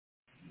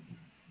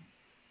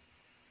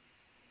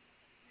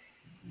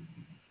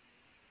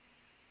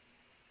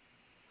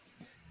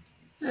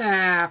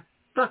Ah,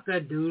 fuck a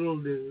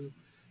doodle-doo.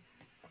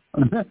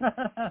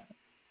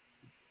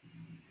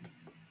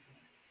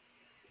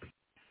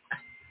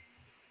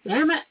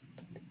 Damn it.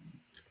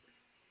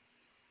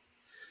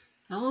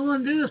 All I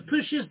want to do is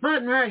push this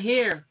button right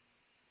here.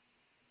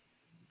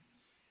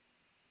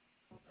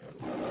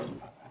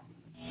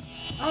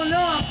 Oh no,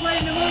 I'm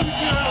playing the movie too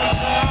early,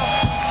 Carl.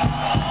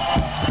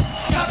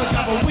 Gabba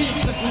gabba we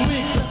accept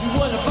you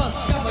one of us.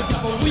 Gabba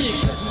gabba we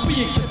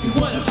accept you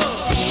one of us.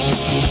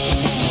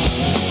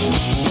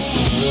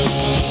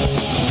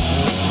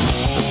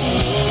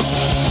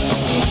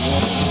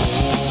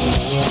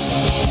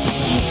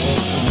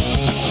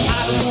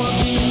 I don't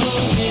wanna be no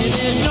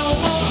minute no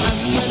more. I'm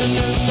better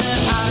than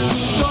I do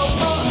go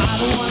for. I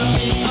don't wanna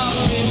be a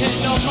minute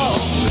no more.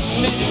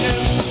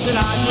 Minute that I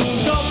do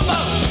go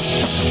for.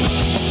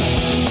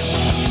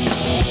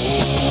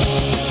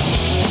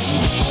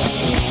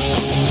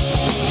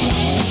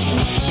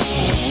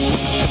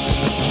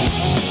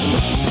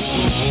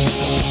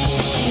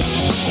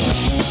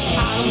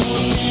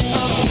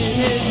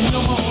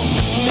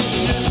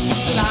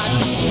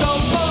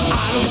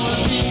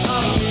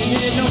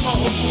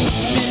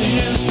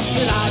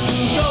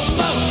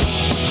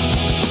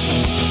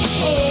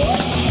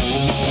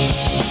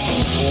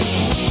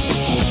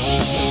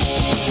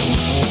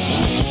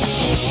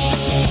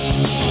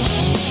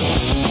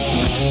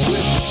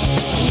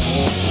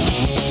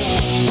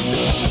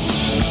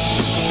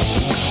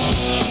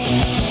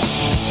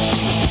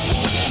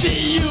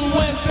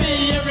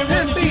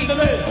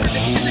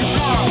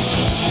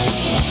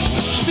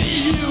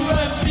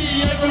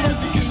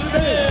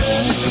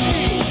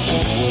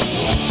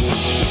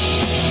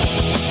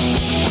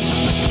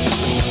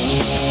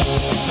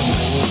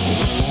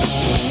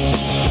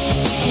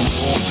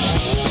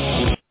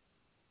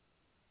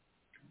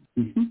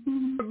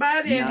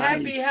 Everybody, and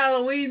happy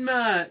Halloween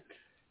month.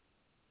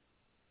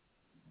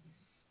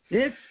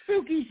 It's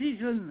spooky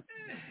season.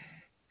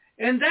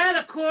 And that,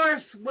 of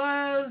course,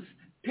 was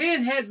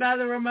Pinhead by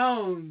the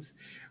Ramones.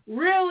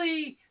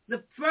 Really,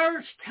 the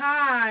first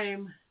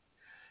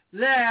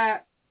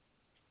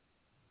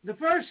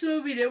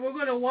movie that we're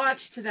going to watch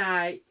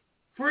tonight,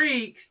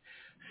 Freaks,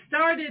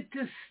 started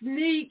to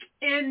sneak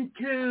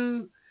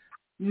into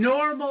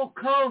normal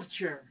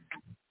culture.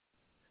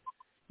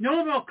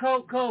 Normal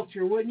cult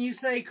culture, wouldn't you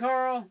say,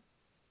 Carl?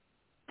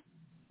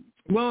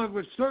 Well, it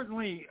was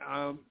certainly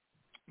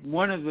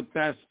one of the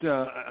best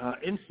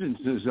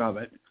instances of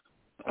it.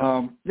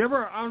 There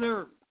were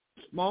other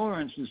smaller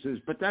instances,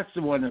 but that's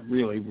the one that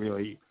really,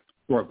 really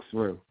broke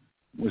through,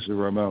 was the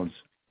Ramones.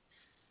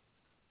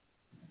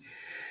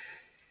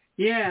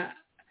 Yeah.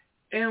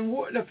 And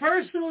the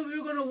first movie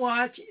we're going to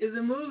watch is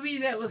a movie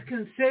that was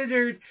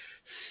considered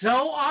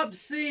so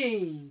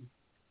obscene,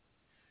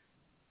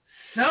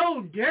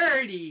 so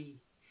dirty,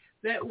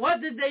 that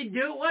what did they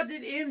do? What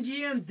did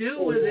MGM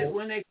do with it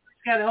when they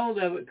got hold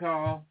of it,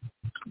 Carl?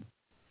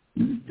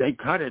 They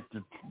cut it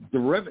to the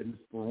ribbons,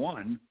 for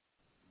one.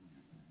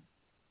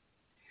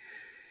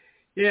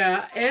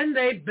 Yeah, and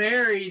they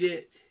buried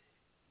it.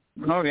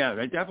 Oh, yeah,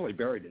 they definitely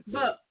buried it.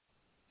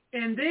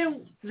 And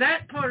then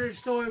that part of the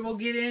story we'll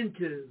get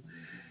into.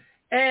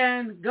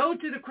 And go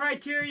to the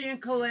Criterion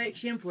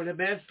Collection for the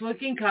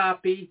best-looking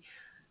copy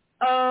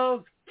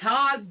of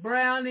Todd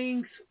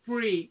Browning's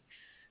Freaks.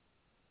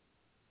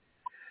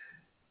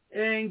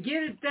 And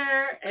get it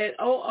there at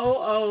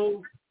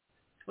 000.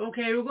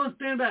 Okay, we're going to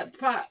spend about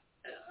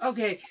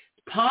okay,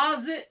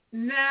 pause it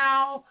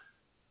now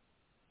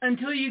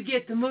until you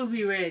get the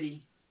movie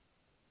ready.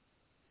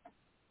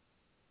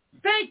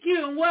 Thank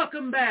you and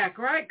welcome back,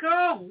 right,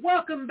 Carl?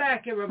 Welcome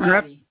back,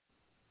 everybody.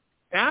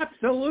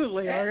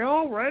 Absolutely. Are you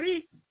all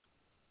ready?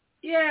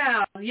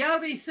 Yeah,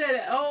 Yahweh said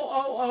it.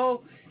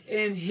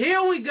 And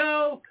here we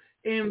go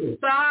in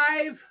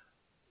 5,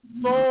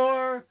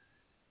 4,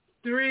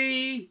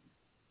 3,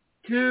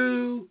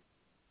 2,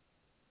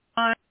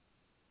 1,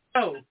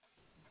 go.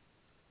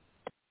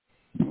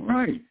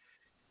 Right.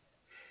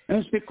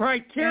 It's the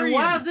Criterion. And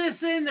why is this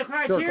in the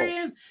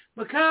Criterion?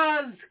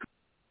 Because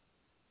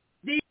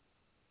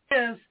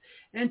this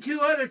and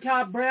 2 other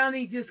Todd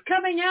Brownings is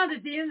coming out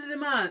at the end of the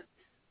month.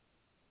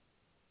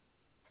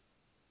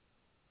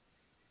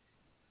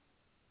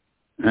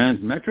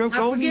 And Metro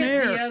Golden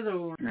Air. The other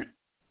one.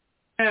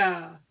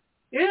 Yeah.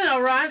 You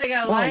know, Ryan, they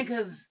got a line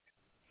because,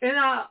 and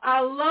I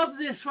love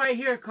this right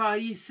here, Carl.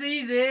 You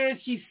see this,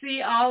 you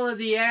see all of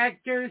the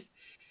actors,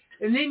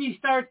 and then you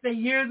start to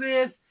hear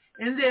this,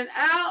 and then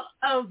out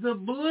of the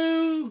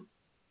blue,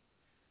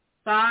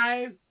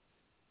 5,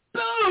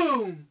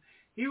 boom!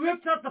 He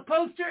rips up the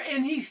poster,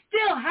 and he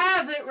still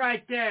has it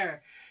right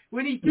there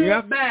when he threw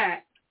it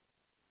back.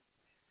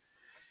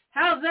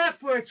 How's that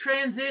for a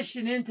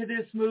transition into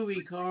this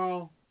movie,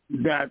 Carl?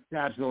 That's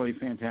absolutely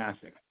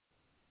fantastic.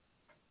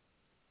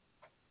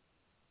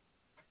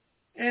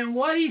 And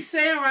what he's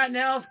saying right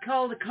now is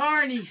called the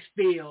carny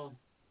spiel.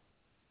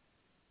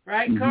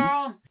 Right, Mm-hmm.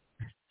 Carl?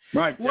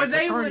 Right, where that's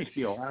they the carny would,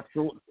 spiel,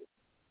 absolutely.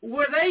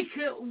 Where they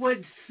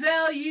would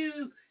sell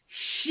you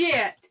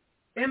shit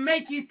and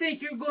make you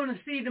think you're going to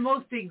see the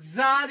most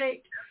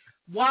exotic,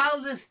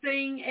 wildest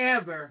thing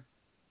ever.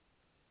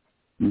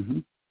 Mm-hmm.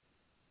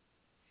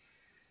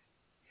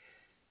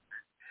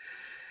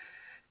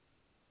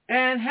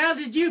 And how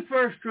did you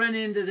first run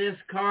into this,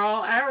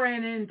 Carl? I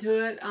ran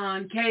into it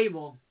on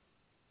cable.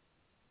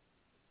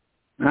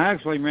 I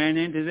actually ran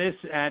into this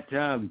at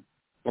a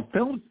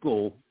film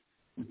school,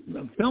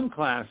 a film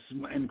class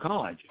in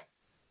college.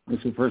 This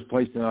is the first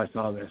place that I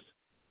saw this.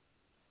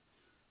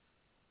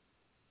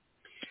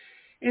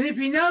 And if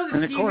you notice,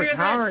 And of you course, hear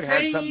Howard that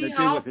had something to singing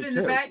do off with it in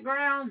the too.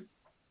 background?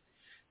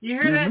 You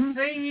hear that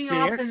singing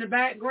off in the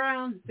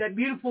background? That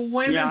beautiful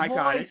women's I voice?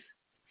 got it.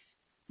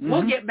 Mm-hmm.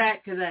 We'll get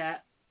back to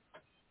that.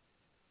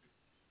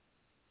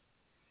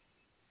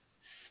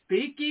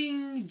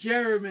 Speaking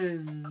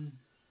German.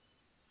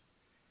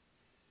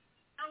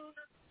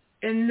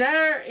 And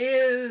there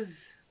is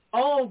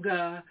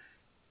Olga.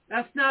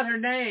 That's not her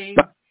name.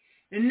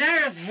 And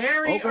there's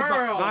Harry Olga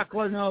Earl.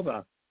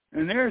 Baklanova.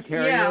 And there's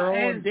Harry Earl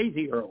and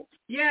Daisy Earl.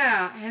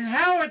 Yeah, and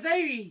how are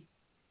they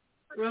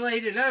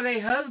related? Are they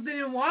husband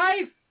and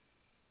wife?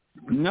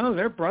 No,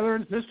 they're brother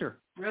and sister.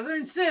 Brother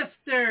and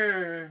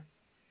sister.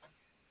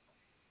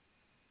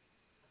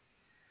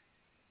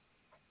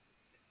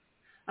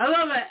 I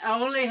love it. I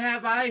only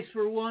have eyes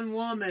for one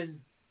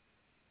woman.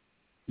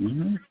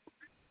 Mm-hmm.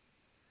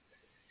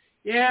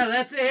 Yeah,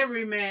 that's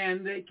every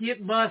man that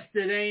get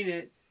busted, ain't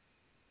it?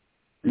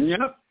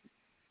 Yep.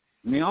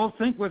 And they all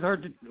think with our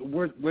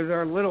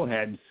little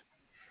heads.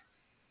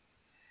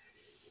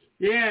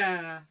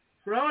 Yeah.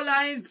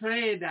 Fräulein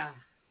Freda.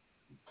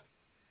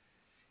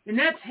 And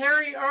that's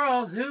Harry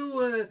Earl,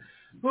 who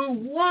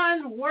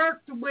one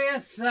worked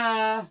with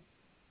Todd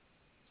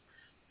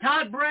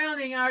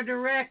Browning, our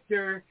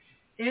director,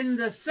 in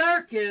The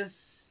Circus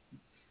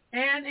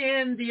and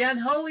in The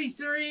Unholy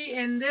Three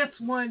and this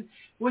one,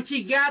 which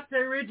he got the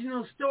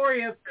original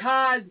story of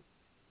Todd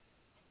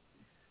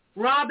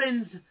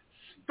Robbins'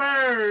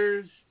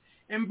 Spurs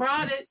and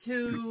brought it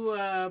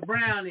to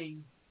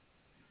Browning.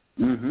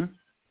 Mm-hmm.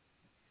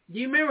 Do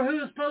you remember who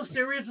was supposed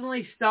to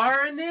originally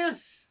star in this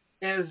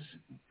as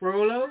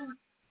Frollo?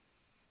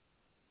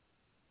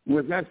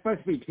 Was that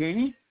supposed to be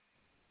Chaney?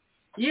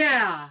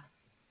 Yeah.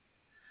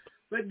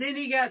 But then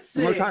he got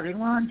sick. We're talking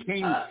Lon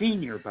Chaney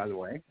Sr., by the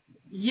way.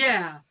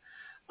 Yeah.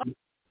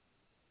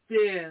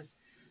 This.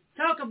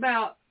 Talk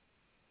about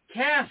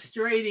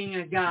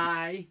castrating a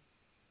guy.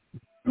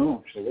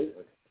 Oh,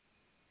 absolutely.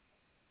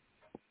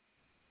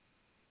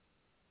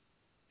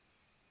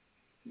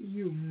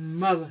 You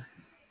mother.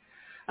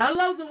 I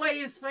love the way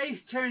his face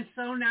turns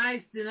so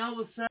nice, then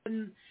all of a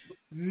sudden,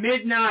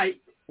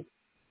 midnight.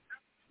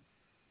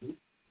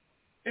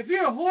 If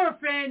you're a horror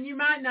fan, you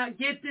might not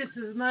get this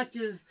as much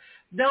as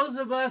those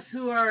of us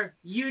who are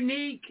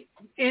unique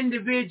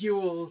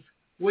individuals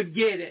would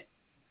get it.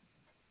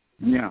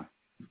 Yeah.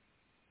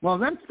 Well,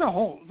 that's the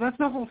whole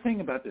thing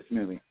about this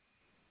movie.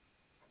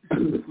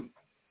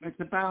 It's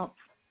about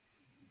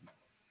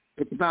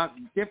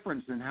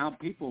difference in how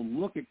people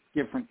look at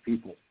different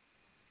people.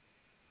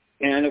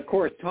 And of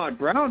course, Todd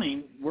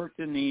Browning worked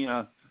in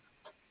the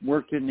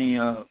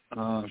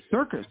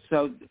circus.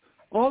 So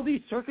all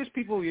these circus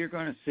people you're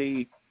going to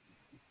see,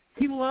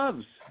 he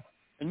loves,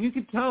 and you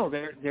can tell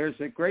there's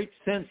a great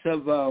sense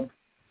of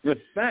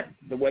respect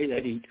the way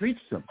that he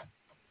treats them.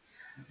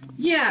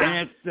 Yeah.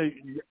 And it's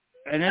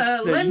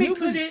the let me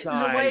human put it in the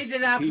side way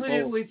that I people. put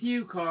it with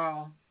you,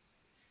 Carl.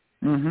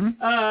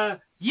 Mm-hmm.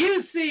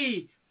 You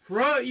see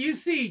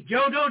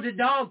Jodo the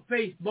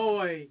dog-faced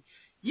boy.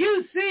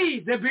 You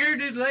see the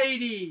bearded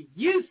lady.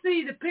 You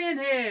see the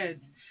pinheads.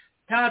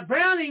 Todd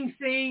Browning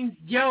sings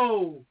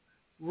Joe,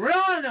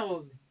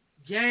 Ronald,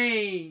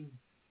 Jane.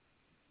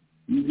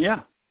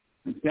 Yeah,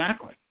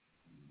 exactly.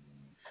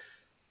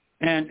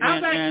 And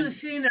I've actually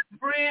seen a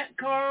print,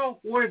 Carl,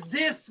 where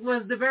this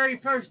was the very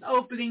first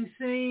opening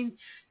scene,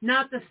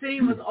 not the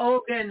scene with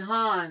Olga and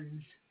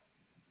Hans.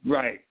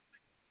 Right.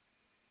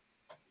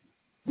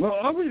 Well,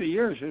 over the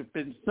years, there's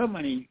been so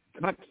many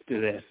cuts to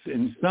this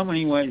in so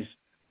many ways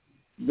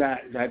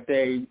that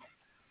they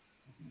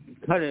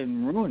cut it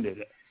and ruined it.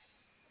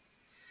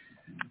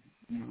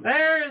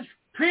 There's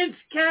Prince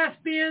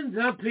Caspian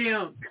the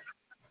Pimp.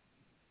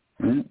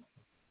 Mm-hmm.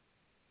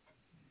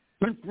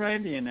 Prince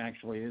Radian,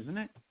 actually, isn't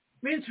it?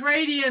 Prince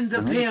Radian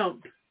the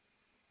Pimp.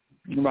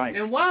 Right.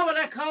 And why would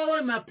I call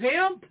him a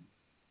pimp?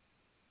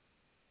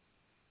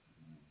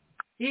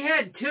 He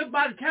had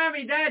by the time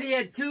he died, he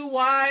had 2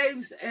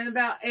 wives and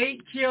about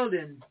 8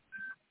 children.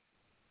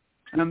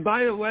 And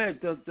by the way,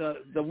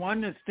 the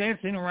one that's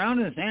dancing around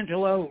is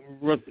Angelo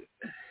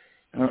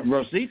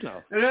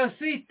Rosito.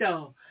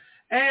 Rosito.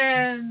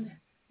 And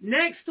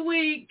next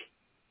week,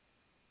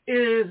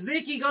 is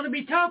Vicky going to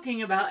be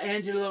talking about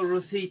Angelo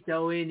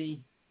Rosito, isn't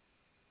he?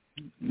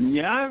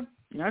 Yeah,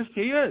 yes,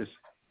 she is.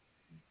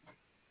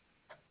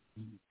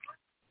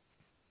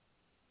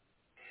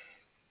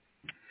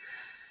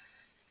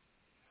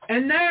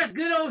 And there's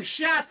good old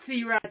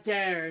Shotzi right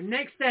there,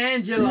 next to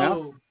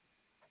Angelo.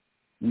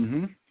 Yep.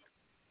 Mm-hmm.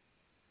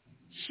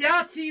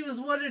 Shotzi was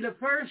one of the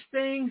first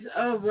things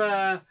of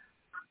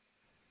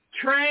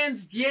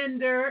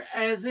transgender,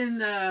 as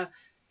in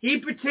He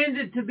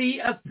pretended to be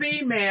a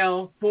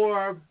female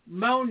for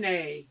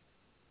Monet.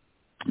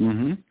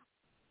 Mm-hmm.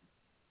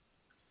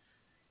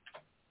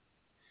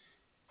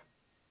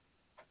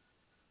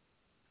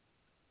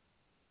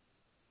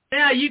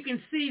 Now you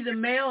can see the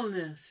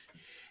maleness.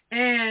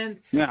 And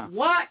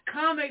what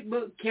comic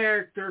book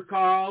character,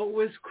 Carl,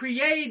 was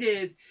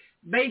created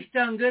based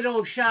on good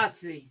old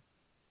Shotzi?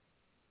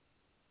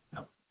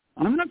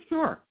 I'm not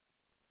sure.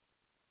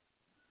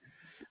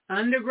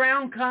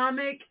 Underground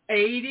comic,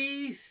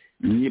 80s.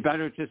 You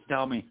better just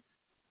tell me.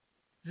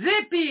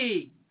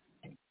 Zippy!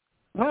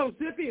 Oh,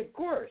 Zippy, of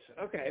course.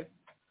 Okay.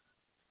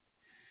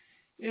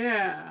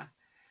 Yeah.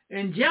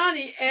 And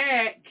Johnny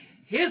Eck,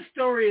 his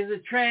story is a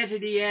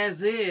tragedy as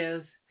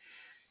is.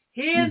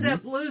 He ended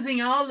up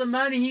losing all the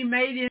money he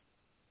made in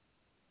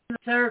the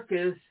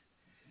circus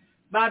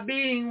by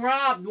being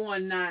robbed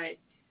one night.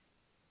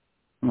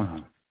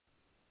 Uh-huh.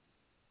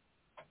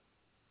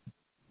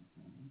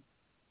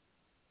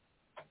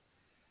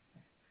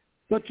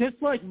 But just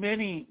like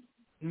many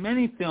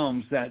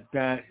films that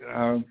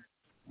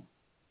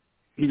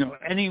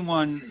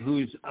anyone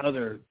who's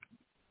other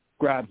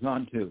grabs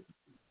onto,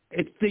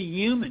 it's the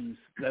humans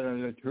that are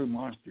the true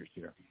monsters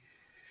here.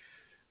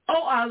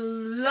 Oh, I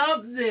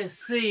love this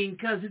scene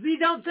because if you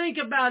don't think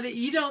about it,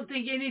 you don't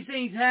think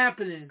anything's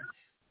happening.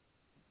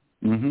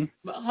 Mm-hmm.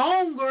 But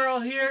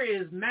homegirl here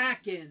is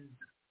macking.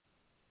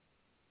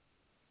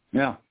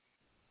 Yeah.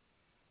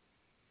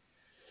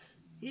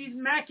 He's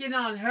macking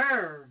on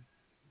her.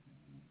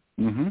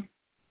 Mm-hmm.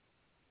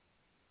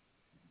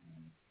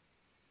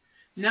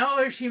 No,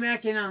 or is she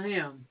macking on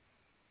him?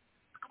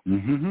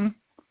 Mm-hmm.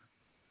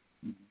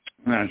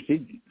 No,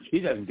 she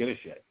doesn't give a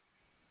shit.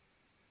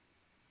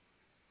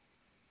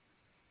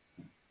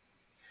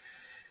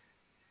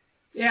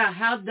 Yeah,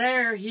 how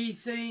dare he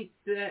think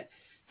that,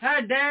 how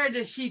dare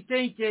does she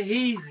think that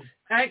he's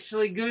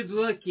actually good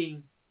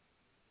looking?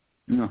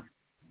 No.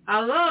 I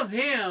love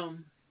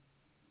him.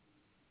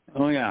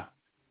 Oh, yeah.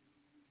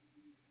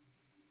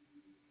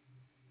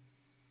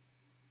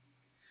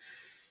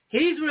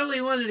 He's really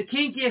one of the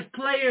kinkiest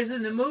players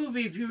in the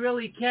movie if you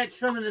really catch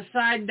some of the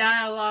side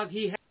dialogue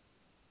he has.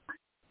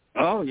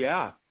 Oh,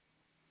 yeah.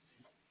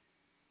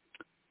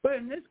 But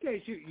in this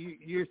case,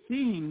 you're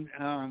seeing,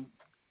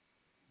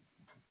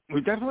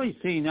 we're definitely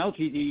seeing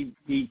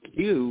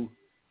LGBTQ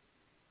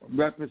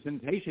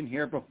representation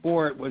here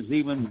before it was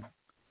even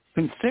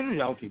considered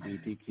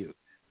LGBTQ.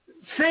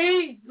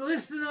 See?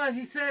 Listen to what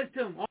he says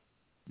to him. All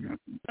the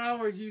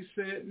flowers you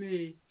sent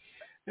me,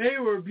 they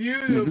were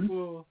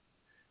beautiful,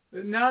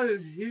 but not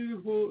as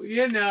beautiful,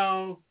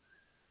 Yep.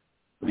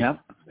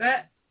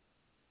 That.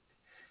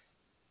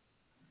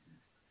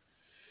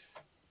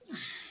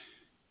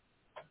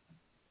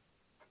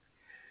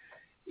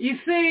 You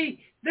see,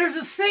 there's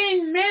a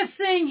scene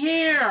missing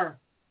here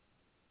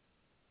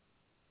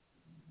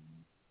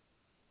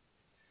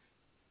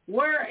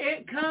where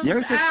it comes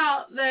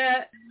out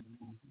that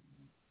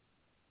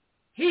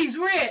he's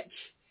rich.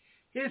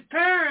 His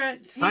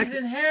parents, he's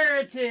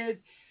inherited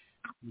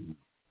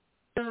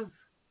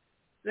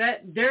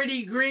that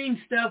dirty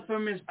green stuff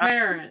from his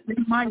parents. They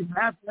might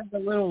have that a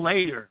little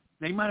later.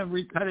 They might have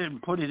recut it and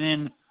put it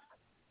in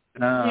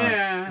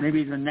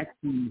maybe the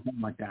next scene,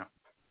 something like that.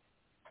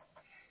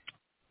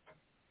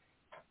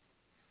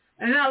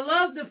 And I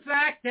love the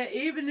fact that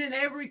even in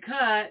every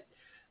cut,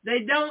 they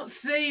don't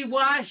see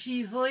why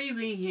she's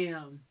leaving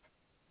him.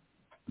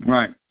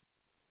 Right.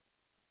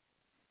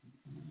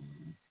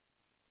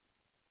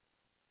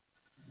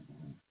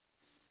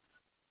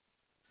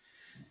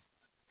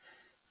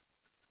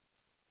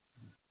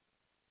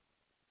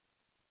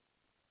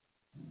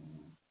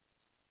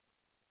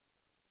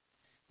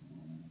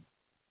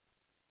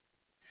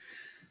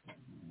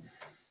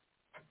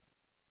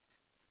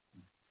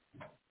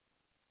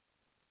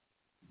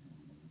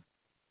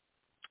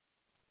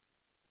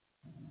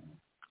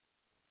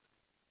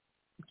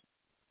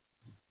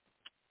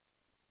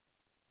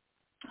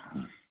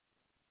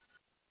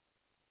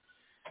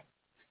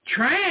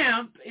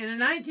 Tramp in a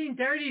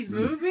 1930s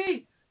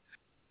movie?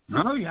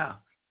 Oh yeah.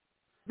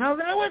 No,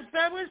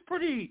 that was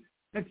pretty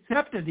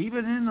accepted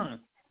even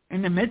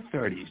in the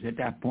mid-30s at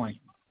that point.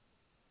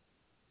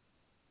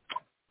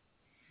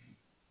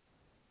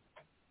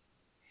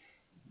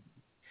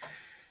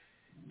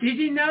 Did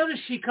you notice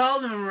she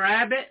called him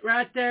Rabbit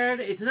right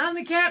there? It's not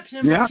in the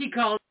caption, but she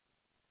called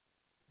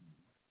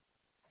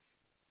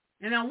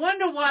him. And I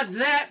wonder what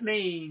that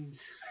means.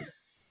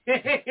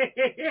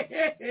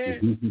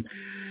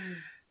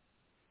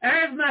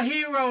 There's my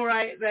hero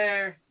right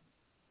there.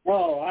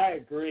 Oh, I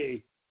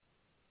agree.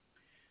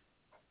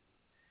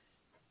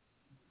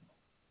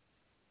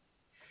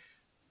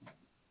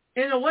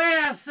 In a way,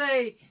 I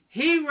say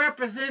he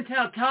represents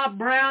how Todd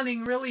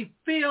Browning really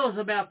feels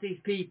about these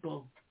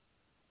people.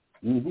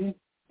 Mm-hmm.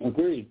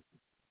 Agreed.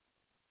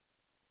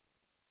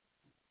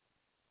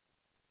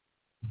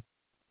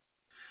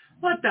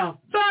 What the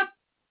fuck?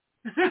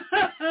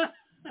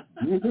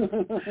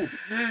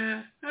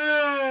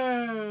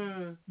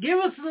 Give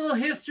us a little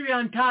history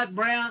on Todd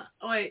Brown.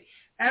 Wait,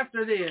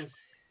 after this.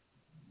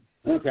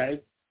 Okay.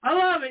 I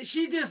love it.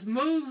 She just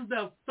moves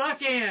the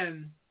fuck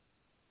in.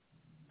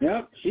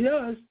 Yep, she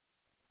does.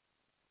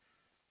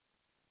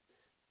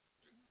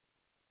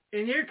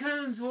 And here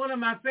comes one of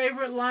my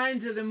favorite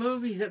lines of the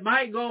movies that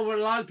might go over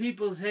a lot of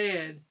people's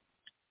head.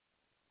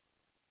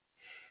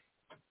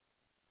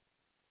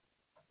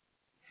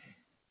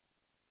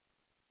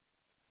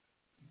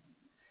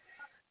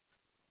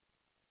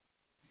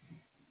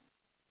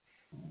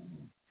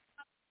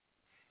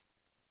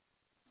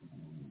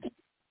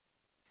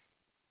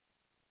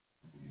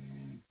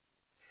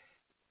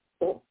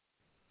 Oh.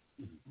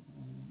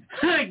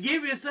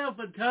 Give yourself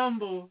a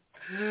tumble.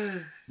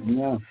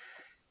 Yeah.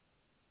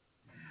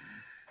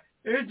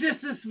 There's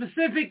just a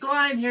specific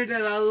line here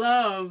that I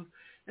love,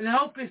 and I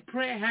hope this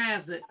print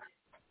has it.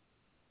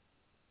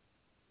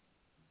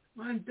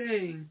 One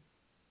thing.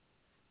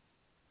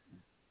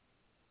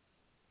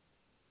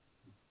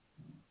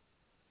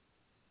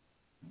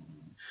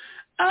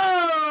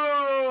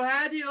 Oh,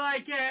 how do you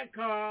like that,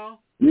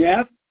 Carl?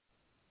 Yep.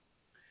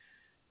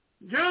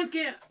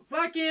 Drunken,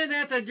 fucking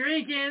after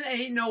drinking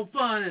ain't no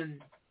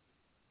funnin'.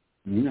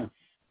 Yeah.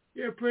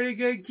 You're a pretty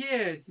good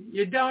kid.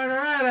 You're darn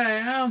right I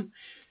am.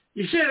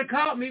 You should have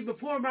caught me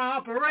before my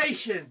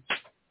operation.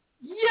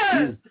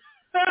 Yes!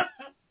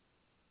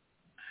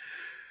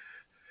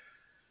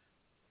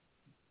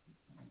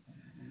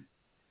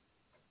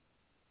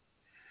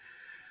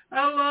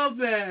 I love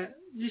that.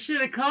 You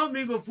should have caught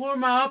me before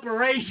my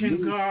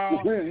operation,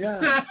 Carl.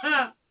 Yeah.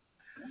 I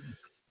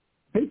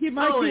think you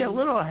might be a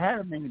little ahead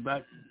of me,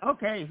 but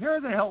okay, here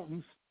are the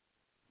Hiltons.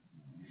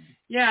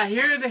 Yeah,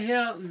 here are the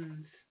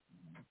Hiltons.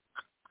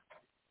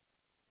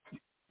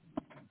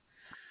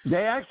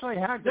 They actually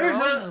had their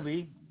own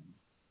movie.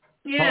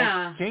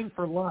 Yeah. Called King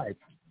for Life.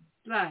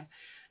 Right.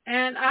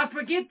 And I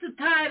forget the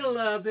title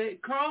of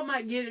it. Carl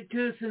might get it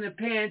to us in a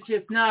pinch.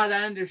 If not,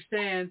 I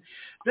understand.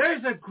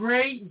 There's a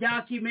great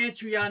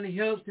documentary on the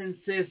Hilton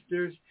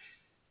sisters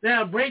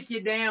that'll break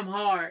your damn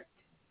heart.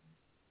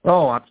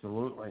 Oh,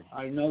 absolutely.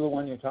 I know the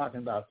one you're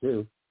talking about,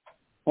 too.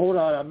 Hold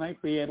on. I might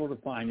be able to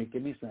find it.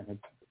 Give me a second.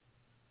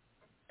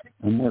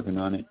 I'm working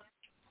on it.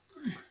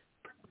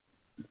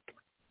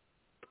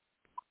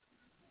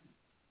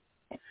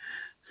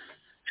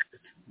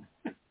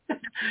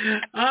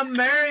 I'm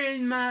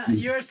marrying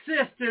your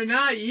sister,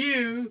 not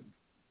you.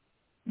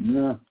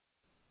 Yeah.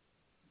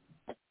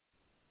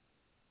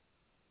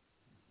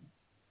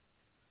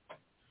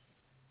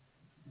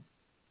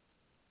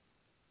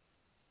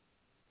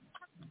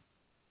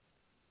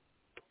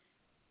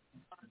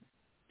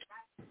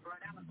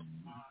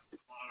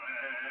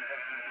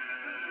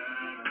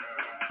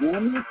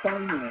 Let me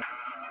find it.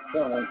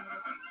 Sorry.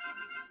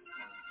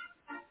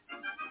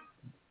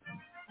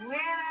 Where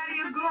are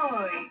you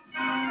going?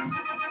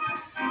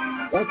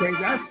 Okay,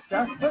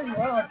 that's pretty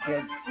well,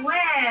 kid. Well,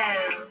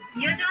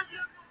 you don't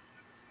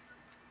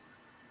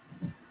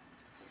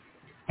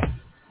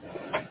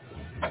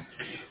look...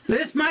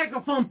 This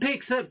microphone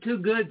picks up too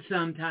good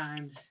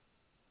sometimes.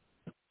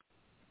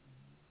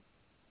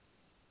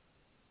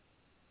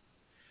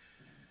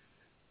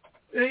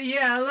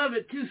 Yeah, I love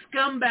it. Two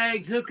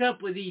scumbags hook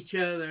up with each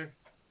other.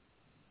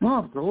 Oh,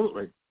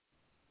 absolutely.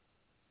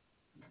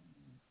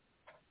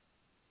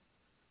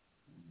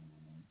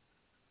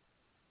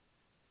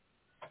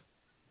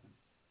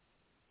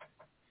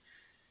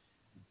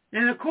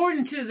 And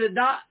according to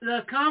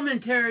the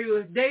commentary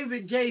with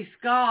David J.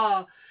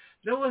 Scaw,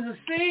 there was a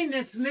scene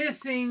that's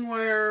missing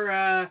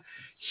where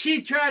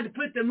she tried to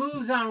put the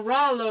moves on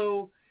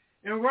Rollo,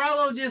 and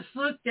Rollo just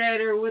looked at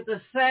her with a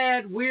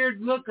sad,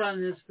 weird look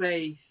on his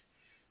face.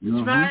 Which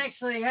might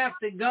actually have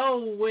to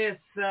go with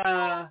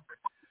the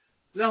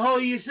whole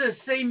 "you should have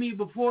seen me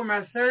before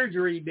my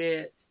surgery"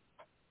 bit.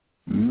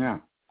 Yeah.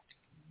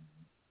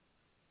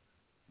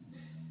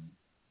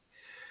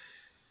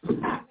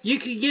 You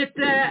could get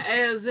that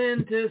as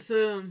into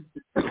some,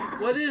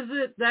 what is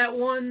it, that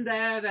one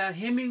that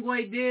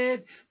Hemingway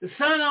did? The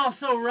Sun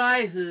Also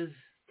Rises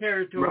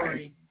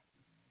territory.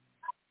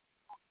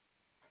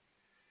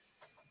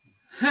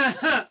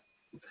 Right.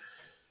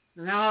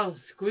 And I'll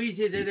squeeze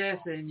you to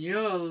death and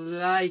you'll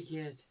like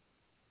it.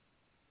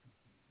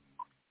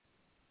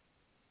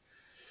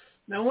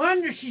 No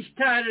wonder she's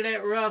tired of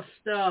that rough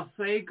stuff,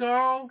 eh,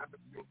 Carl?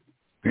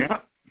 Yeah.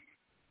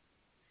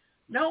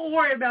 Don't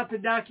worry about the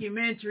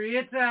documentary.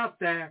 It's out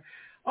there.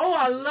 Oh,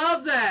 I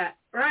love that.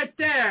 Right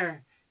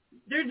there.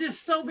 There's just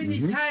so many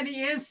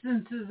tiny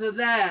instances of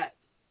that.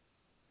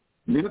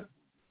 Yep.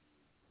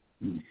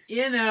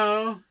 You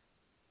know.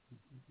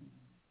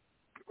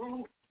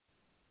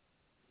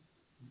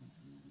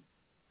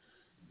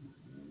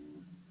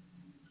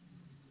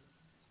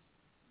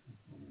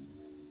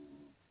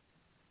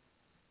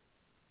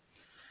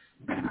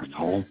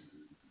 Asshole.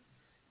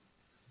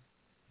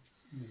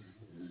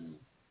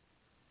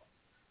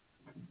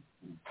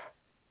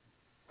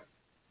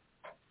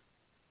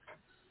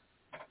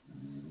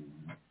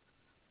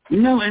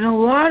 You know, in a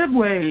lot of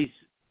ways,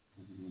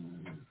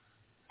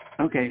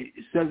 okay,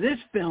 so this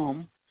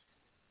film,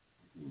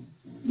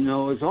 you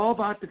know, is all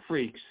about the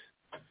freaks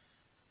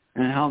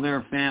and how they're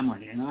a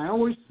family. And I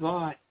always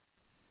thought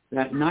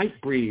that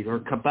Nightbreed or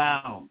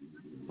Cabal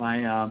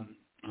by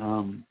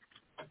oh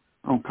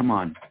come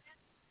on,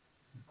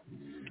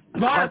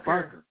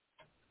 Barker.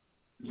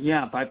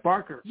 Yeah, by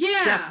Barker.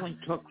 Yeah, definitely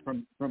took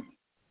from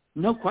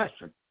no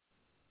question.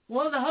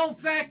 Well, the whole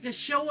fact of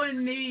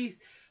showing these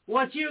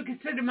what you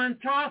consider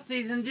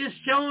monstrosities and just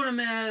showing them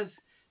as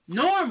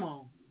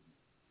normal.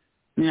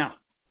 Yeah,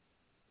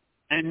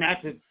 and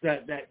that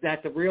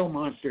the real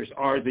monsters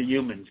are the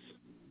humans.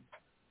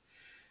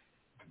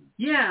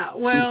 Yeah,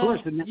 well,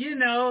 course, you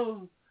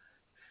know,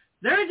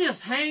 they're just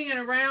hanging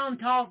around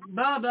talking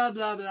blah, blah,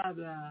 blah, blah,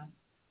 blah.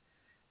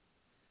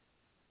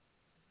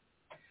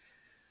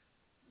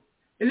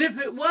 And if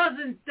it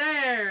wasn't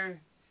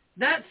there,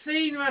 that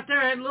scene right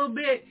there, that little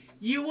bit,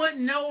 you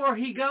wouldn't know where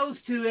he goes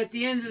to at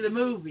the end of the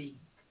movie.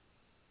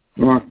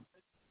 Right.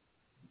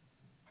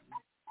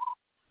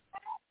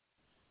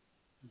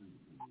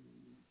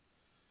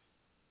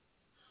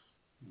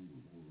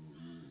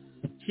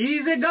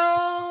 She's a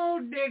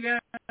gold digger.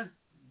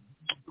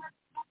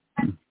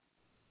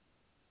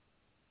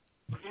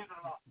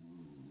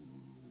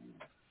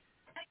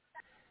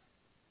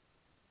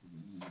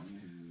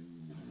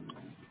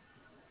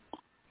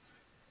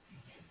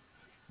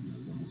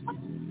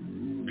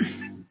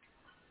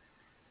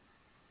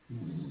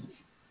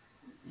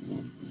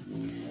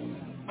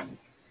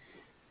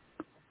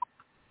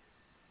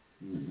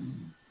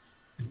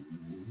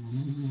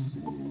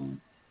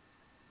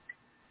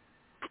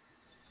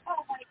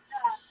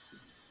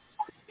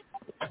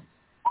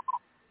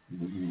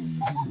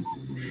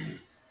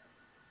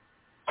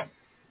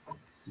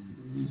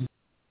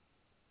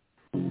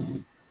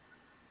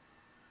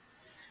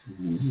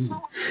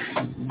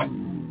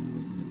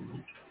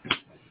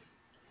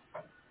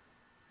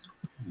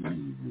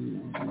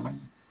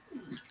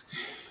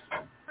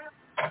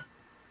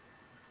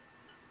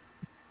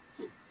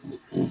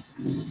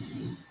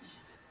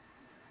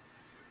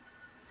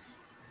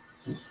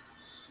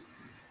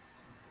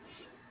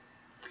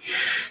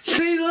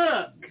 See,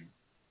 look.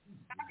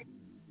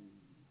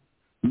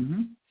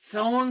 Mm-hmm.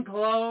 Sewing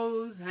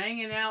clothes,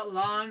 hanging out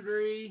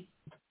laundry.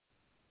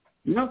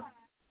 Yep.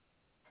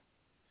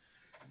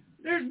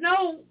 There's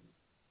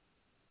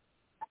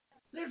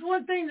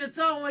one thing that's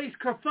always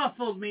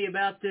kerfuffled me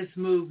about this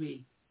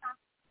movie.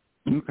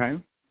 Okay.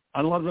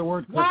 I love the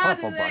word Why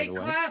kerfuffle, do by they the way.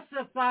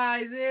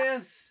 classify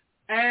this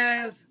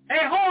as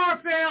a horror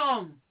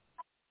film?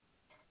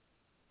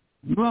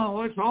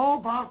 Well, it's all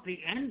about the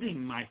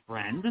ending, my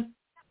friend.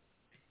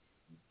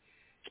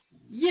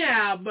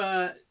 Yeah,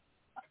 but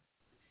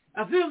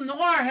a film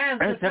noir has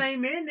the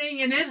same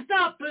ending, and it's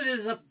not put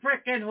as a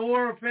frickin'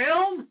 horror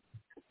film.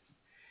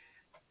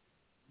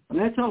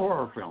 That's a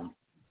horror film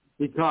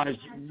because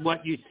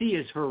what you see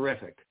is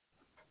horrific.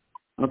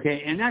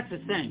 Okay, and that's the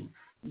thing.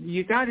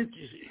 You got to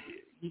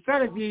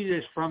view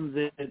this from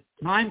the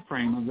time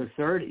frame of the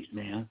 30s,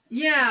 man.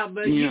 Yeah,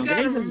 but you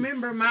got to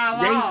remember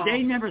my law.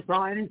 They never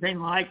saw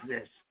anything like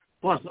this.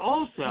 Plus,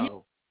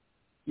 also,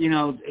 you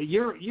know,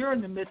 you're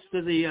in the midst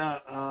of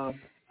the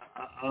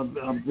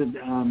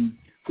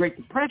Great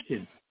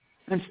Depression,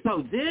 and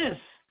so this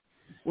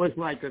was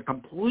like a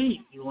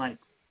complete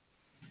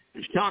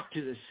shock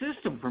to the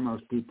system for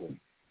most people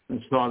that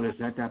saw this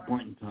at that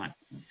point in time.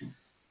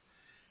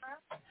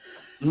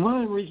 And one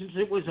of the reasons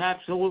it was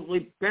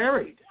absolutely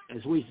buried,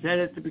 as we said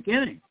at the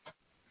beginning.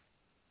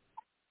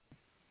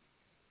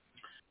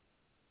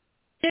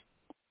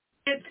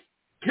 It's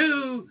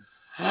too...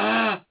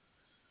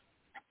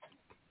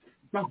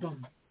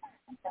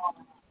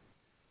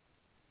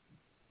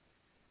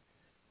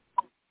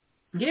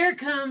 Here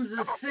comes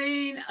a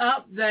scene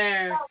up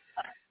there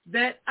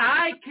that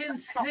I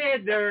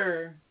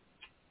consider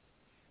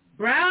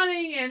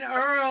Browning and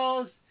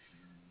Earl's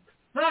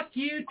fuck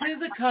you to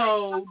the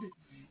code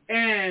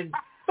and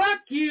fuck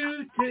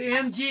you to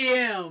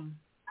MGM.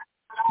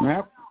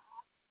 Yep.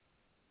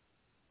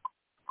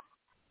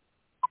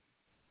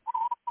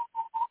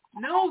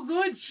 No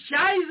good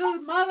shizer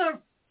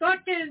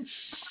motherfucking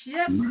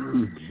shit.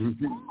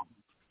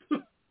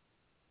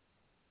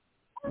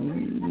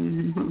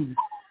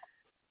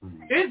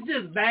 It's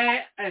just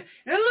bad. And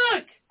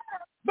look,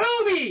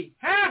 booby,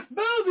 half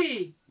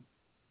booby.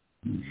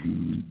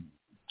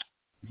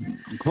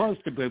 Close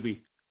to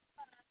booby.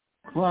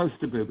 Close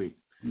to booby.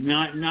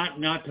 Not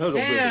total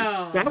booby.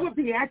 That would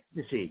be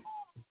ecstasy.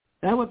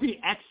 That would be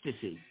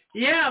ecstasy.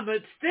 Yeah,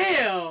 but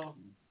still.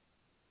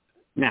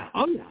 Yeah.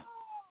 Oh yeah.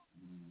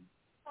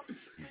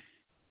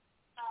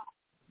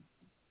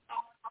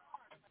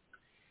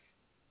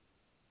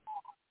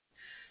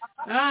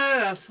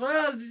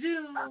 Well,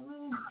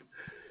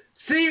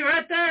 see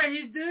right there,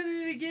 he's doing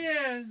it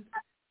again.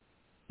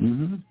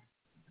 Mm-hmm.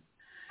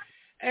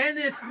 And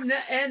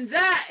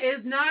that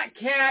is not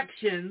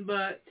captioned,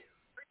 but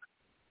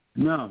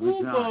no,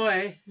 it's not.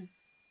 Boy,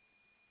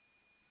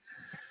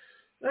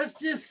 let's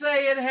just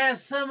say it has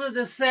some of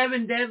the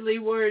 7 deadly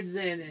words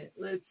in it.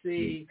 Let's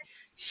see,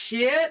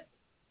 shit,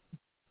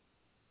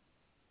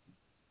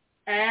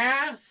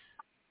 ass,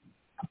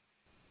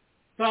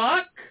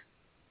 fuck.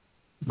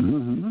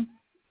 Mm-hmm.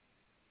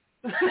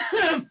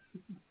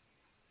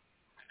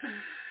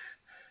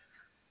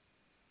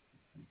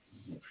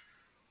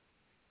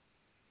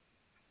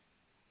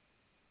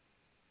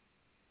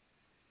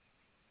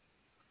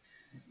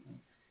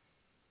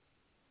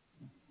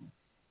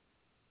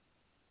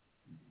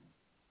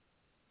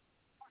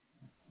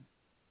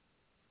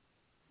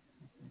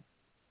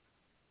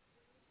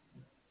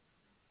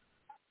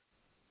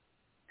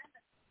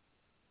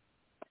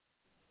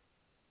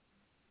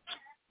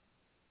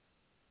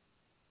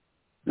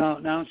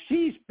 Now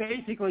she's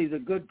basically the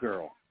good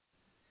girl.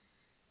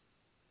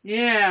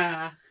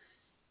 Yeah.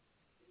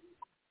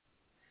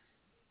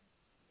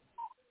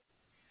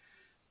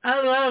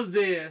 I love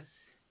this.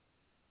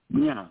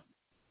 Yeah.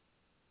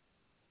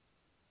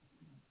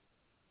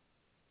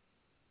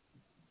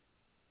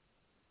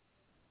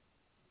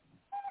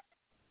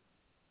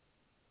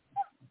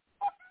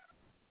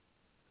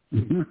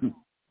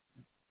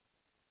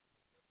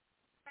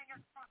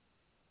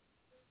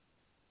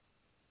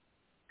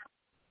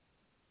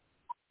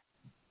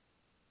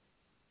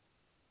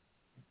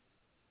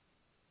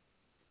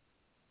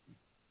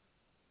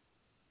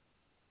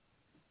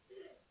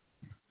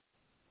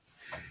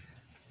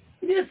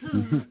 This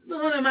is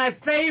one of my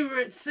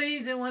favorite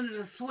scenes and one of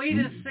the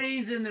sweetest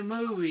scenes in the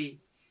movie.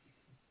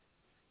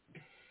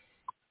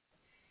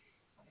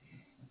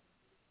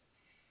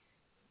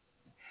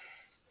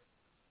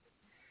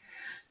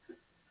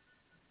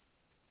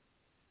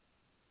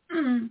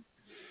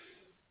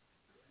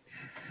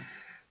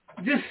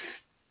 Just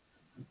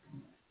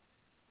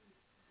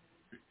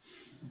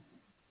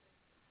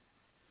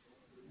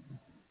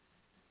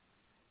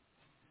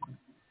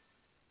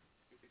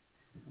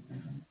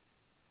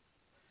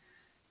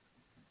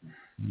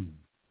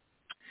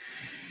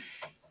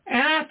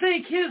and I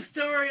think his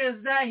story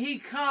is that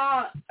he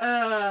caught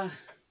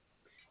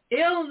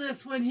illness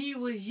when he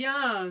was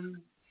young,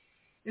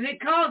 and it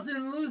caused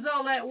him to lose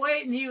all that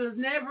weight, and he was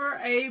never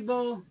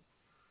able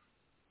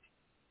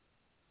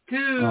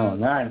to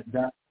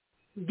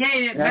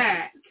gain it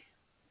back.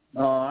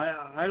 Oh,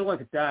 I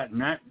look at that,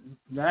 and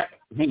that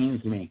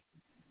pains me.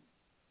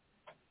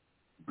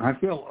 I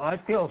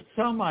feel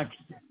so much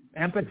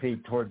empathy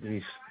toward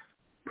these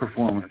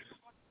performers.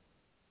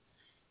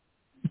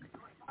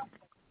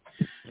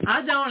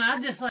 I don't. I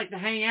just like to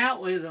hang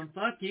out with them.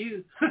 Fuck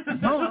you.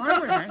 No, I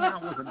would hang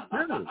out with them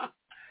too.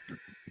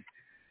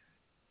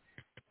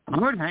 I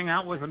would hang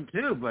out with them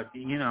too, but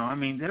I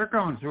mean, they're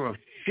going through a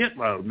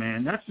shitload,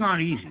 man. That's not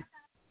easy.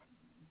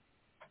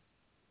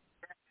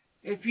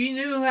 If you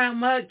knew how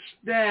much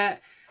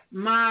that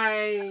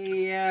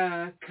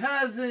my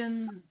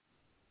cousin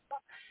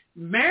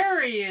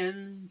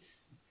Marion's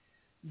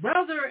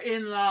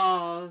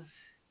brother-in-laws,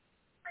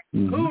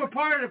 who were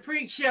part of the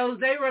freak shows,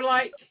 they were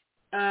like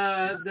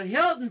the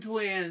Hilton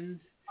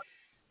twins,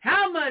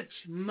 how much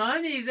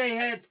money they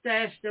had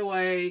stashed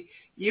away,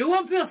 you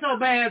wouldn't feel so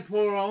bad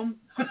for them.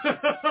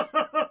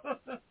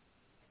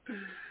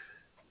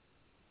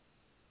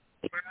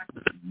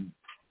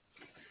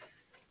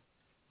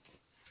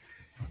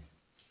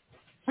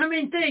 I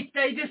mean, think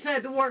they just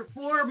had to work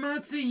 4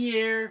 months a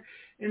year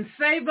and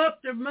save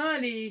up their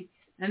money,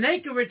 and they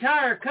could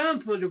retire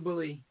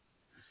comfortably.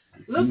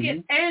 Look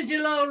at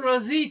Angelo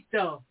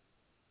Rosito.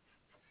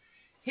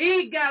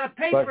 He got a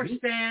paper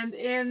stand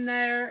in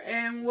there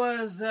and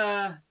was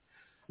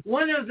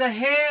one of the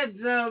heads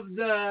of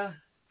the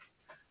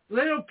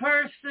Little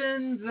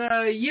Persons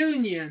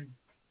Union.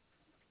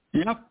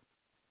 Yep.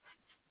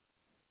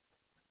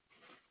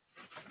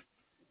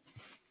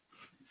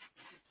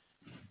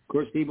 Of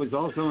course, he was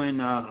also in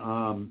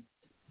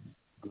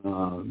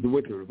The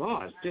Wizard of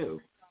Oz, too.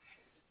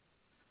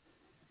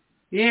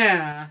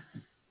 Yeah.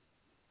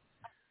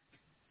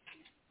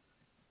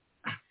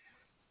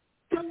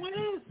 So one of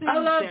the things I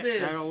love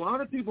this. that a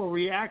lot of people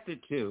reacted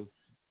to,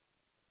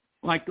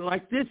 like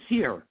this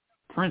here,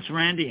 Prince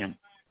Randian,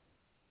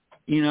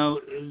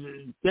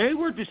 they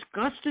were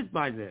disgusted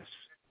by this.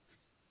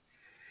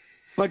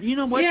 But you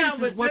know what? Yeah,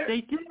 this is what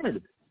they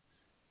did.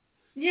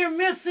 You're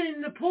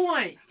missing the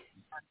point.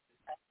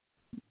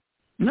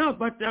 No,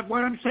 but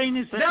what I'm saying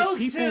is that the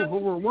people who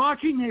were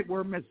watching it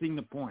were missing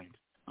the point.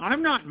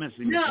 I'm not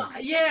missing the point. No,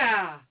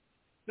 yeah.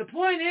 The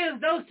point is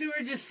those two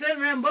are just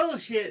sitting around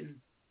bullshitting.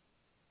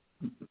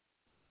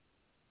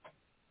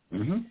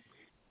 Mm-hmm.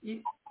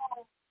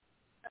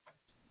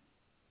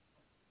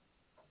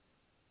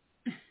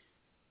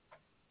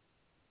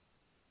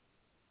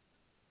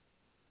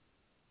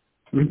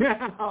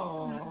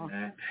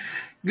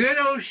 Good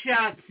old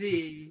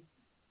Shotzi.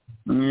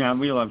 Yeah,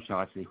 we love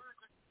Shotzi.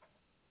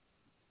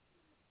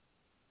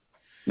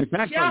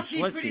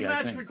 Shotzi pretty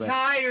much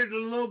retired a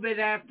little bit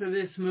after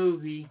this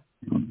movie.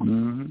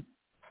 Mm-hmm.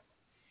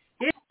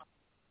 His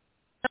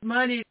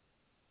money.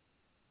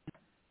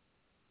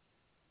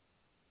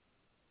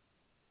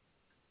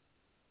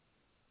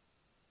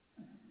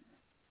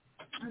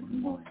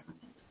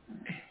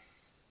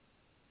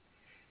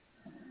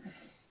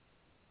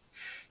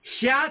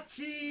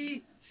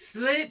 Shotzi,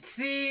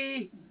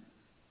 Slitzy.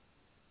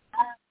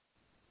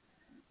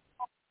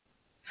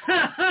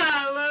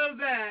 I love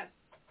that.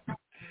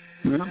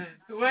 Yeah.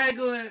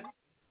 Waggling.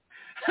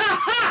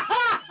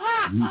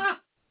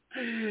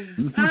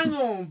 I'm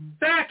going to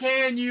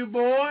backhand you,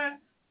 boy.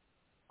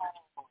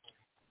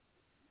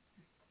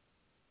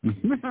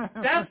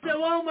 That's the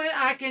moment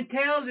I can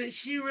tell that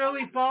she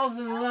really falls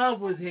in love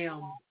with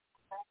him.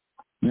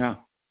 Yeah.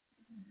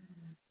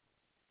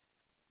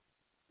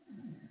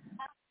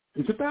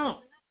 It's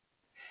about,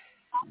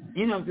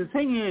 the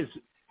thing is,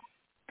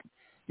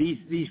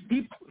 these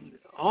people,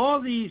 all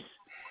these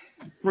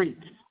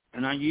freaks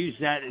and I use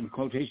that in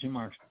quotation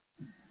marks,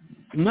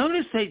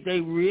 notice they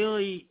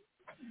really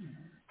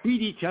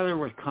treat each other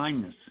with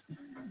kindness.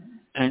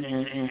 And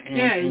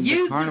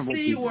use the the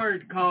C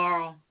word,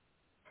 Carl.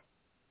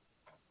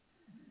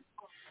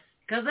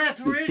 Because that's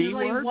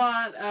originally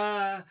what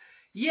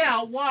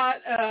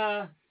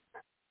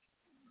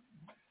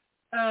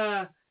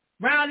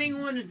Browning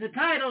wanted to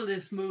title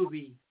this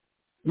movie.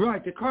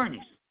 Right, the carnies.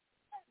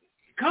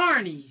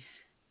 Carnies.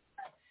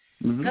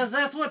 Because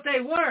that's what they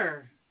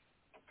were.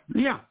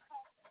 Yeah.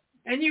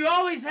 And you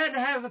always had to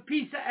have a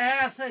piece of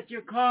ass at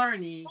your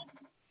carny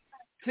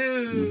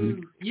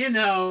to,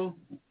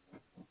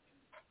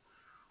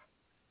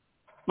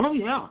 Oh,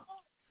 yeah.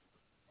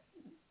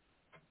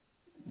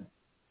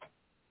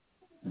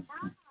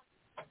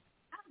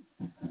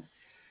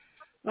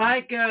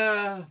 Like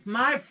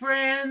My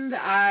Friend,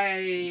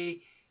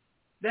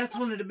 that's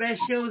one of the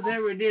best shows I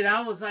ever did.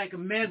 I was like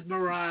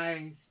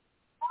mesmerized.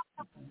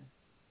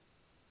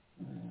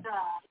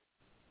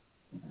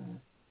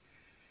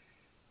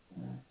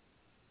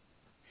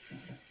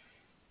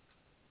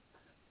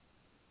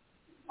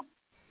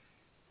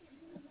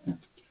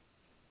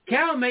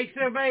 Carl makes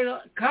everybody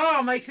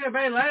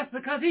laugh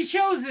because he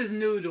shows his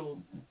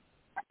noodle.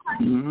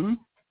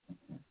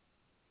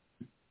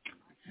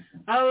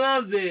 I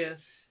love this.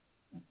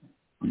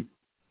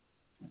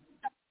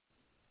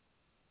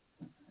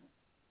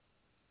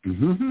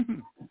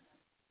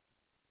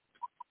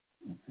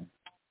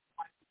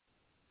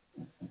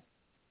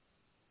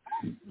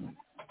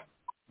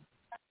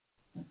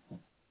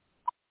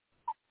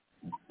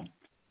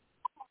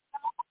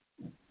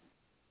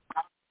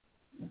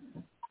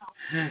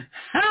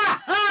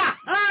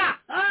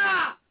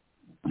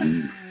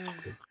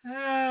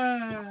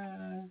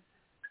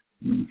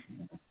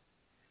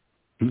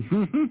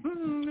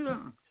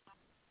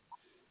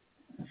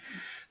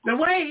 The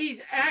way he's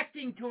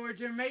acting towards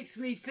her makes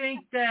me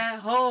think that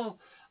whole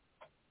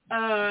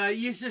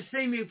 "You Should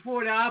See Me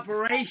Before the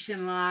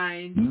Operation"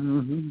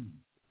 line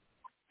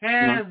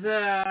has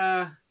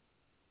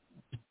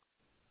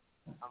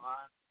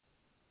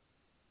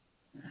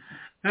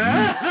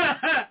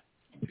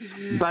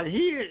but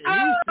he's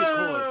the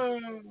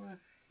court.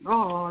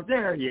 Oh,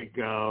 there you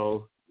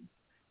go.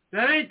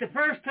 That ain't the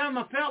first time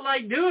I felt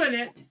like doing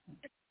it.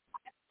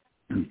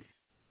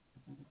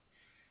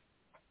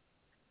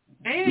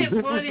 Ain't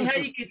it funny how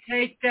you could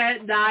take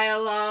that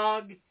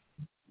dialogue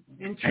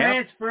and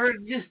transfer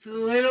it just a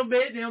little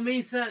bit and it'll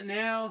mean something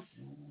else?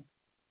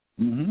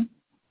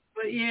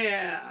 But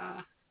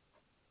yeah.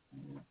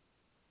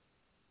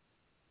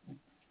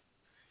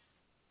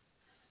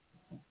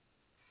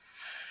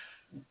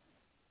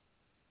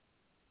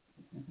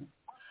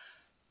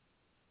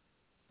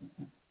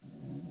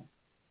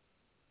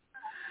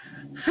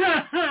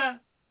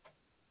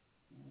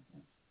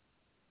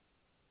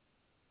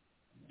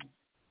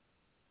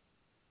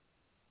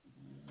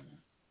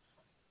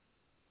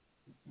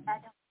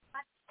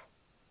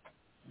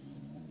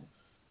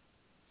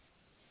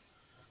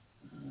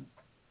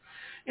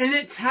 And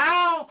it's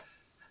how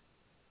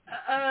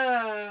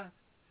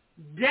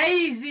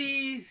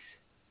Daisy's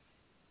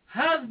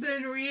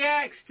husband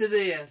reacts to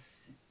this.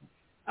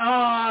 Oh,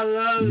 I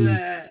love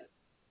that.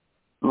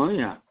 Oh,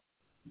 yeah.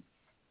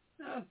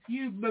 Oh,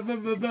 you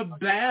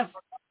bath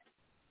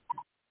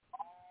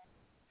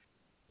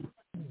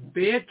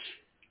bitch.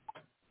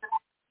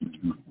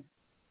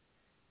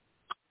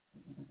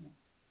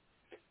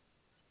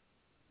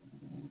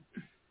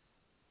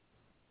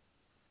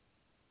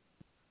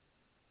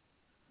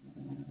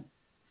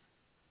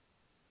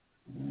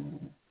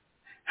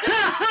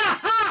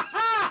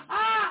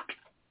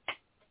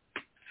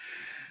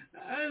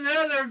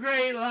 Another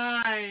great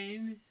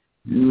line.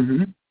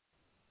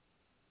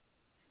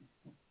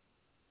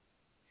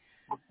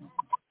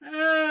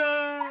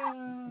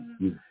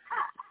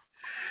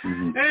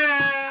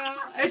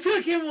 It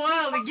took him a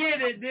while to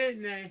get it,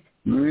 didn't it?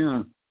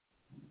 Yeah.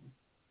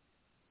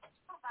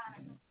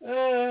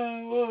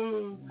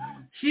 Oh,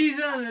 she's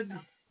on it.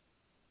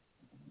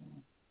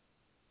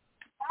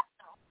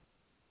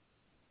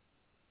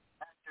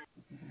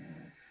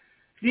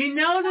 Do you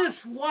notice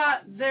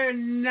what they're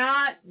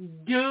not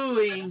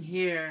doing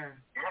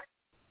here?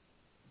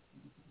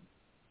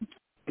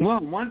 Well,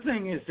 one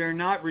thing is they're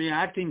not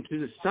reacting to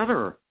the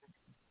stutterer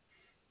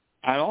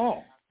at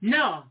all.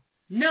 No.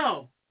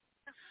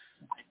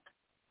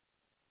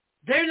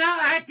 They're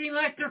not acting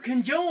like they're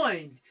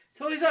conjoined.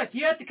 So he's like,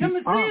 you have to come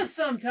and see us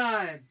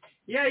sometime.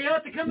 Yeah, you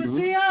have to come and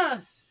see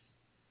us.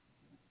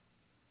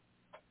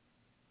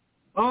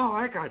 Oh,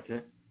 I got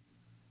you.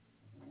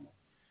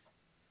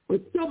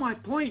 But still, my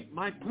point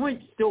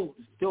still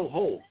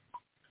holds.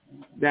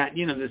 That,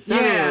 the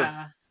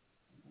stutterer,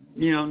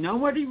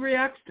 nobody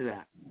reacts to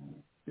that.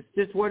 It's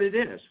just what it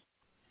is.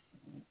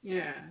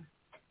 Yeah.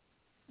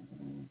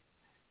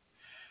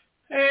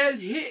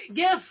 And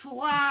guess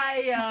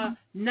why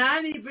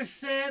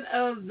 90%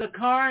 of the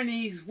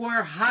carnies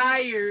were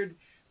hired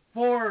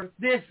for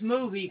this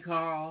movie,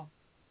 Carl?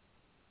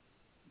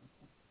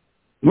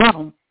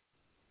 Well,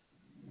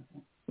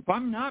 if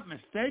I'm not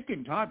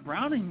mistaken, Todd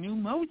Browning knew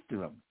most of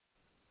them.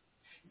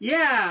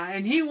 Yeah,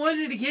 and he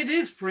wanted to get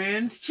his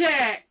friends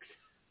checks.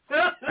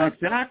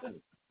 Exactly.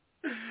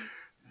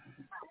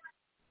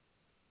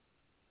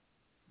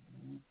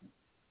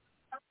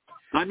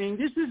 I mean,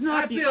 this is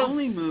not the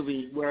only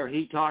movie where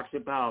he talks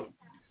about,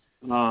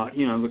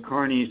 the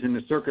carnies and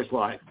the circus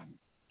life.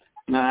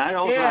 That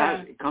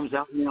also it comes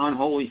out in The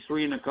Unholy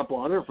 3 and a couple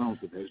other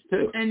films of his,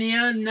 too. And The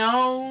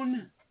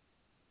Unknown.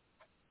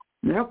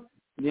 Yep.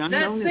 The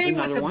Unknown is another one. That scene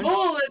with the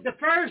bull at the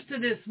first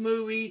of this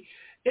movie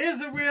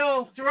is a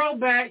real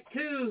throwback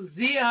to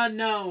The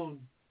Unknown.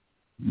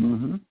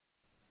 Mm-hmm.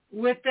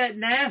 With that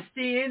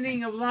nasty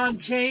ending of Lon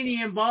Chaney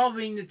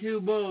involving the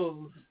two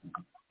bulls.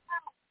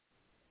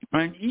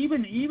 And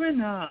even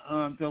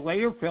the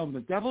later film,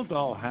 The Devil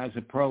Doll, has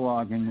a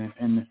prologue in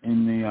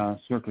the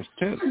circus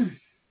too.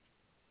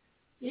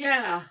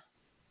 Yeah,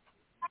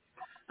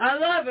 I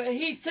love it.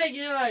 He's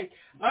taking it like,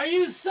 "Are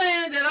you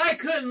saying that I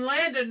couldn't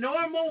land a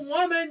normal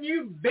woman,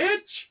 you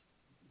bitch?"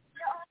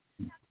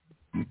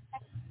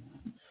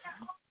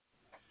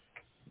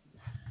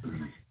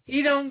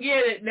 He don't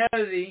get it,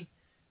 does he?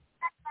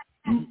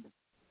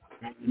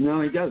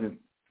 No, he doesn't.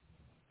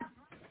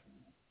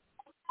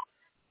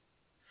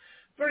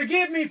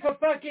 Forgive me for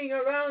fucking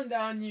around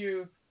on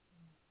you.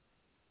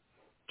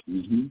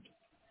 Mm-hmm.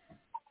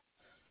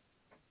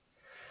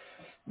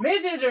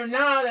 Midget or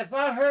not, if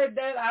I heard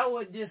that,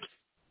 I'd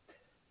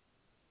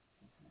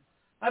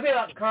be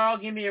like, "Carl,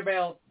 give me your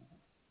belt."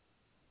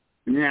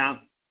 Yeah.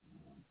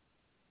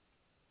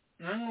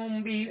 I'm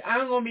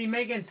gonna be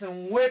making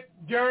some whipped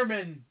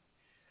German.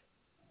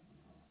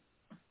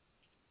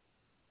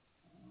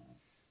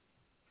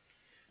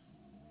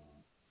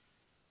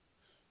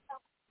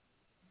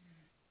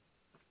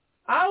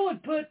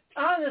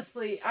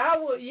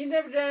 You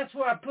never asked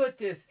where I put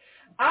this.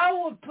 I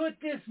would put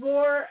this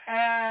more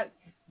as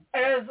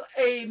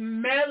a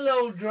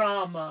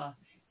melodrama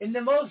in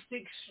the most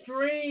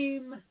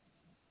extreme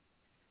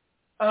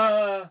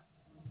term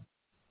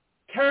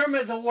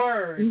of the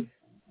word.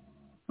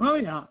 Oh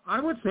yeah,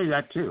 I would say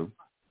that too.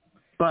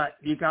 But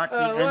you got the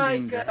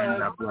ending to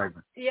end up like.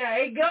 Yeah,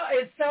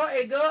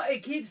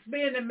 it keeps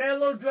being a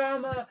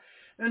melodrama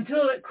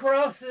until it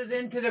crosses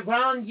into the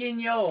Grand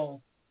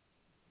Guignol.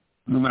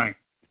 Right.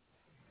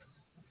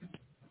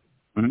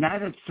 And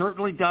that it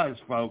certainly does,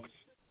 folks.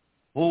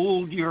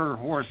 Hold your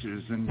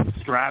horses and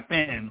strap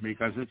in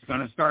because it's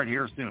going to start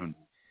here soon.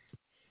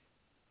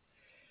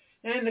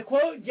 And to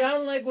quote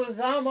John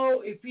Leguizamo,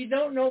 if you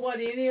don't know what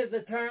any of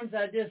the terms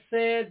I just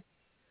said,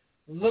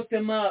 look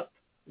them up.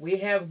 We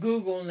have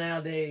Google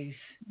nowadays.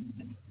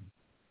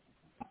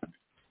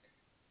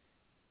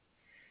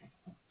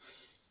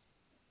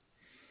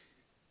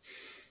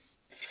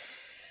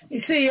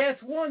 You see,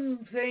 that's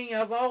one thing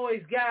I've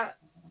always got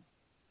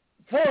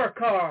for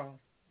Carl,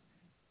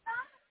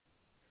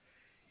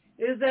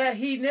 is that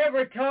he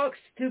never talks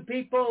to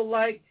people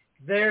like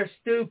they're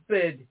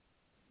stupid.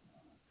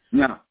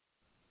 Yeah.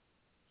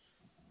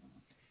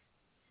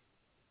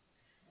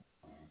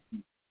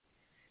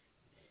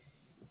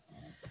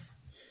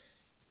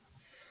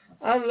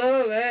 I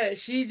love that.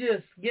 She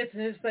just gets in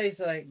his face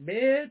like,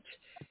 "Bitch,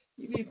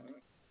 you be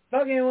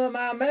fucking with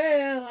my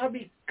man, I'll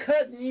be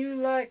cutting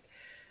you like..."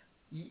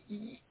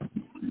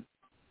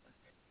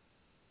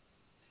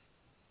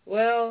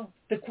 Well,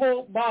 to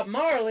quote Bob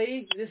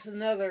Marley, this is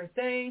another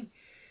thing.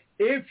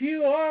 "If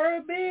you are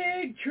a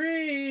big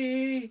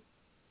tree,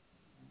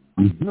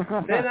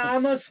 then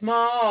I'm a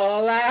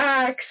small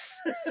axe."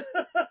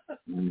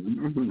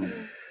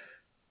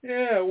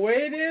 Yeah,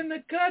 waiting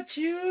to cut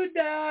you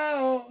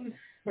down.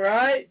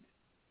 Right?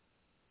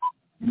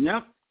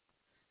 Yep.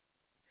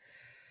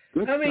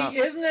 Good stuff.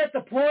 Isn't that the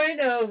point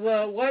of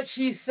what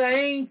she's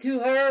saying to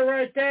her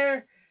right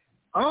there?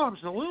 Oh,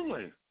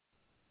 absolutely.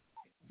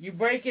 You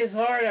break his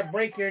heart, I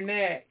break your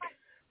neck.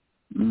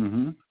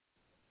 Mm-hmm.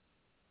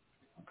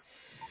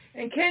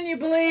 And can you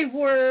believe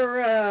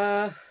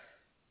we're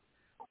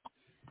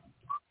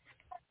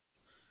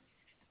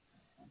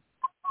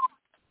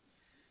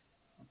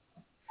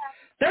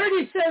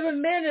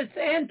 37 minutes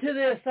into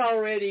this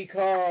already,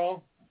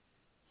 Carl?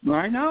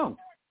 I know.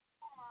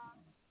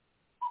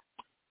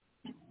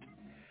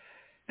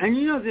 And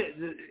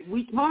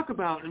we talk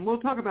about, and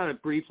we'll talk about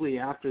it briefly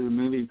after the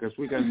movie because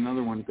we got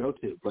another one to go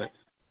to. But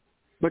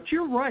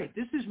you're right.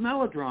 This is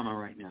melodrama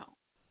right now.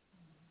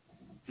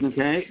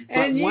 Okay.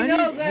 And you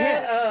know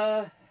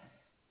that.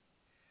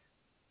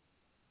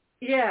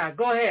 Yeah.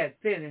 Go ahead.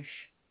 Finish.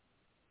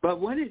 But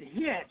when it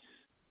hits,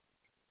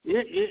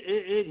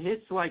 it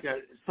hits like a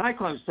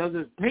cyclone. So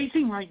the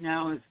pacing right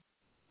now is,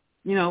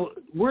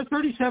 we're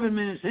 37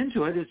 minutes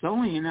into it. It's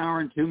only an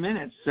hour and 2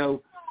 minutes.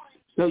 So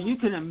you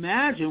can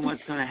imagine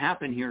what's going to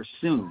happen here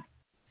soon.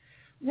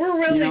 We're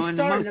really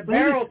starting to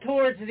barrel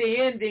towards the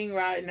ending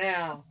right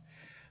now.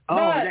 Oh,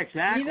 but,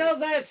 exactly. You know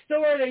that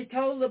story they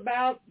told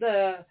about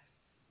the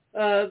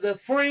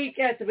freak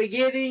at the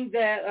beginning,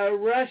 that a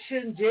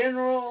Russian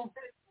general,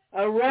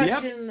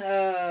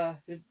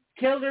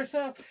 killed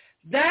herself?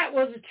 That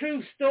was a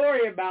true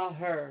story about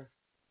her.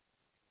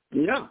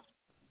 Yeah.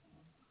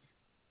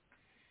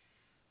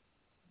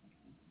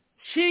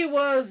 She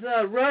was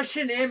a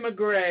Russian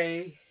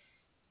immigrant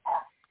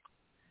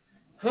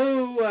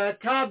who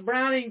Todd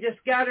Browning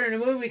just got her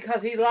in a movie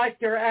because he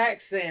liked her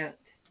accent.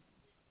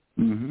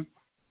 Mm-hmm.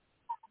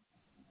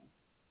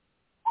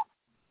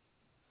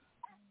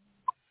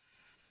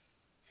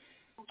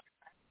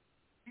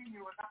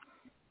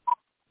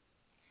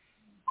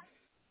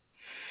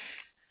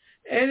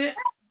 And it,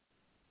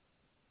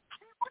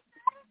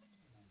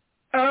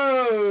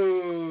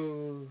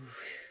 oh,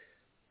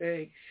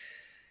 thanks.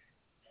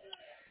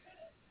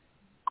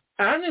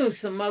 I knew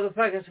some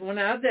motherfuckers when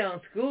I was down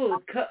in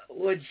school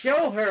would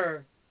show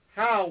her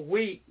how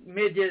weak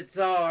midgets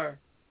are.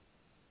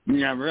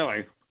 Yeah,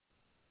 really.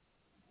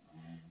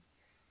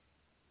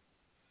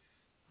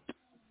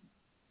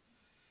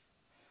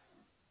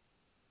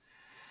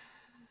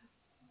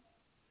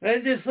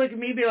 They'd just look at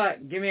me and be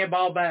like, give me a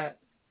ball bat.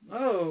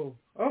 Oh,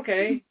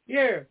 okay,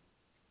 here.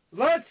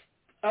 Let's,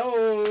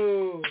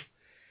 oh.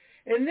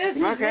 And this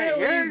is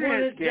really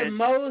one of the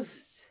most,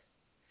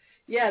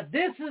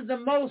 this is the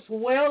most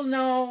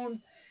well-known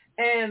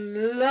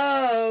and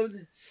loved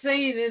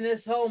scene in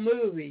this whole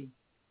movie.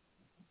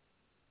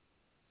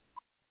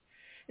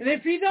 And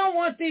if you don't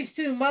want these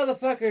two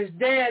motherfuckers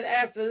dead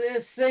after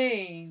this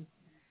scene,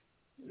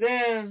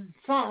 then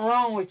something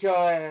wrong with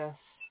your ass.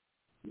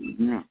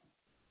 Yeah.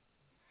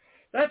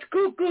 That's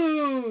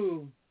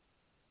cuckoo.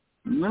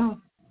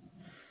 No.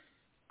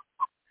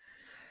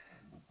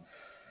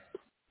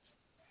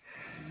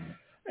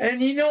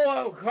 And you know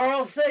what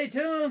Carl say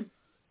to him?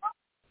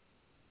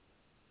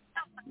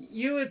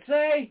 You would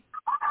say,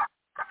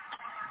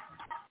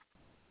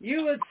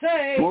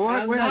 well,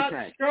 I'm not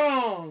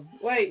strong.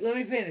 Wait, let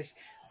me finish.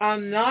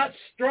 I'm not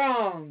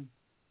strong,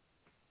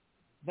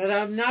 but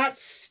I'm not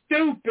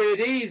stupid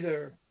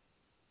either.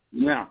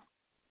 Yeah.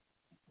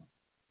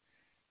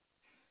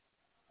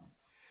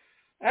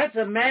 That's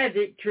a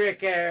magic trick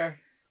there.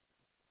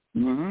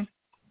 Mm-hmm.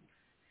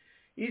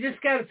 You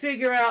just got to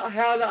figure out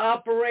how to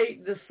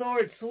operate the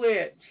sword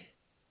switch.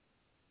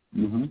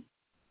 Mm-hmm.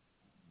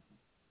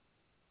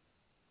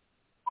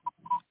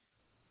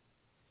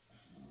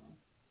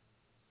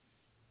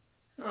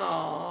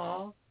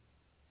 Aww.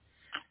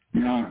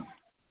 Yeah.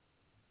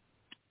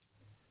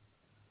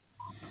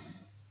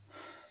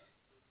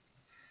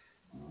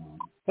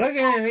 Look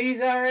at him. He's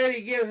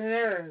already giving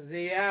her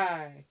the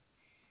eye.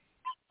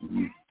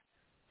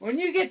 When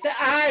you get the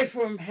eye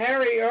from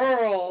Harry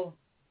Earl,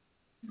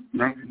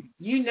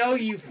 you know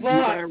you fucked.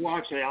 You better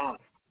watch it out.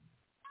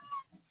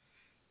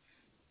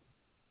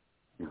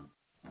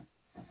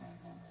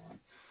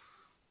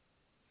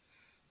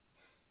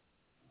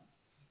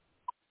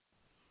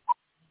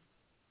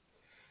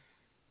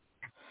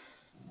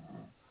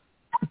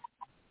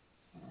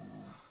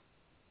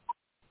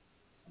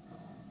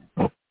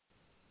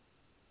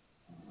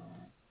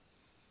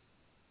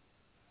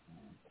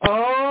 Oh,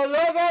 I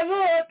love that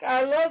look.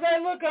 I love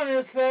that look on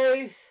his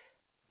face.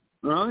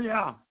 Oh,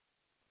 yeah.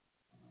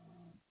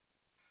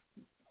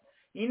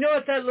 You know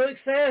what that look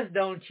says,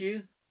 don't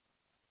you?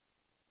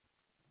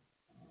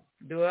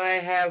 Do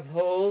I have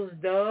holes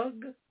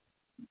dug?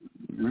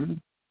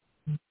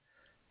 Mm-hmm.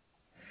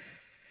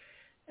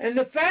 And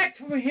the fact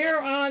from here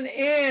on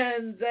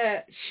in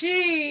that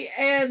she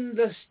and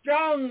the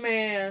strong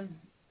man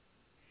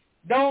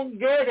don't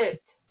get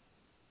it.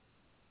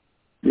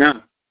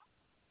 Yeah.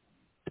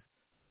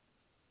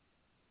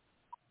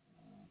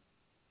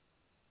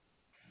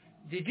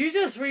 Did you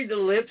just read the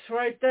lips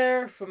right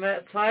there from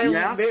that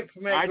silent bit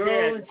from that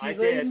girl when she's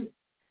leaving?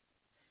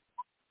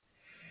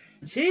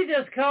 She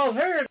just called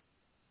her a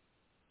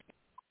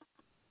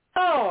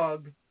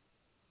dog.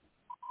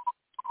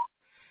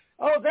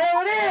 Oh,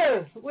 there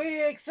it is.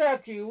 We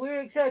accept you. We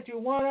accept you.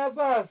 One of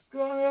us.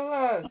 One of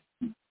us.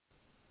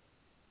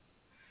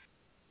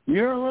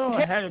 You're a little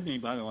ahead of me,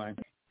 by the way.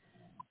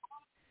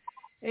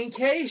 In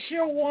case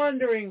you're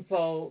wondering,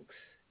 folks,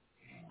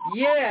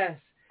 yes,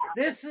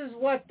 this is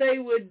what they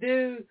would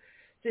do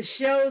to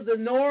show the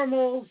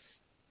normals.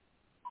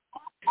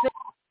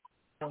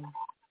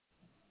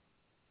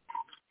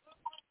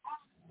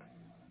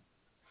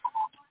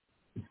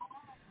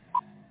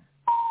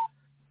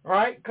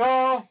 Right,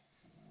 Carl?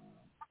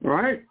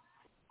 Right.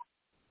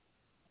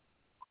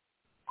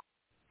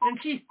 And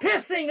she's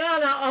pissing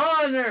on an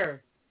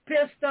honor.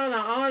 Pissed on an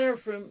honor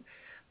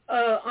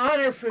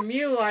from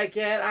you like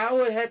that. I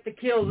would have to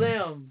kill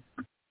them.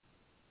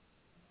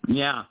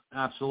 Yeah,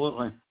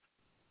 absolutely.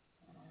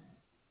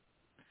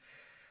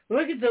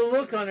 Look at the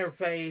look on her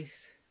face.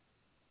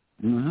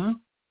 Mm-hmm.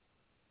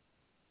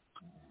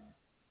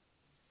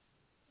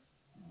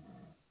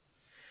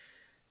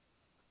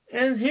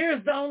 And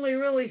here's the only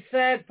really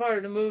sad part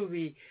of the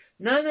movie.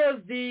 None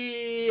of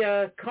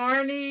the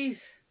carnies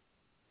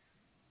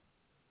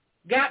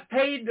got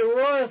paid the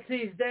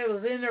royalties that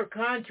was in their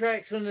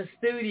contracts from the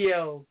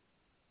studio.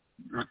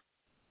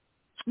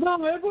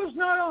 Well, it was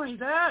not only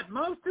that.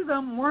 Most of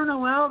them weren't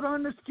allowed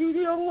on the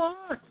studio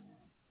lot.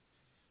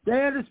 They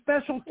had a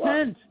special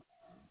tent.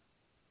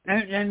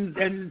 And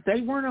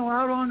they weren't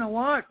allowed on the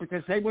lot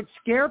because they would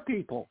scare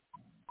people.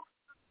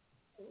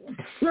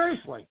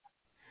 Seriously.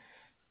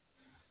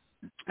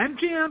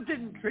 MGM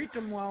didn't treat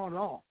them well at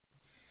all.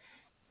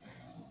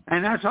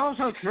 And that's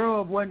also true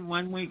of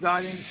when we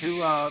got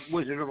into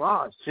Wizard of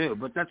Oz, too,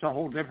 but that's a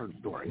whole different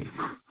story.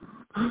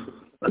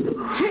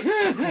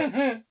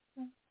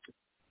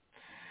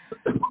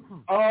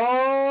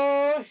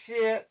 Oh,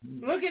 shit.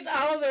 Look at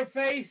all their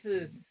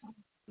faces.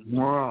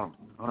 Well,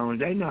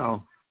 they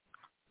know.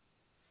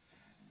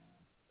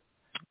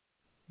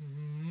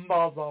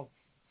 Mother.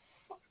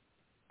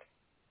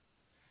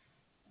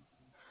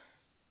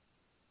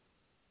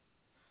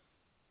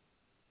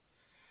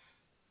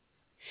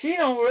 She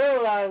don't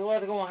realize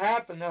what's going to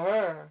happen to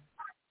her.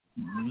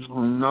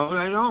 No,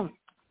 they don't.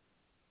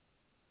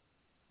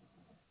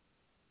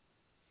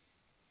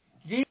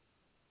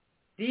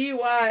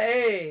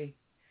 DYA,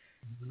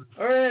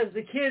 or as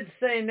the kids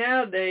say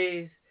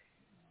nowadays,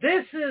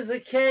 this is a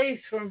case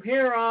from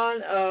here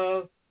on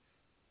of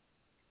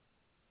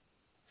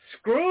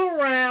screw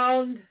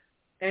around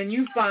and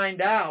you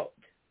find out.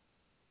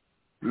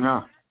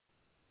 No.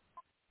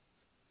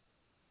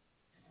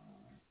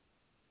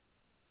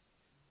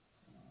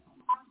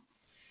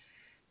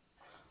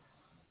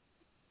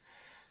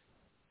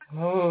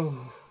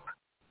 Oh.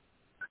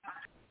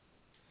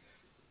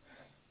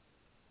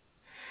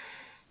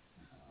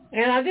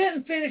 And I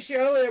didn't finish it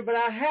earlier, but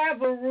I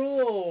have a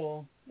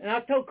rule, and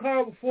I've told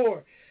Carl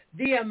before,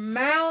 the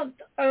amount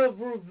of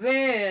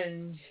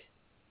revenge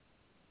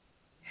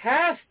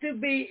has to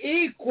be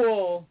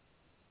equal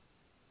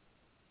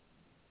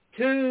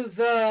to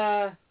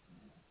the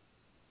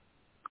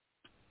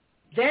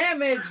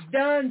damage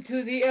done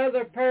to the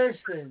other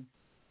person.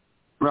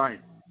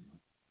 Right.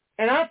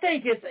 And I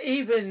think it's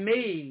even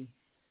me.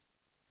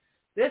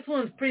 This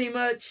one's pretty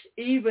much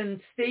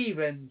even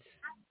Stevens.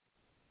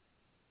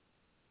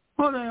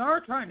 Well, they are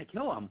trying to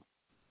kill him.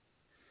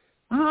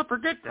 Don't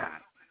forget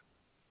that.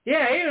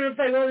 Yeah, even if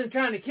they wasn't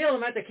trying to kill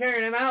him after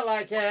carrying him out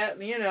like that,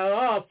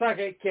 oh, fuck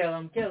it, kill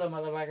him,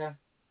 motherfucker.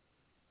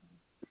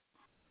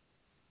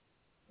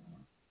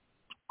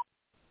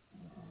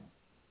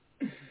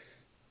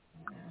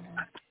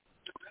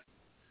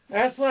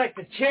 That's like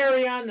the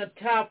cherry on the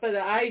top of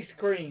the ice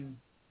cream.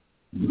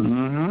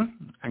 Mm-hmm.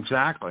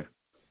 Exactly.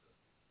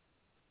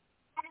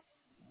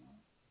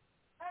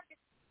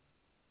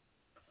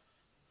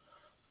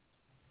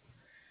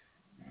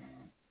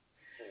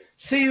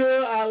 See,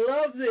 I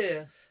love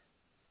this.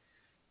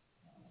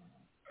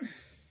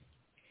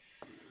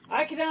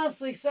 I can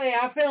honestly say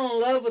I fell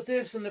in love with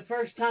this from the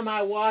first time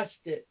I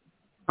watched it.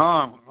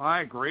 Oh,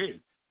 I agree.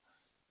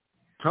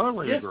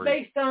 Totally Just agree.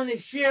 based on the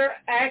sheer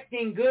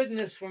acting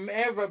goodness from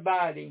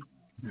everybody.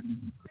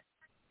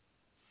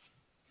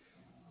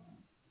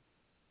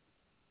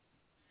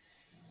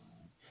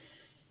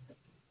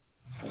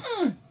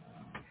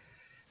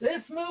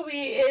 This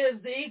movie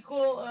is the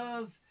equal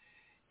of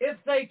if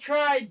they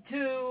tried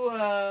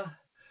to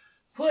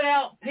put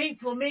out Pink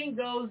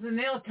Flamingos and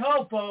El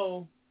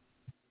Topo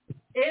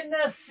in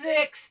the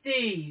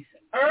 60s,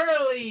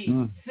 early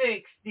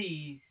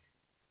 60s.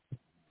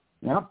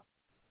 Yep.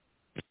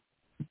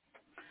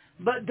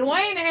 But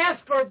Dwayne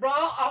Asper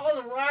brought all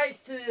the rights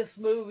to this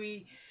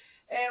movie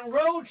and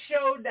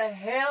roadshowed the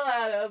hell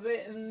out of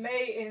it, and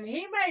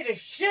he made a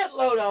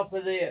shitload off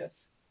of this.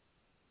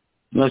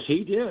 Yes,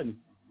 he did.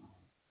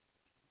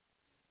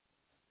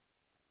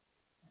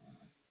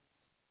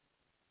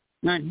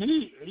 And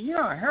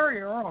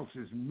Harry Earls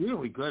is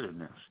really good in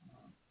this,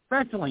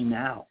 especially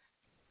now.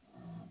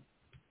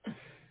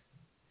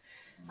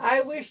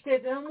 I wish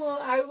that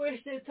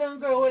some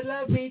girl would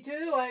love me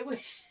too. I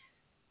wish.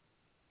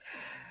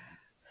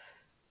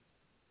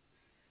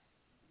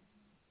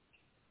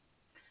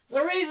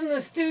 The reason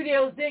the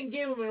studios didn't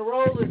give him a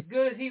role as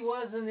good as he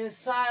was in his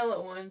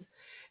silent ones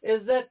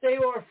is that they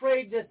were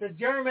afraid that the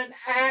German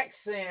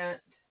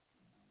accent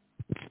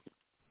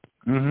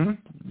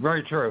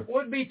Very true.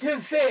 would be too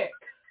thick.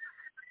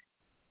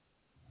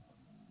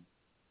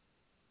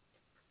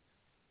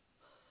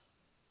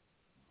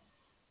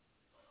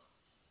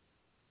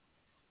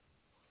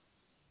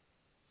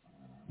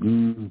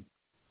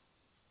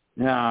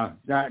 Yeah,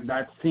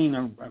 that scene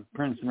of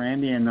Prince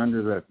Randy and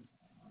under the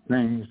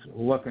things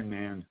looking,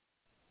 man.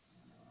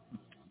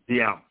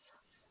 Yeah.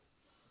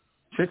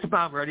 It's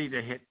about ready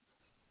to hit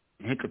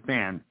the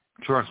fan.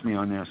 Trust me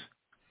on this.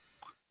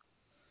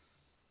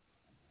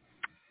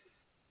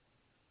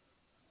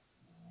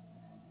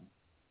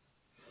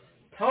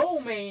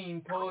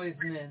 Ptomaine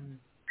poisoning.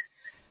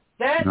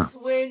 That's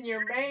when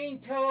your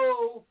main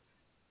toe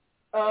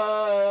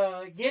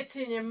gets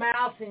in your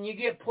mouth and you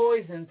get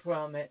poisoned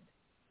from it.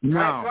 No,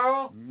 right,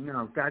 Carl?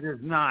 No, that is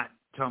not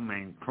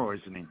ptomaine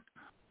poisoning.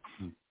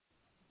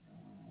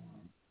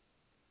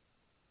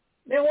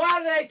 Then why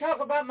do they talk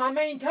about my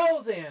main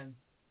toe then?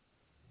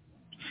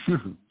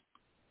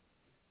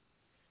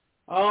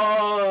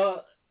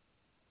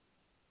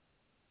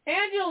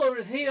 Angela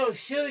Rosito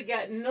should have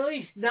gotten at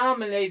least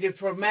nominated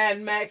for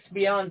Mad Max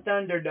Beyond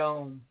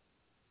Thunderdome.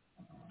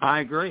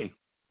 I agree.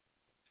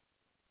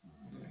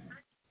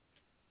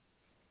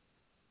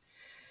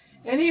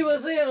 And he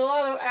was in a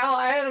lot of Al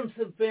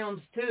Adamson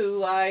films too,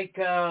 like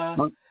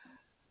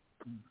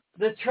The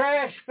the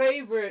trash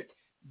favorite,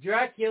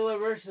 Dracula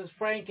versus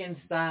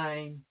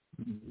Frankenstein.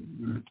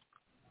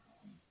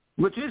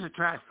 Which is a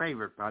trash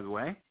favorite, by the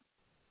way.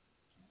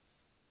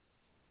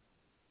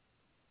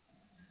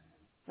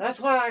 That's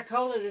why I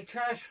call it a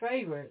trash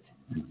favorite.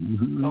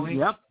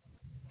 Yep.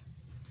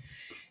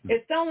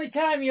 It's the only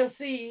time you'll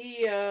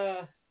see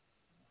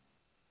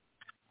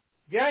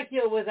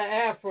Dracula with an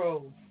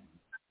afro.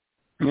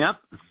 Yep.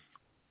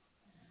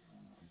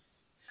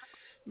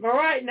 But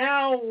right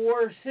now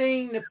we're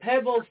seeing the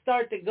pebbles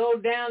start to go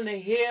down the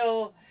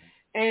hill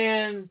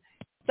and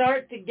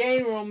start to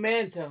gain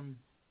momentum.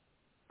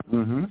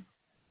 Mm-hmm.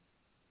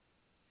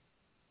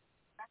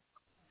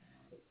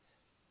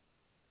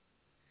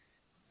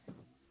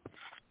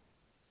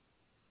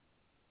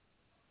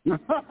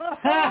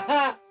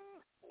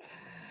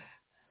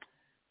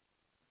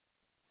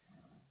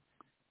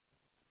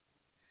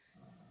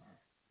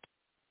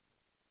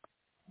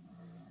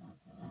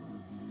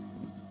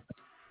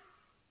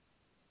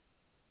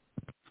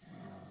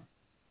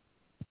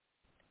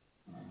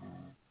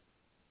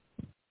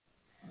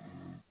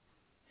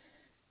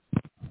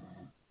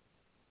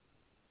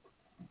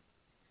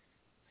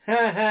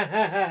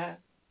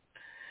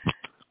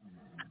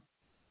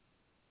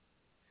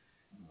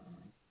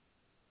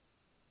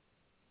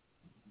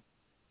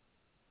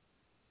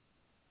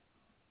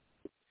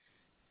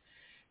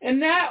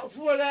 And that's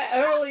where that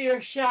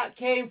earlier shot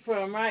came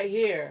from, right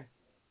here.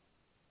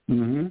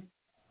 Mm-hmm.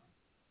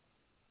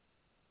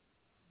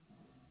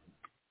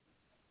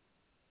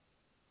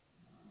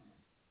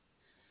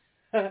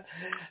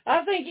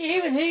 I think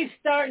even he's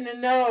starting to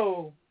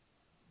know.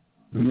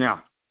 Yeah.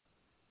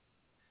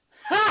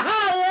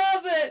 I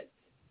love it.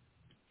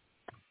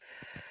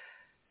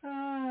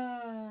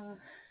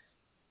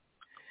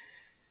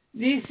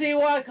 Do you see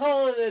why I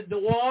call it a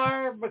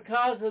noir?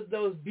 Because of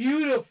those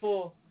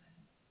beautiful...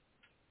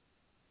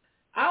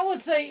 I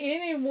would say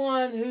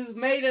anyone who's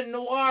made a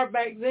noir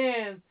back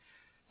then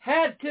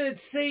had to have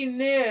seen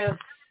this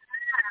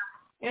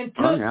and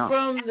took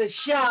from the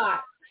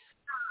shot.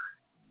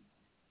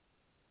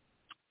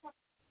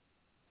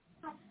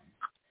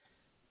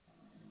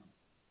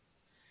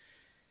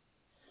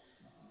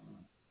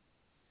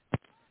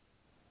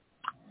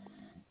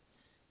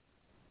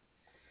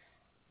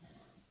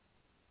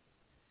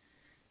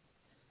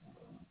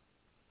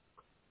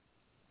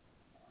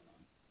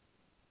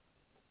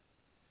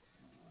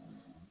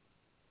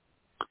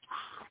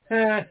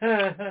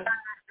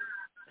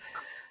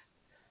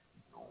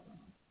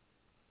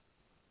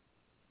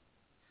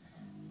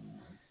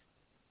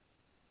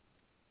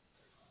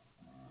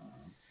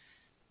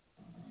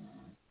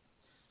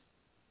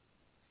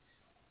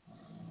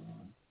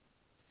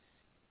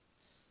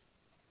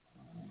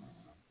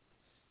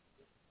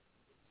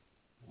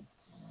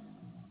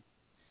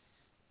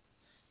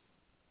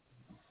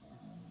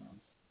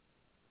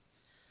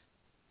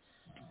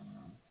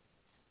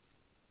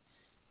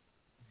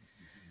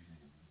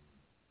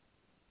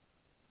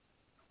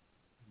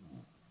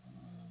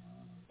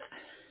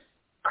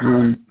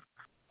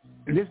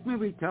 This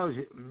movie tells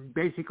you,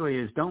 basically,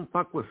 is don't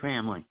fuck with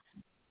family.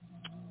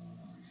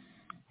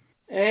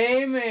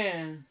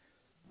 Amen.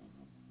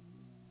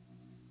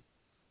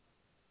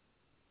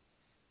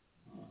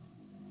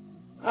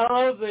 I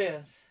love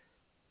this.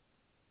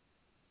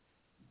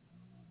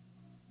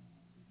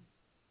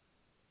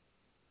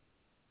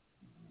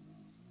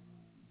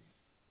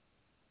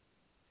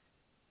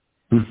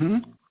 Mm-hmm.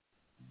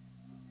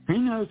 He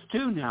knows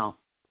too now.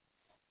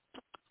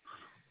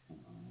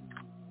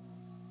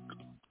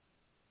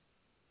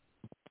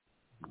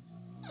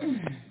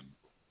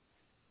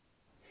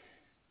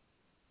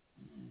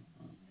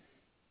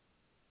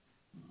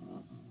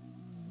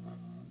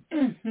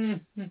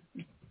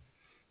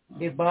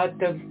 The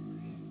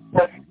bottom.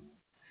 Yep.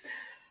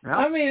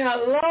 I mean, I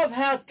love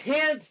how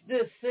tense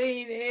this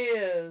scene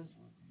is.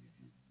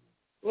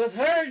 With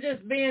her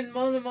just being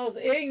one of the most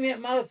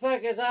ignorant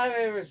motherfuckers I've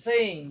ever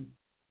seen.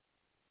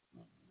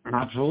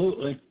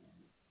 Absolutely.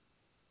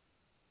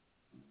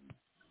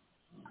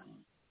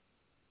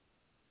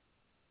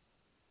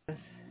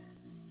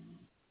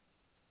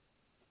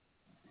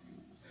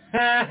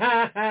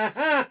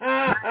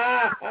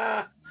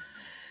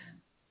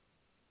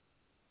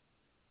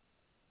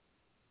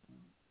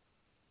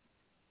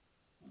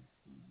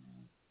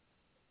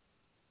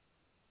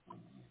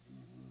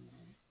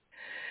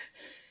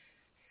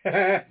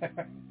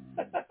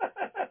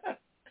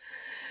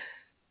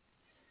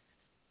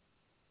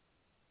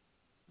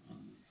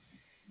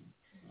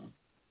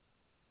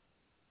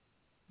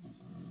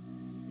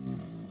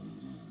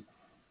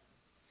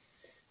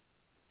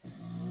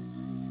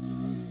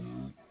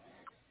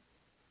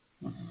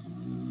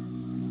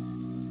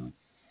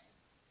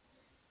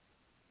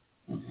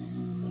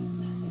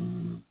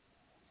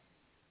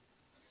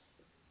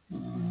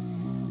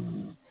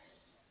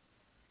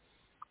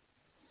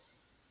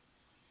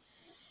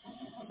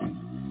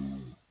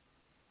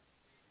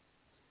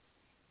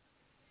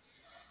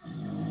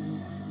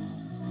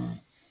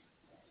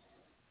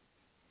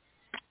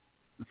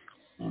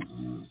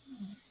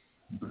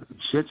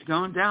 Shit's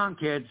going down,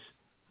 kids.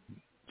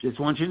 Just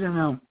want you to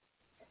know.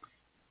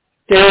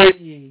 Dare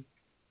ye.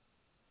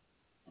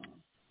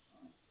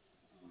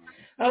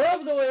 I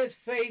love the way his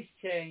face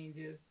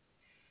changes.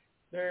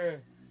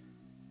 There.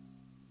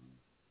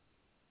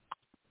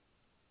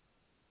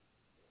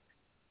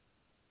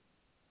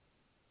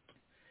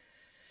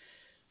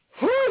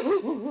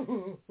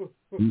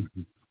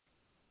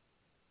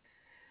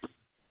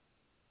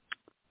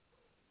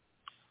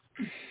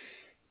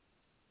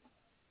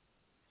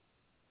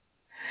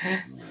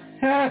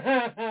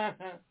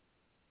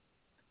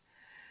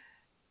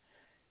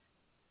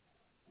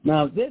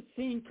 Now, this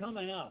scene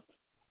coming up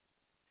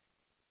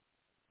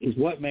is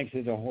what makes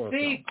it a horror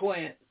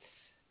sequence.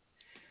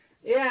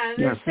 Yeah,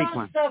 and there's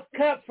some stuff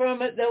cut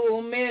from it that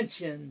we'll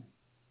mention.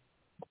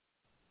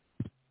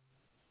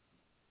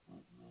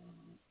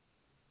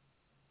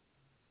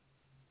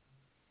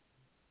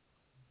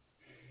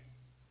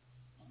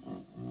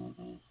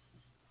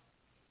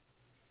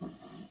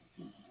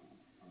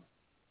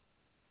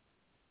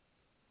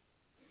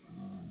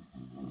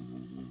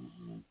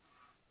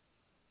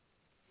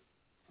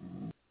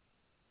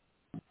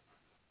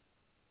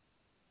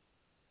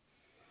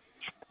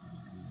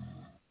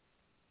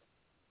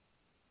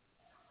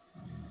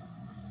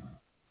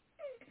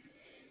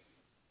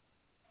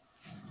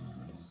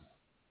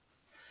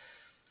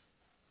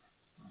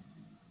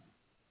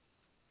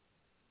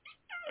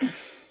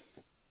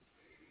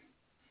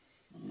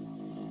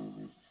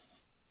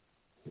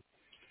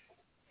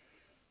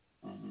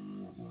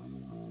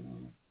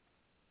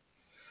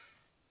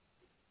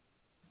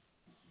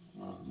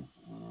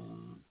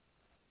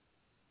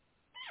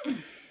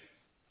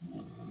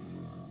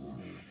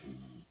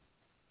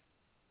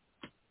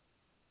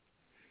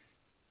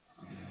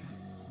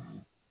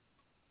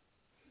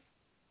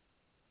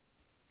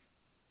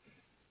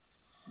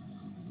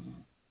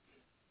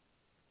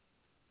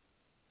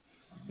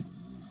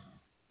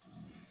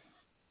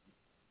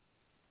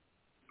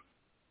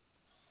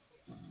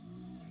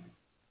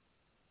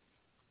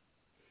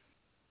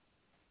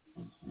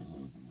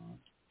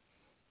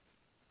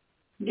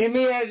 Give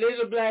me that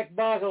little black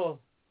bottle.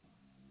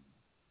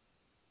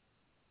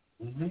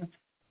 Mm-hmm.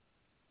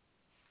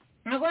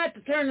 I'm going to have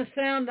to turn the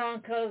sound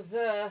on because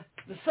the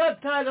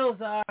subtitles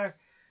are,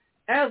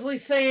 as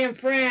we say in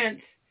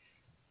France,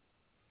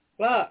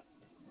 look.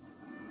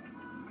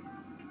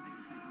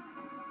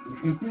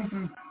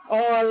 Oh,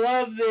 I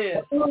love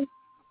this.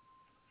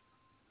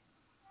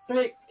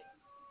 Click.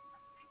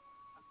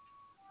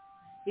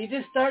 He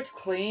just starts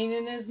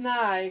cleaning his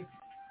knife.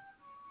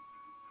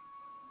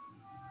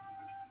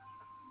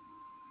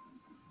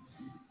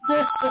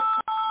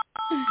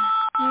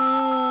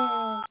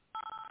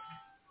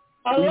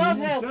 I love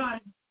how,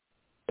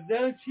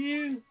 don't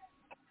you?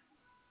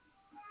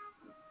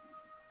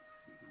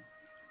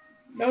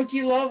 Don't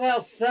you love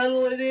how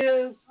subtle it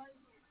is?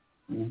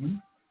 Mm-hmm.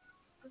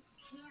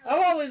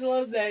 I've always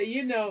loved that,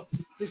 you know,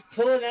 just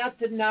pulling out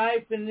the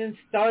knife and then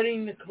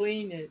starting to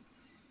clean it.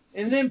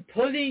 And then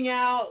putting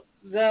out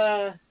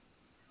the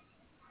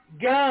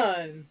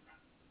gun.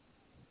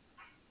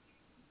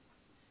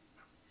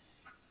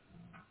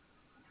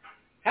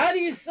 How do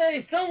you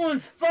say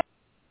someone's fucking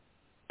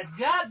a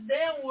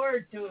goddamn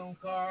word to him,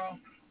 Carl?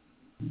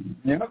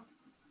 Yep.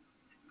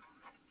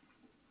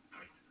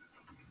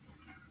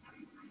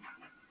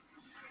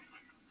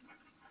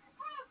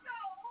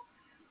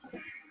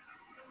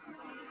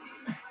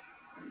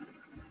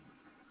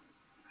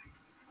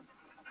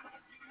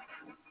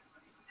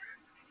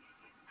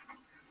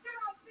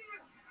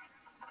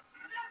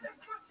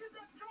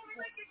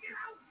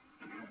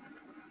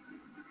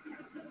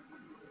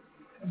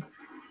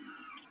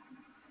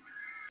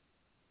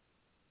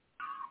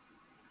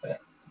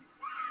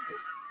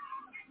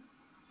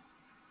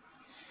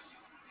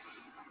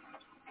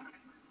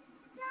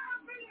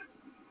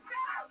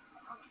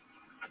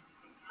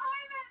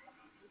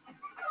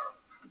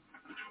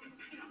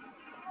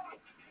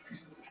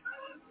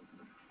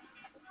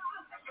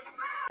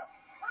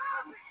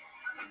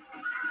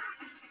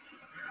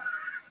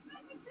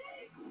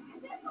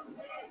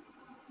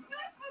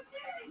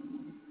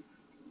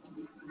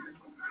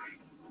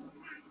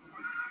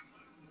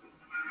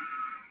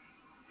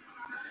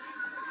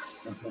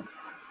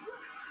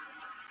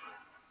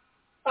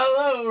 I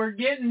love it. We're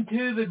getting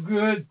to the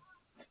good.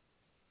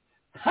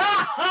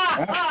 Ha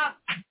ha ha!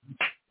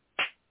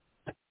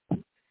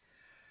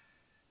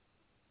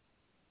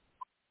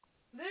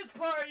 This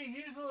part is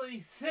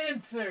usually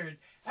censored.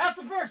 That's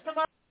the first time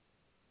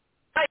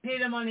I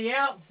hit him on the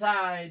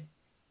outside.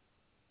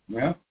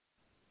 Yeah.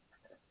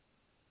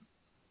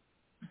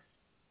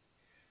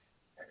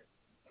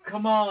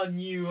 Come on,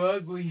 you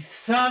ugly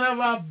son of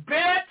a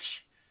bitch!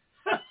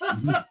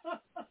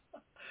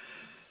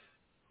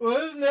 Well,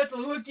 isn't that the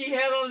look he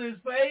had on his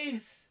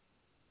face?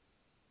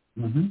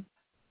 Mm-hmm.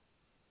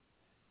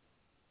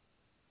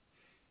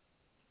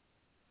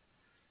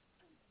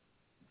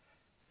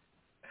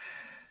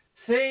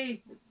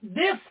 See,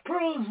 this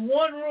proves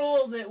one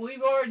rule that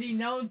we've already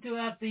known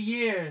throughout the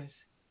years.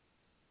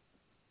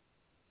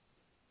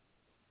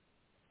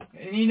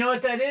 And you know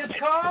what that is,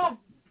 Carl?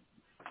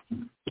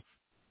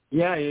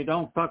 Yeah, you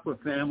don't fuck with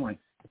family.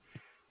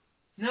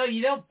 No,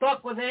 you don't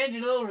fuck with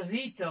Angelo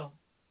Rosito.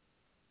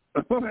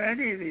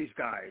 Any of these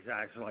guys,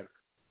 actually.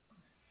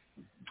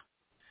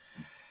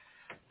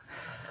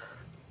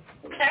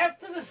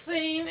 After the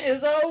scene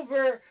is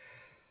over,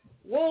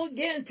 we'll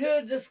get into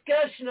a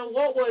discussion of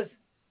what was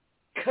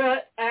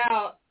cut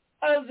out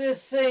of this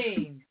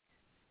scene,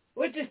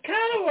 which is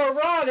kind of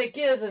erotic,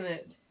 isn't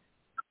it?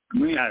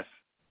 Yes.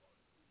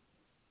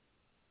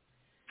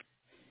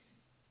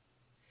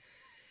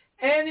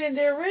 And in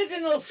the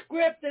original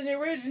script and the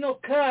original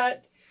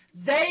cut,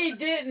 they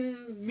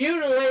didn't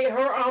mutilate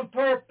her on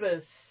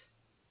purpose.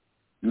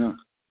 Yeah.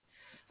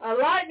 A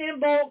lightning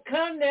bolt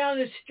come down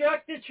and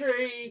struck the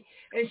tree,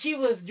 and she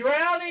was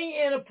drowning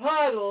in a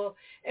puddle,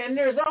 and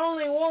there's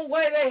only one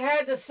way they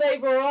had to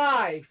save her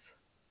life.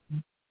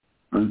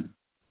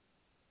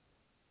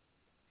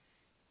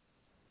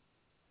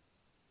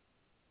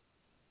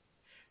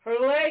 Her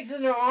legs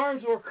and her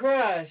arms were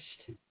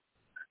crushed.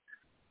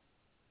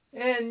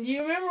 And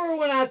you remember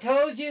when I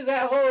told you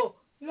that whole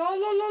la la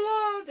la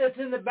la that's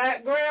in the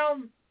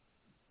background?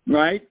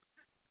 Right.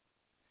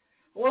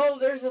 Well,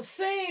 there's a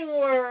scene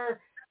where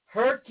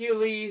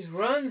Hercules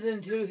runs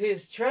into his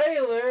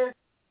trailer,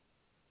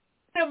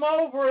 him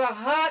over a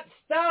hot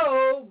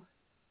stove,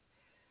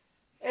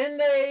 and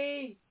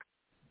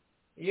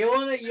you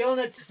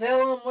wanna tell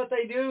them what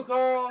they do,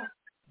 Carl?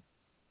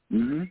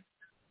 Mm-hmm.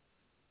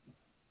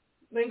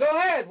 Then go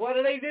ahead. What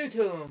do they do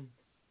to him?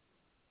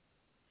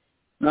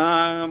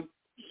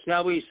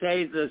 Shall we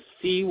say the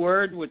C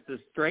word with the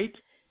straight?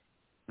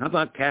 How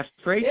about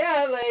castrate?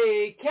 Yeah,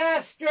 they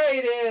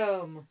castrate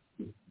him.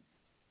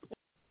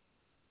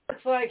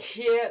 Looks like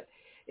shit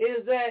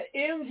is that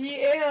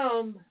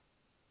MGM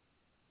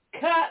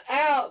cut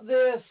out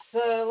this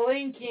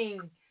linking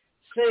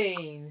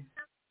scene.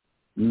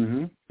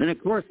 Mm-hmm. And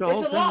of course, the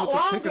whole thing with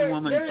the chicken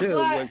woman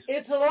too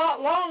it's a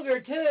lot longer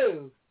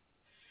too,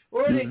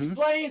 where it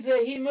explains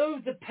that he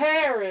moved to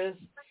Paris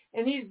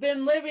and he's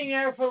been living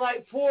there for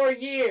like 4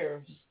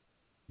 years.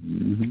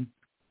 Mm-hmm.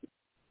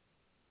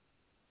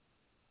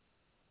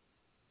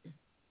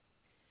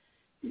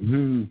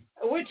 Mm-hmm.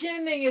 Which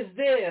ending is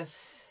this?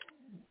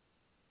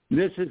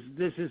 This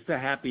is the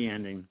happy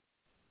ending.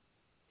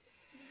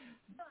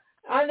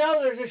 I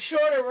know there's a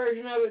shorter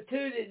version of it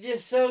too that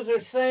just shows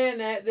her saying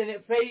that, then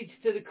it fades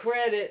to the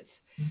credits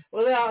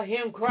without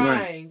him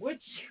crying,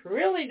 which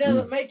really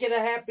doesn't make it a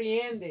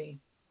happy ending.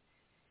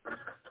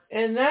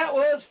 And that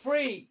was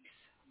Freaks.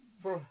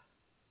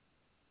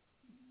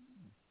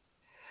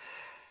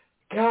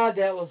 God,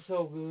 that was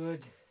so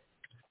good.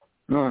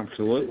 Oh,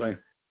 absolutely.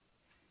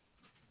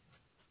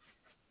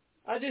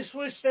 I just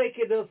wish they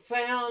could have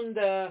found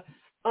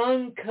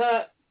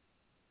uncut,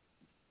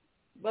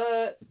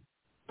 but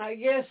I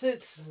guess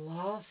it's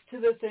lost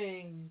to the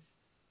things.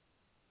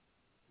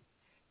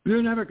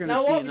 You're never going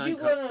to see an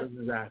uncut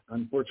of that,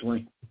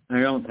 unfortunately.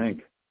 I don't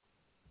think.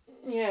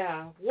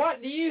 Yeah.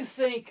 What do you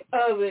think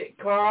of it,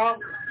 Carl?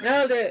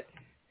 Now that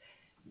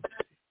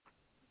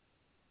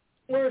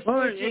we're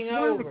switching it's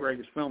over. one of the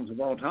greatest films of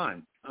all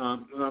time,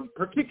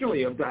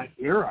 particularly of that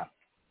era.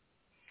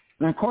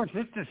 And, of course,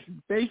 it just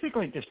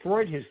basically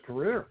destroyed his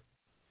career.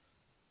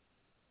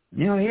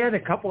 You know, he had a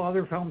couple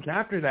other films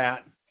after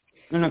that.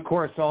 And, of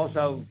course,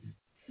 also,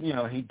 you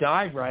know, he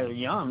died rather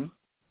young.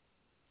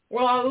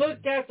 Well, I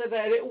looked after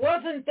that. It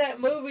wasn't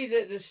that movie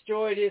that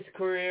destroyed his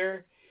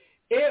career.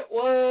 It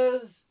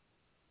was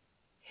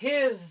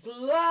his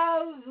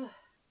love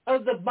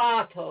of the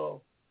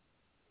bottle.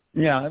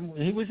 Yeah,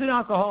 he was an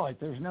alcoholic.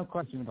 There's no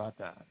question about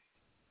that.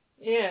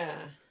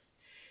 Yeah.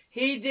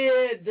 He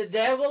did The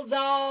Devil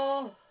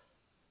Doll,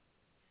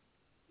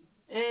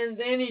 and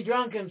then he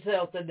drunk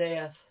himself to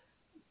death.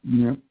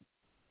 Yeah.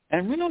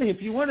 And really,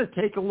 if you want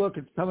to take a look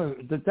at some of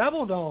The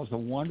Devil Doll is a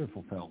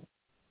wonderful film.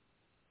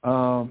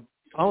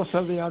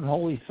 Also, The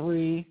Unholy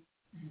Three,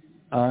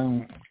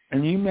 and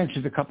you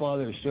mentioned a couple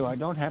others too. I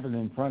don't have it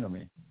in front of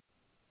me.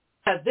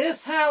 This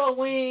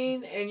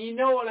Halloween, and you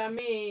know what I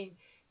mean,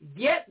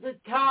 get the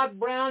Todd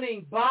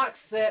Browning box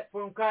set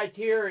from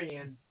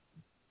Criterion.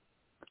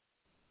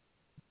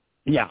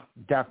 Yeah,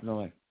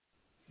 definitely.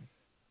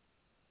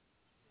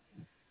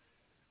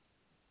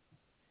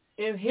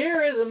 And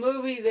here is a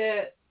movie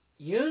that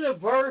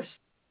Universal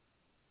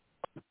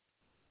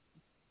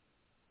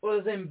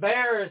was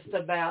embarrassed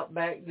about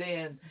back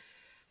then,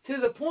 to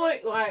the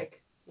point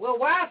like, well,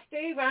 why,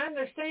 Steve? I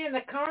understand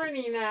the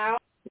carny now,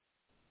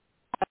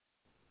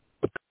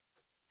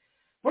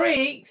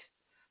 Freaks,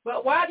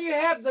 but why do you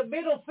have the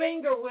middle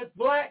finger with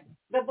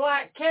the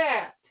black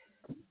cat?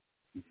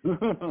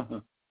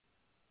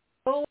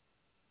 Go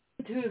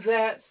into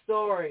that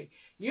story.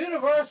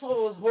 Universal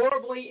was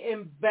horribly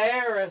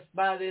embarrassed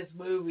by this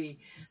movie.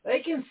 They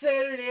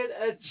considered it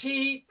a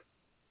cheap,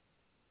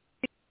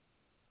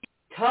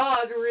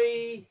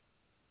 tawdry,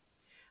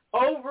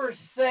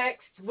 oversexed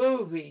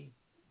movie.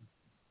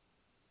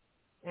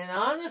 And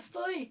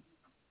honestly,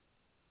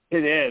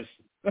 it is.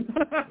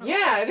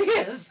 Yeah, it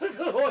is. There's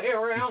no way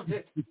around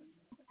it.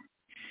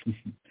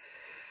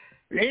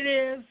 It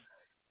is.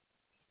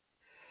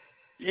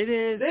 It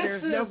is.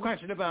 There's no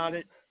question about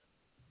it.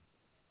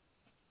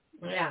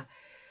 Yeah.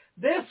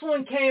 This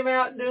one came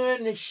out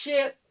during the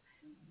shit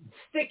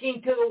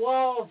sticking to the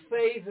walls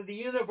phase of the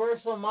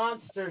Universal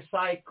Monster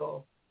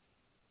cycle.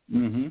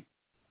 Mm-hmm.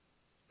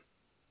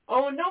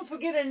 Oh, and don't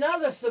forget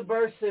another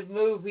subversive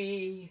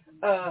movie.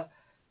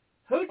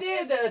 Who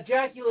did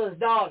Dracula's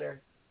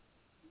Daughter?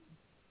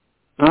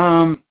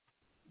 Forget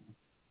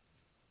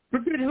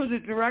who the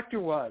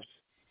director was.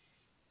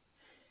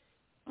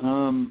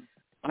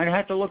 I'd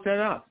have to look that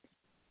up.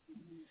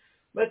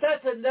 But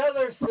that's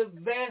another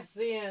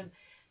Sebastian,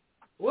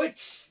 which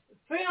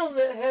film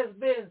that has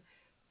been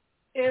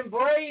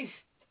embraced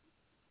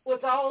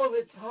with all of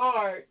its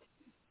heart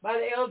by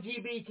the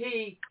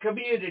LGBT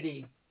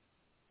community.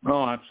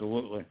 Oh,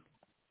 absolutely.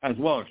 As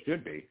well it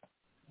should be.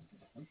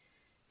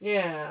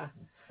 Yeah.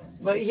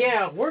 But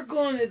yeah, we're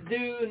going to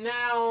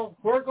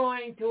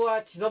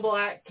watch The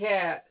Black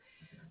Cat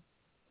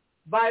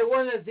by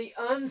one of the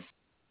unspoken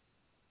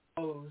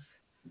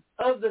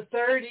of the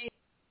 30s.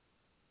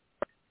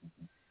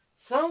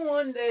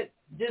 Someone that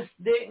just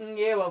didn't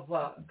give a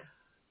fuck.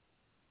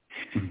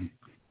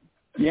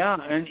 Yeah,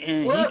 and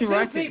he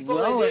directed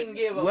well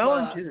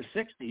into the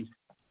 60s.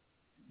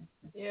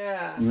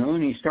 Yeah. You know,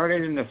 and he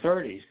started in the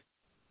 30s.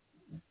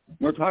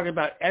 We're talking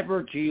about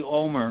Edward G.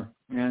 Ulmer,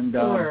 and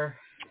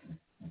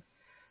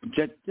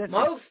just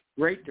a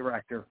great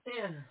director.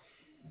 Yeah.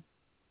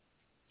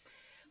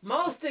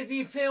 Most of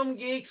you film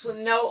geeks would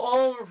know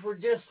Ulmer for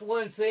just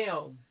one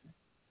film.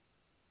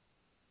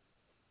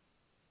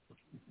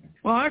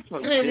 Well,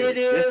 actually, and it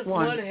is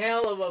one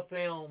hell of a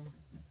film.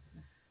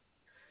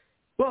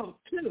 Well,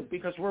 two,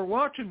 because we're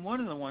watching one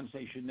of the ones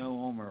they should know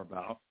Ulmer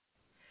about.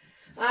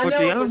 I but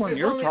know, the other but one there's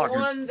you're only talking...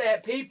 one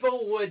that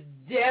people would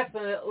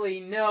definitely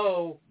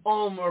know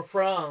Ulmer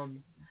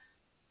from.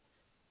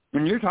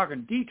 And you're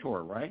talking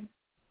Detour, right?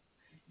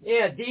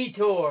 Yeah,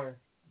 Detour.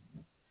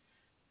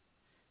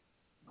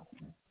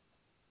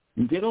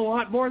 You did a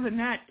lot more than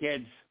that,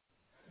 kids.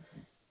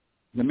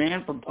 The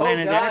Man from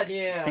Planet X,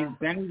 St.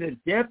 Benny the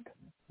Dip.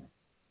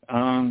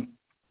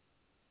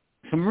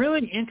 Some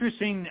really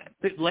interesting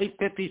late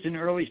 50s and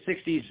early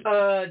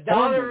 60s.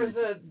 Daughter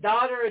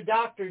of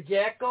Dr.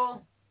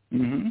 Jekyll.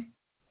 Mm-hmm.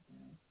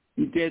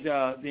 He did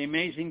The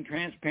Amazing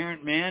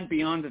Transparent Man,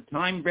 Beyond the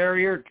Time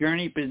Barrier,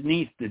 Journey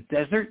Beneath the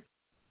Desert.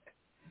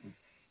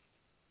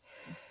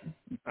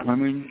 I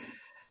mean,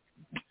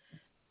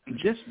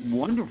 just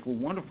wonderful,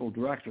 wonderful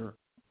director.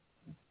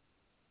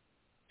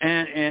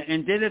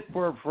 And did it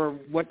for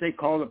what they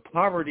call the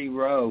Poverty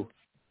Row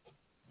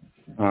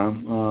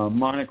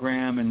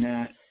monogram and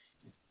that.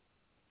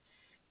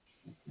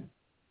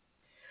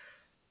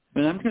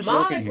 But I'm just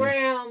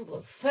monogram,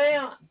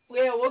 Sam.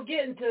 Yeah, we'll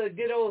get into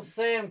good old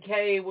Sam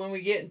K when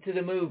we get into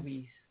the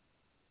movies.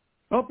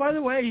 Oh, by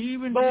the way, he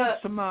even did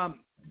some.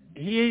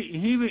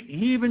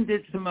 He even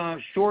did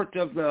some short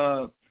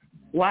of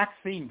black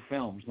theme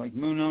films like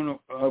Moon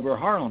Over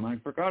Harlem. I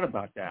forgot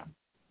about that.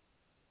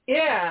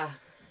 Yeah.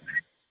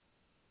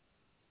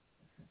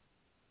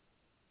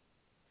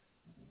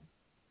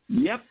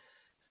 Yep.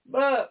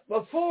 But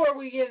before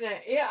we get in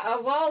that,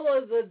 of all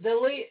of the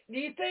do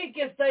you think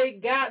if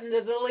they'd gotten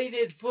the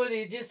deleted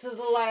footage, just as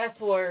a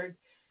last word,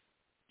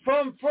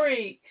 from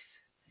Freaks,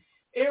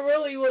 it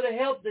really would have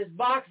helped his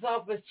box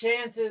office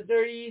chances,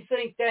 or do you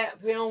think that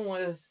film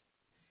was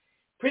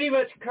pretty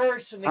much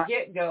cursed from the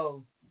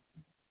get-go?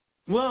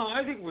 Well,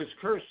 I think it was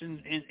cursed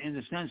in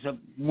the sense of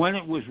when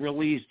it was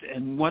released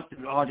and what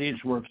the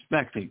audience were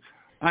expecting.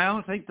 I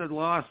don't think the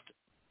lost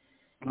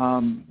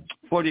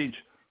footage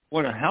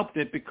would have helped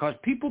it because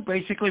people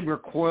basically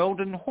recoiled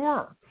in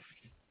horror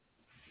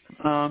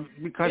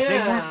because they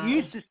weren't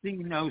used to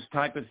seeing those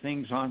type of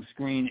things on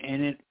screen,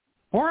 and it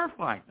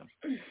horrified them.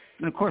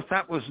 And, of course,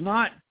 that was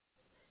not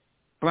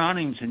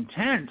Browning's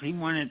intent. He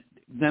wanted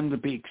them to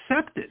be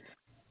accepted.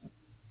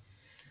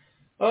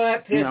 Well,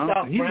 that pissed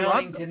off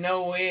Browning to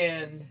no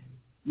end.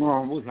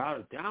 Well, without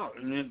a doubt.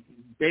 And it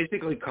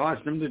basically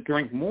caused him to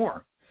drink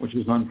more, which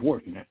is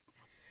unfortunate.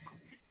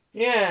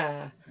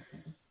 Yeah.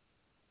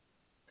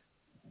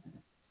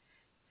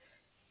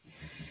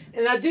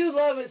 And I do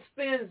love it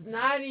spends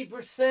 90%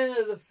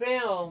 of the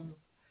film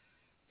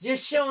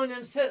just showing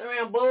them sitting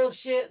around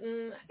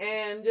bullshitting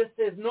and just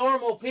as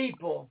normal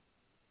people.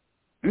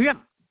 Yeah.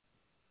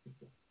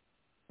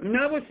 And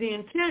that was the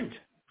intent.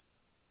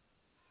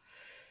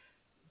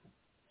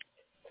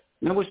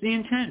 That was the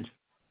intent.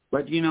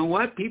 But you know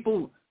what?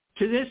 People,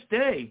 to this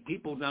day,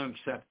 people don't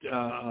accept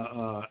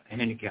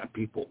handicapped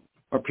people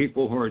or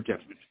people who are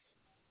different,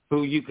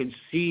 who you can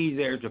see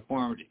their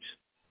deformities.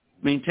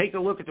 I mean, take a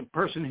look at the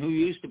person who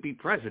used to be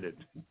president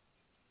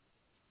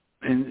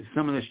and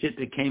some of the shit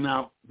that came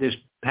out this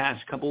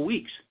past couple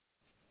weeks.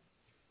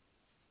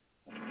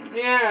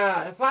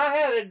 Yeah, if I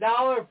had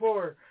 $1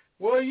 for,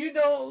 well, you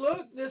don't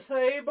look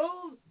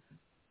disabled,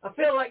 I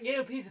feel like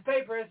getting a piece of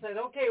paper and said,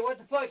 okay, what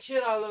the fuck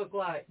should I look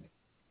like?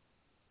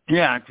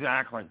 Yeah,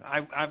 exactly.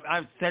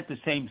 I've said the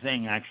same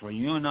thing, actually.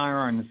 You and I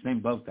are in the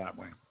same boat that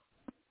way.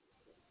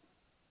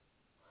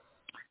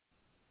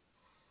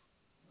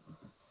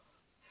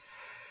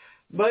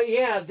 But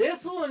yeah, this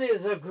one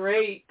is a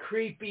great,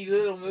 creepy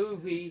little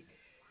movie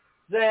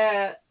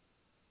that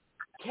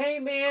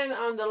came in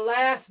on the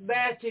last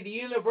batch of the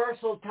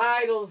Universal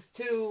titles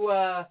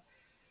to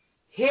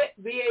hit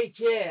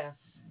VHS.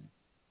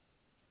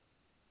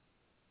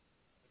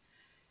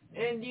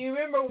 And do you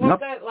remember what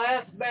that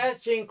last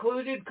batch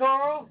included,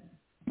 Carl?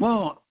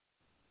 Well,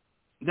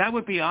 that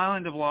would be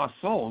Island of Lost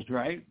Souls,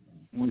 right?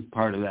 Was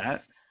part of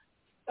that.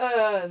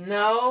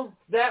 No,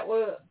 that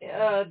was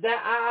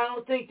that. I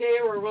don't think they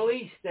ever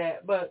released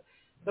that. But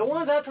the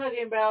ones I'm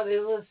talking about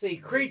is, let's see,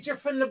 Creature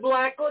from the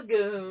Black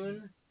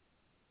Lagoon.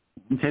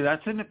 Okay,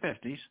 that's in the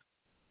 50s.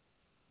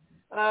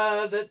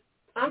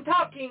 I'm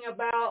talking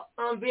about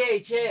on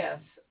VHS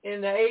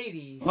in the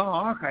 80s.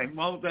 Oh, okay.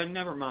 Well, then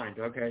never mind.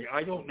 Okay,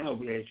 I don't know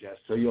VHS,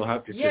 so you'll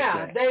have to.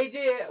 Yeah, they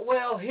did.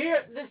 Well,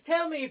 here, just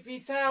tell me if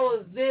you saw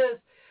was this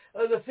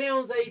or the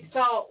films they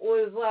thought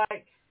was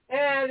like,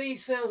 these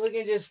films we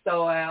can just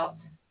throw out.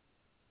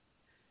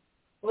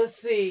 Let's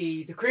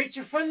see, The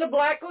Creature from the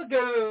Black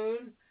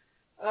Lagoon,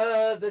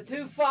 the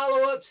two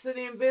follow-ups to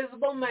The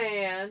Invisible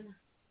Man,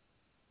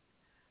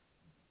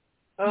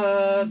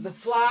 The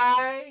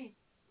Fly.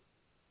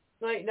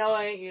 Wait, no,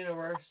 it ain't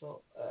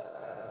Universal.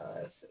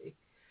 Let's see.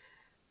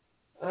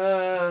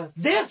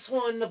 This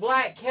one, The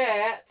Black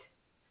Cat,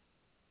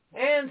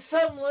 and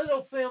some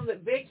little film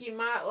that Vicky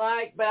might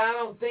like, but I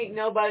don't think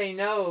nobody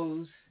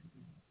knows.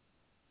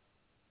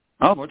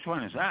 Oh, which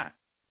one is that?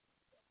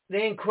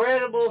 The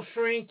Incredible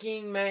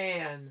Shrinking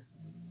Man.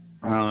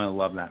 Oh, I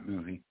love that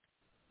movie.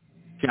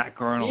 Jack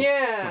Arnold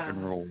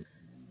fucking role.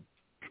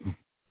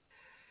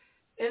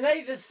 And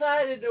they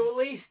decided to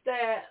release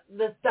that,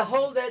 to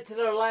hold that to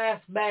their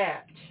last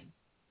batch.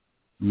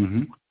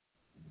 Mm-hmm.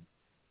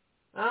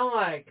 I'm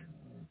like,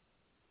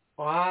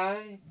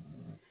 why?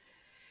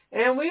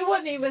 And we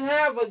wouldn't even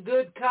have a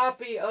good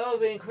copy of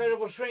The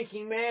Incredible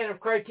Shrinking Man if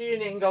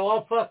Criterion didn't go,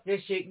 oh, fuck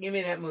this shit, give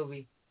me that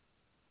movie.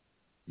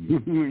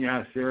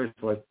 Yeah,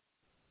 seriously.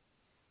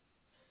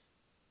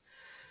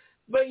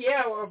 But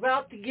yeah, we're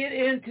about to get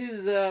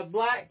into the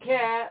Black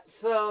Cat,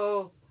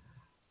 so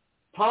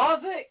pause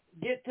it,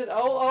 get to the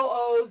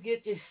OOOs,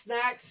 get your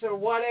snacks or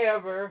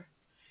whatever.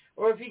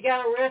 Or if you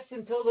got to rest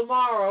until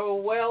tomorrow,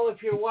 well,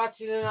 if you're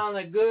watching it on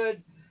a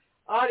good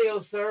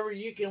audio server,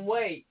 you can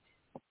wait.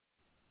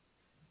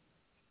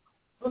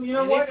 Oh, you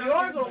know what? If you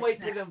are going to wait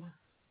till them,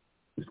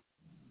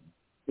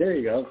 there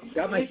you go.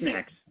 Got my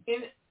snacks.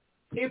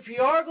 If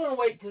you are going to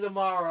wait till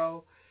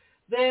tomorrow,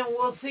 then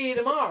we'll see you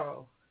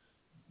tomorrow.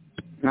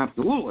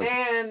 Absolutely.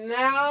 And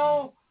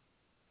now,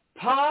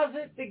 pause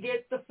it to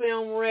get the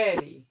film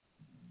ready.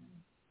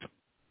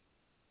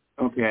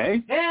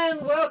 Okay.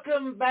 And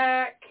welcome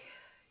back.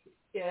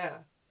 Yeah.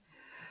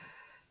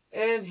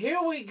 And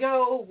here we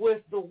go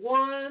with the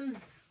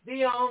one,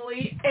 the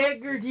only,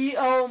 Edgar G.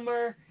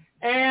 Ulmer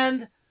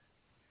and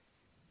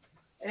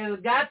El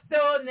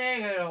Gato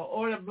Negro,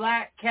 or the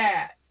Black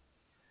Cat.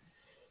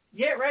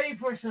 Get ready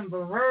for some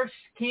perverse,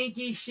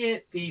 kinky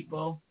shit,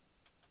 people.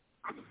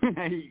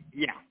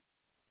 Yeah.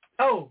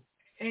 Oh,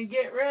 and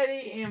get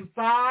ready in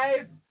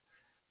 5,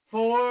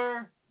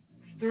 4,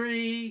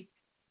 3,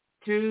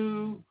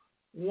 2,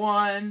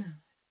 1,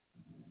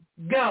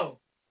 go.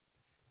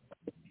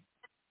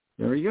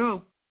 There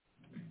you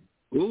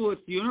go. Ooh,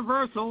 it's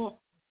Universal.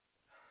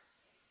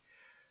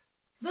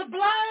 The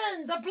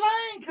plane,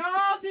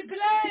 Carl, the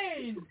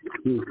plane.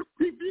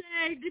 The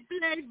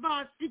plane,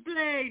 boss, the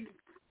plane.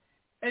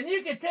 And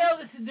you can tell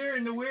this is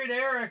during the weird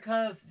era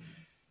because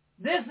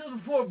this is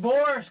before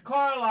Boris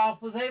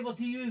Karloff was able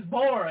to use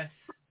Boris.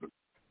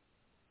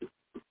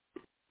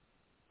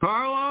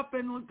 Karloff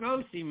and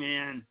Lugosi,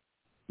 man.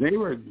 They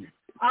were...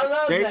 I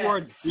love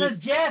that.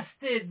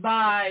 Suggested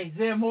by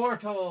the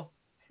immortal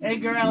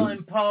Edgar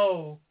Allan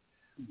Poe.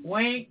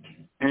 Wink.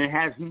 And it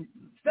has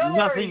Story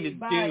nothing to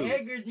by do...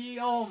 Edgar G.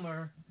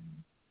 Ulmer.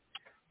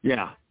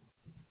 Yeah.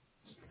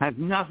 Has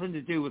nothing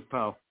to do with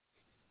Poe.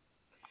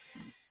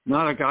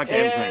 Not a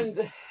goddamn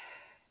thing.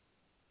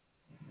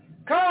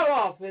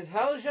 Karloff is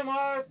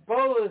Hjalmar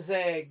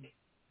Bolazeg.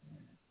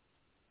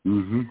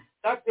 Mm-hmm.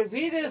 Dr.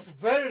 Vitas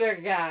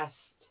Verdergast.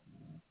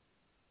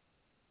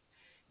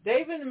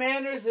 David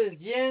Manners is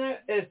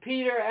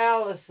Peter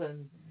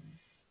Allison.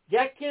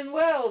 Jackin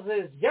Wells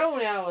is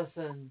Joan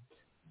Allison.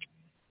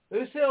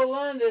 Lucille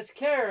Lund is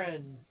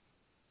Karen.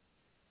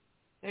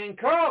 And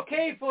Carl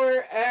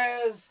Kaefler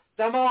as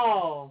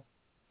Damal.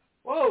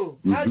 Whoa,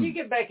 how'd you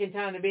get back in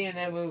time to be in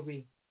that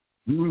movie?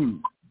 I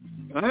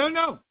don't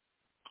know.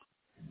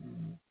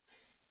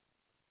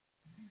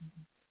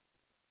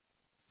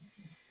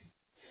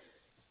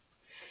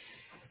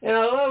 And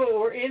I love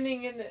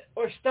it.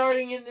 We're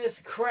starting in this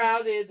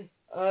crowded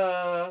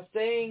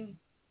thing.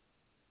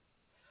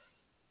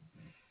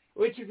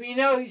 Which, if you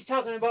know, he's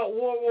talking about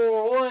World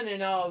War I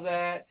and all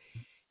that.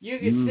 You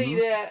can see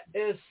that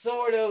as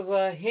sort of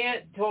a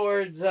hint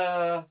towards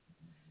the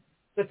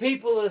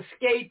people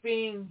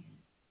escaping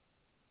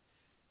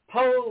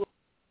Poland.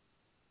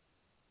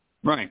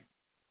 Right.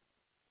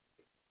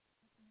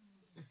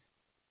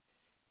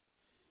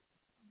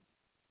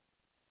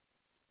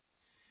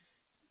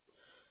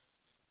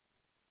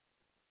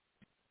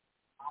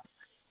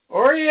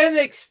 Orient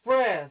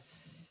Express.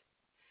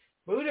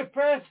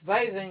 Budapest,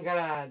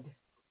 Weizengrad.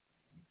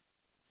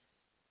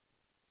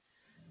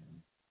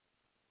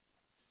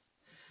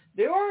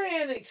 The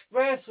Orient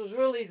Express was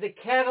really the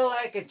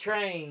Cadillac of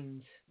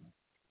trains.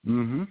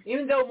 Mm-hmm.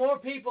 Even though more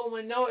people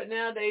would know it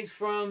nowadays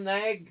from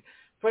the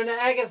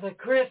Agatha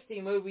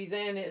Christie movie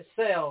than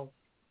itself.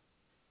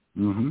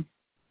 Mm-hmm.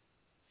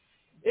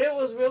 It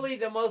was really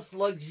the most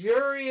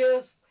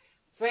luxurious,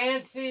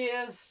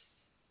 fanciest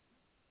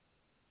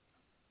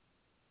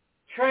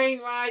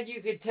train ride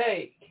you could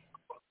take.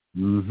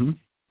 Mm-hmm.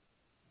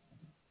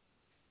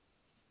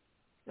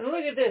 And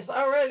look at this.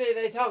 Already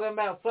they talking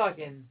about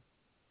fucking.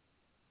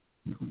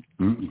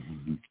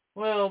 Mm-hmm.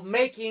 Well,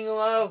 making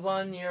love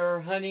on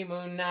your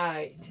honeymoon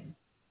night.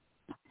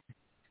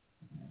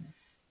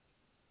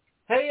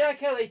 How do you like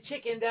how they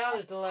chickened out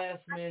at the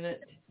last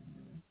minute?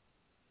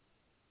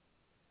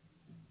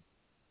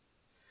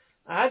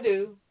 I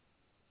do.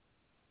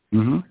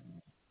 Mm-hmm.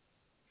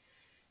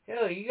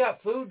 Hell, you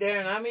got food there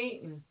and I'm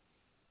eating.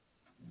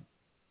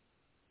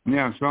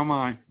 Yeah, so am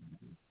I.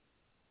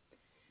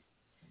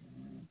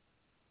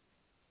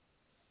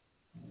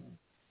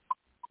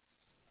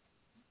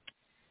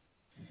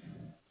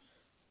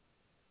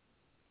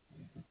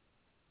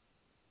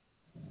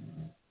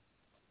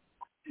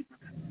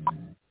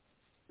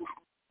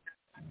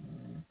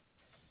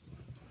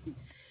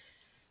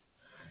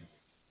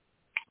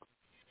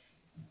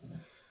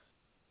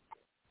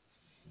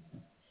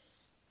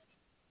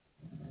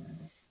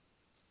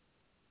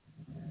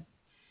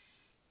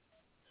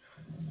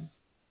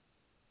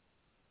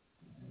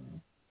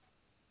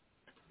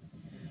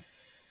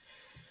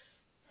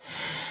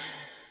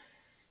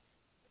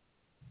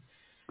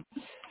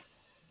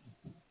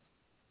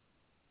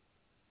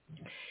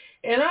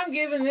 And I'm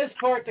giving this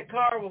part to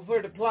Carl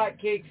before the plot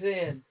kicks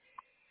in.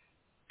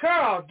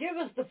 Carl, give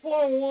us the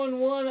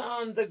 411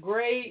 on the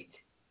great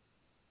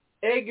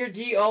Edgar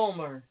G.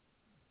 Ulmer.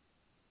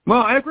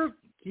 Well, Edgar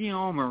G.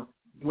 Ulmer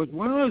was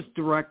one of those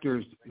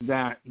directors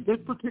that this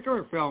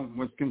particular film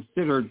was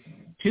considered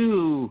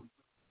too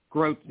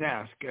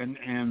grotesque,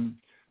 and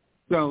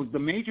so the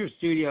major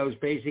studios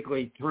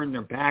basically turned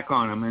their back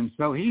on him, and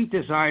so he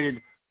decided,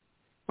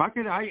 fuck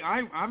it,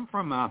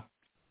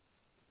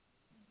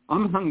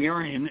 I'm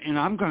Hungarian, and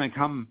I'm going to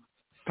come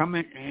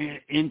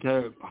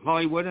into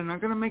Hollywood, and I'm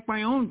going to make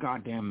my own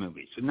goddamn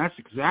movies, and that's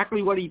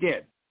exactly what he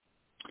did.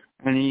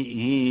 And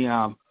he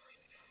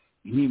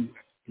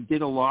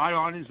did a lot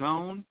on his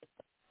own,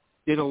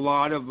 did a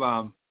lot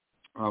of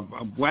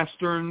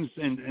westerns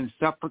and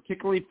stuff,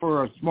 particularly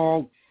for a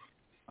small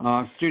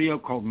studio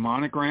called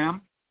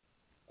Monogram.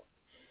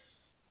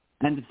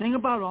 And the thing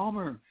about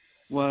Ulmer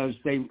was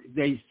they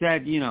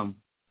said, you know,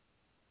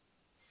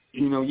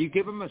 you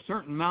give him a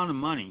certain amount of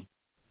money,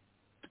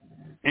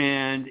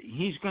 and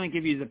he's going to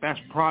give you the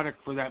best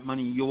product for that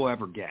money you'll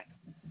ever get.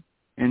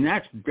 And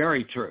that's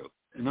very true.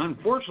 And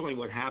unfortunately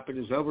what happened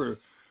is over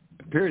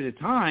a period of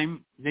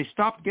time, they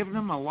stopped giving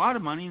him a lot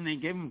of money, and they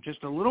gave him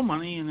just a little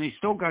money, and they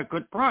still got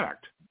good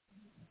product.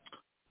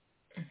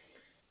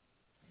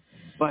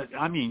 But,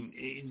 I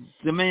mean,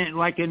 the man,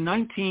 like in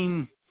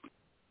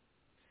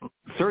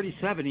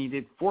 1937, he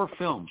did 4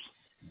 films.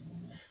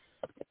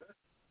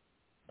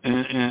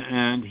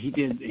 And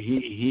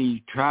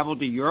he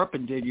traveled to Europe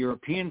and did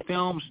European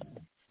films.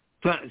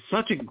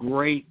 Such a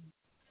great,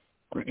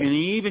 and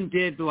he even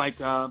did like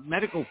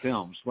medical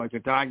films, like the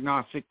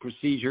diagnostic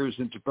procedures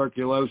and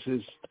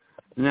tuberculosis,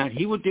 and that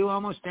he would do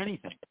almost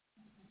anything.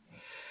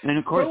 And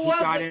of course, he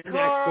got into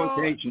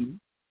exploitation.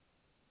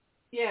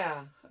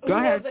 Yeah. Go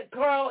ahead. Was it,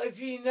 Carl? If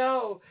you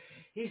know,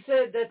 he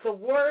said that the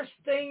worst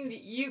thing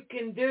that you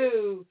can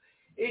do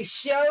is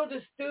show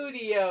the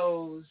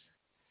studios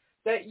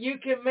that you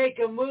can make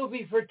a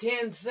movie for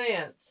 10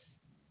 cents.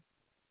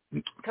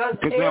 Because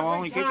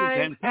every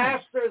time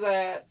after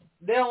that,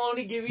 they'll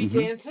only give you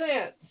 10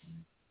 cents.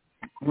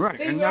 Right,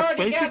 See, and that's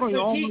basically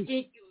all.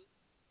 We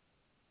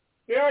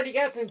already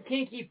got some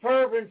kinky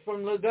pervin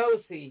from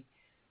Lugosi.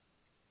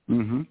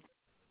 Mm-hmm.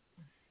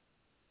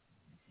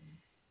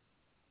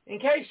 In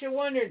case you're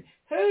wondering,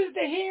 who's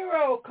the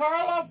hero,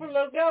 Carlo or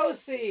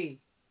Lugosi?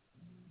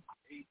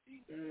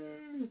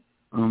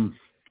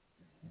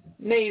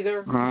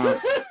 Neither.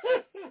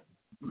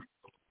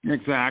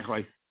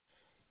 Exactly.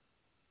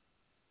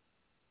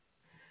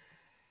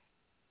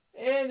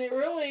 And it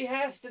really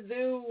has to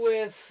do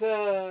with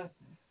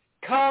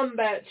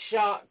combat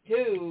shock,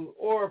 too,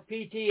 or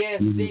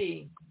PTSD.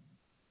 Mm-hmm.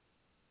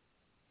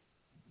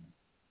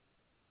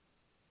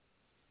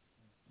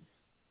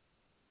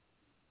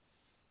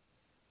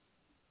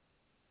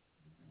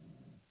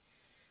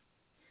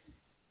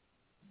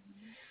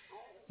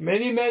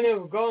 Many men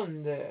have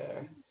gone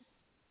there.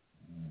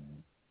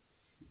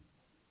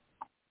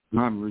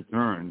 I've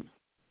returned.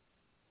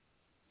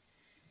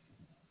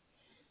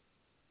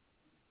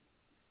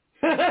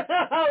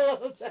 I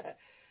love that.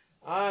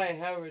 I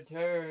have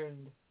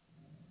returned.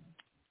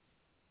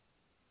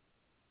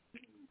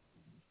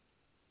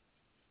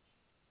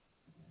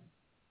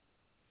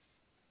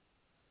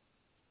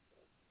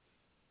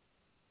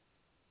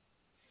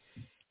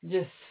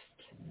 Just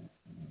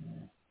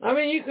I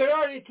mean, you could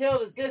already tell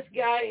that this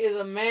guy is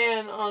a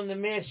man on the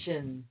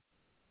mission.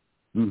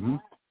 Mm-hmm.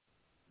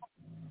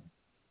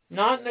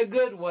 Not in a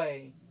good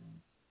way.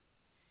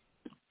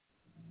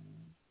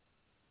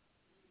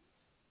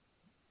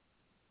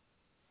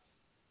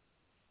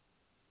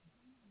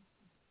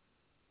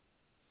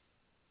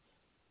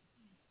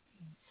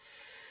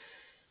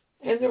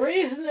 And the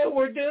reason that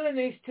we're doing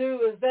these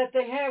two is that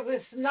they have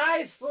this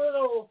nice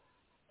little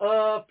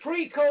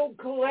pre-code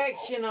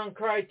collection on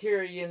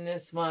Criterion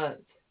this month,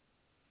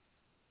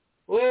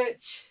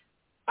 which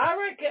I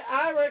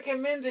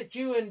recommend that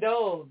you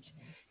indulge,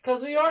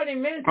 because we already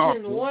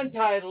mentioned one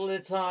title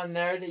that's on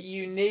there that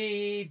you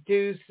need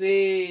to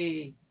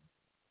see.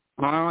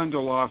 Island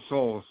of Lost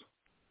Souls.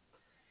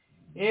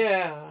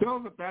 Yeah. Still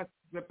the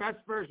best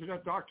version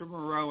of Dr.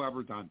 Moreau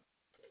ever done.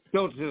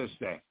 Still to this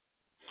day.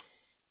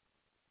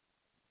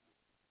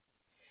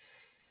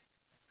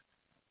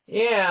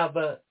 Yeah,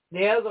 but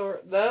the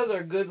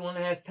other good one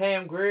has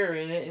Pam Grier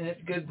in it, and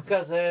it's good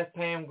because it has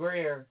Pam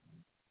Grier.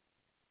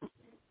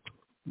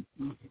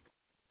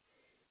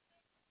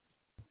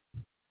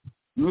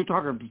 We're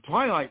talking the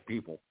Twilight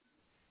people.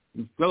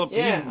 The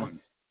Filipino ones.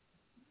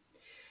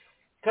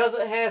 Because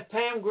it has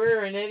Pam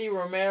Grier and Eddie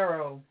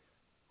Romero.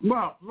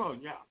 Well,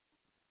 yeah.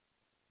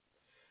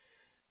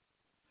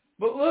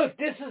 But look,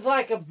 this is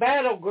like a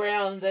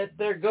battleground that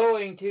they're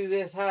going to,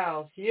 this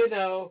house, you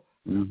know.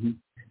 Mm-hmm.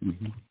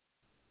 Mm-hmm.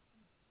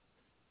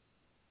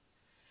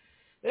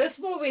 This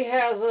movie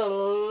has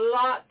a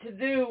lot to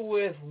do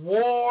with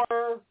war,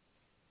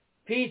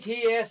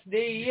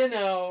 PTSD, you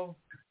know.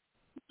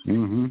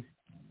 Mm-hmm.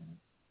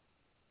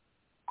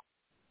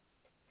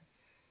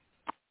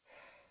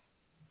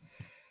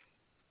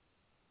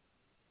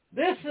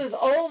 This is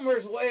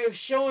Ulmer's way of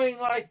showing,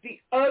 like, the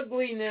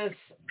ugliness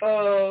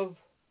of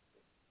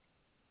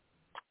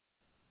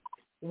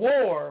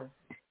war.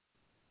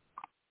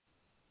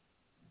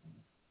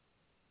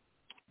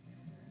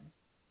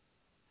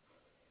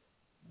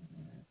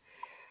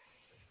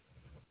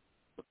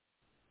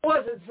 It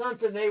wasn't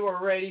something they were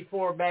ready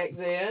for back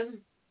then.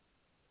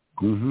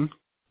 Mm-hmm.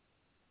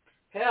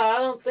 Hell, I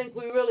don't think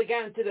we really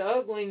got into the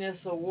ugliness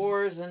of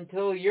wars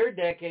until your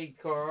decade,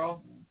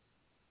 Carl.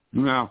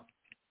 No.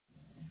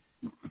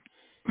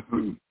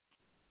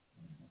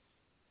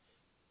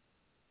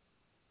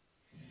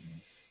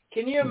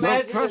 Can you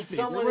imagine if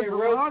someone there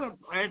was a lot of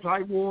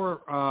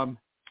anti-war,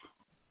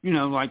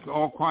 like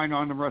All Quiet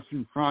on the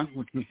Western Front,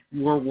 which was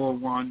World War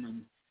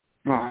One,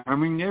 and I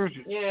mean, there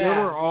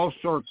were all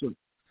sorts of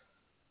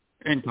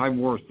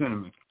anti-war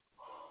sentiment.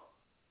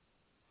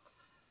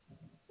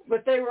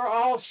 But they were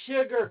all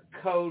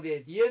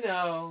sugar-coated, you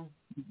know.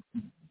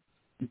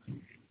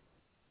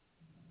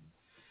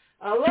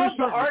 I love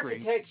the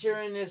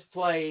architecture in this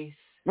place.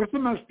 What's the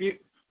most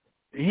beautiful?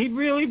 He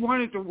really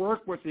wanted to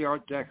work with the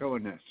Art Deco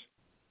in this.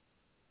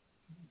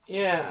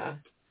 Yeah.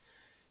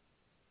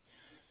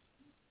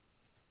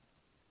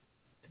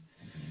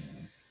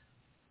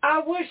 I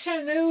wish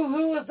I knew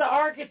who was the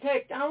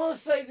architect. I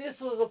want to say this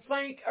was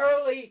a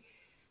early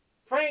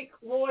Frank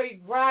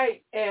Lloyd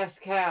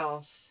Wright-esque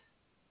house.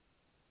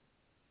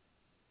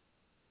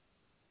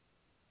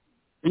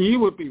 You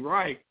would be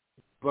right,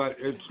 but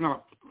it's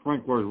not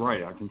Frank Lloyd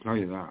Wright, I can tell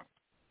you that.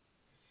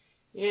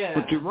 Yeah.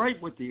 But you're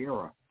right with the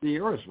era. The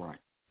era's right.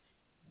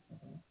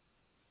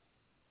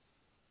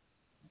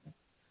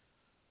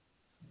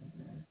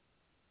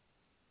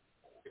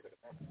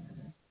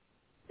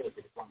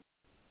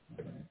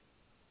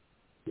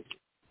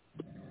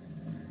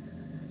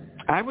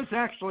 I was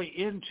actually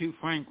into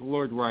Frank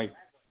Lloyd Wright.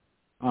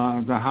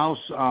 The house,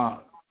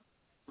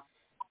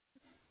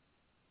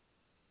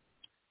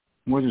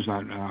 what is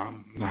that?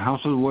 The House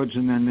of the Woods,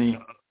 and then the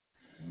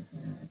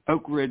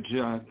Oak Ridge,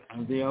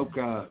 the Oak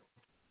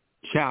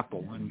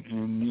Chapel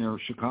in near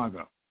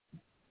Chicago.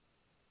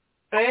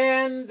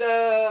 And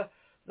the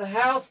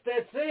house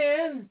that's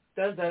in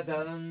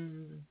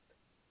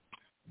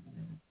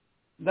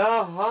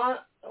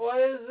what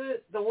is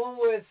it? The one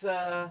with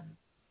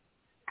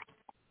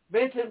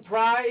Vincent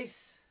Price.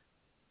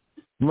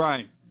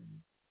 Right.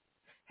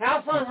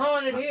 House on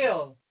Haunted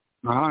Hill.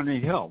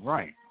 Haunted Hill,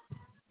 right.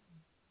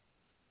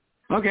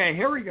 Okay,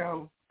 here we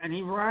go. And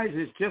he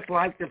rises just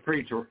like the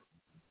preacher.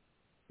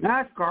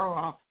 That's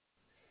Karloff.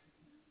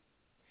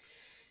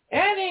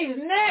 And he's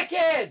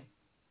naked.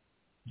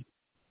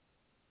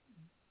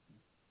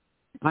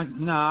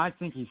 I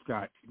think he's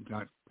got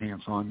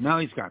pants on. No,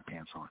 he's got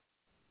pants on.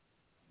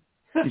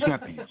 He's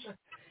got pants.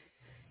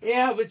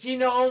 Yeah, but you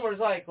know, Homer's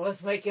like,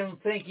 let's make him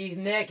think he's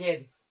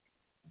naked.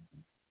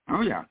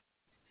 Oh, yeah.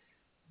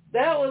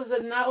 That was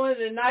one of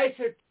the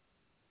nicer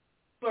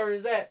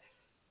is that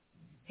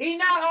he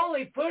not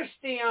only pushed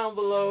the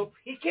envelope,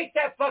 he kicked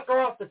that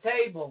fucker off the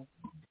table.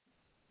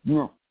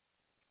 Yeah.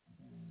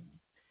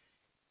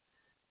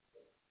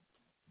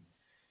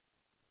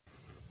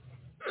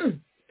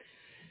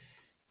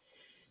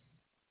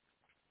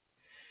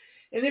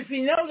 And if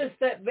you notice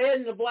that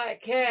bed in the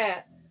Black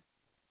Cat,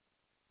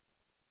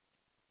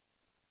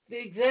 the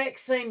exact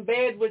same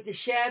bed with the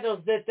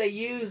shadows that they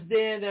used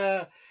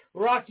in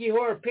Rocky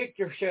Horror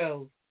Picture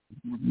Show.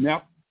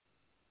 Yep.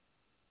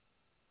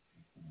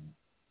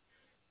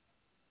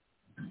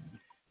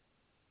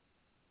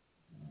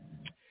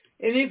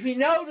 And if you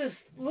notice,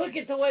 look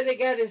at the way they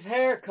got his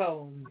hair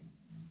combed.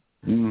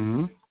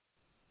 Mm-hmm.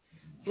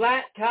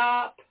 Flat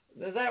top.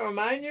 Does that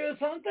remind you of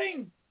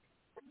something?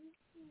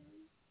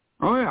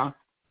 Oh, yeah.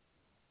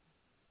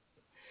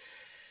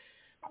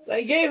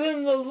 They gave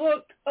him the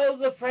look of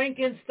the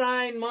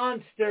Frankenstein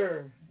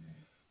monster.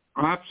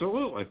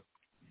 Absolutely.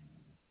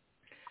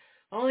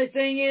 Only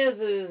thing is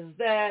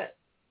that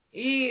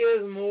he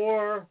is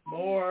more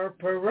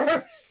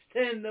perverse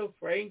than the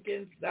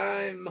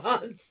Frankenstein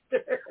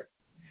monster.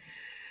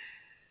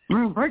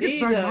 Well,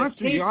 Frankenstein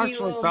monster, you kinky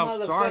actually little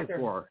felt sorry motherfucker.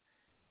 for.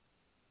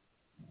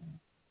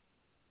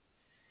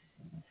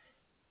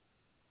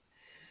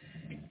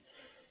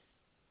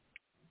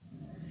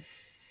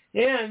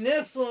 Yeah, and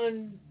this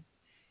one,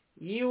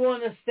 you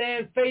want to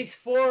stand face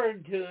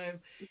forward to him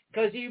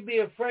because you'd be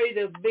afraid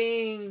of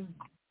being...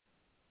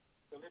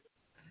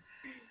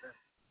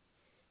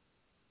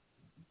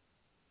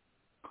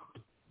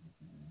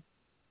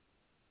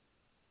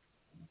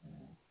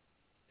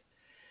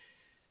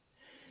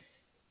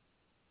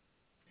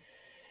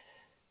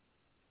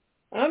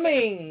 I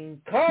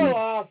mean,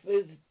 Karloff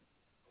is...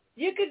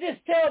 You could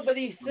just tell by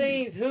these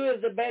scenes who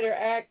is the better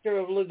actor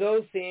of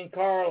Lugosi and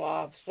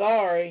Karloff.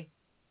 Sorry.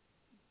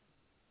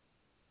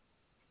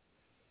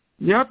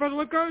 Yeah, but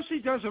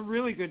Lugosi does a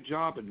really good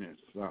job in this.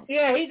 So.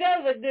 Yeah, he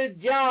does a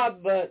good job,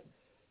 but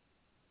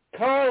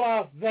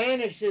Karloff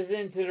vanishes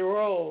into the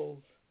roles.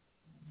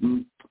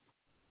 Mm.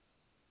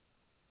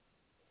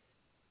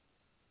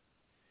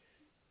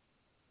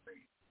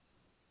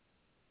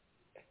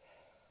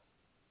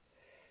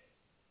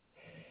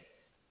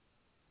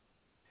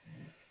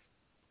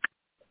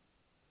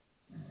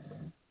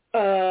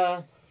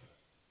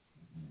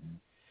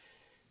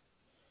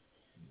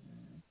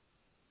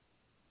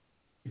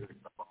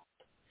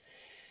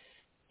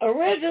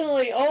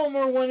 Originally,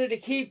 Ulmer wanted to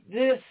keep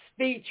this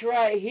speech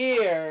right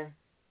here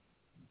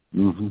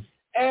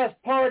as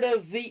part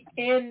of the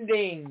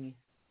ending.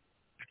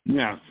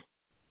 Yes.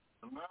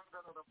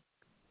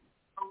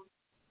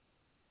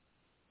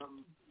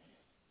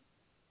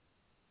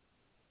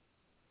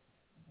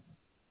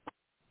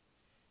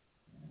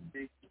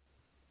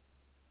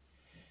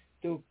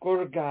 To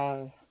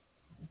Kurgal.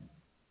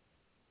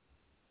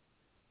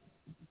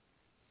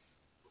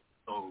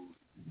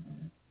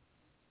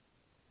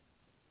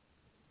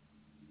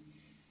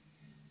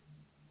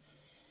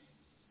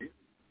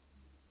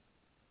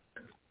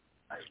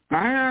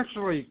 I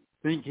actually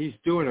think he's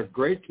doing a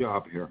great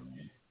job here.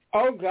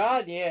 Oh,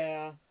 God,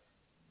 yeah.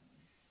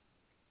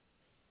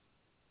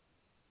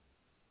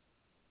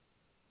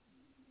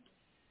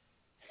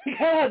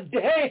 God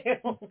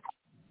damn.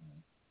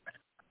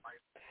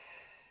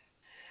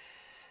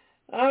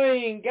 I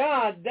mean,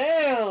 God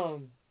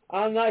damn.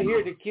 I'm not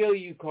here to kill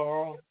you,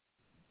 Carl.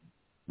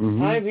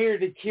 Mm-hmm. I'm here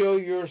to kill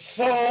your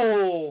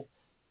soul.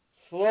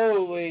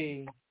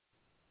 Slowly.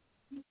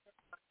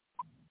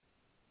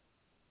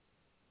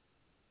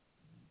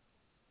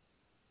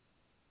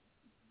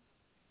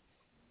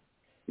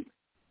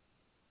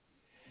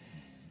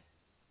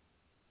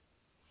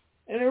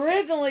 And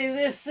originally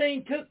this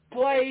scene took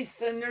place,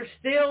 and there's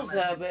stills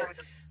of it,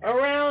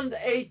 around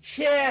a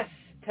chess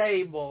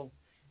table.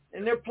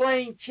 And they're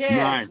playing chess,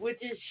 Right. which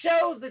it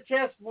shows the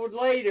chessboard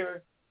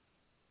later.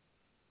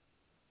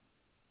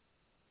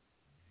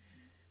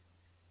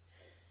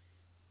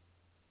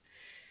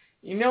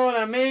 You know what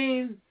I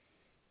mean?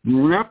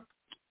 Yep.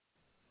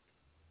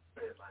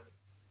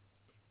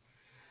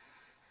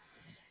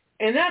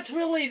 And that's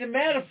really the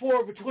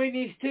metaphor between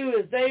these two,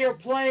 is they are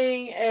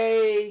playing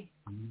a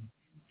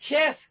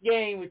chess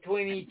game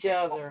between each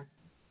other.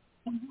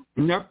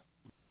 Yep.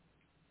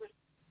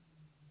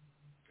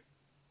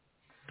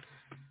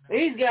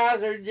 These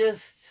guys are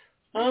just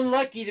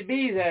unlucky to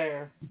be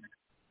there.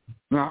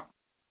 Yeah.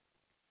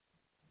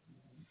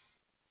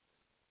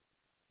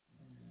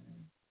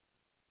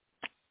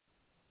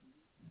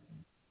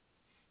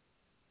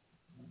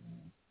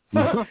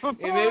 And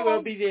it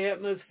will be the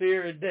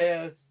atmosphere of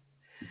death.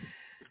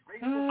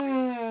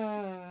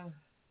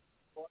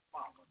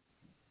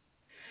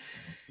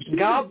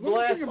 God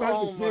bless One thing about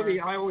Ulmer. this movie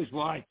I always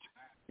liked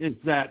is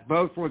that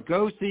both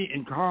Lugosi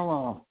and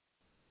Karloff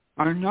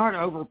are not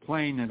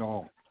overplaying at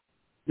all.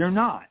 They're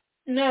not.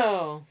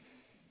 No.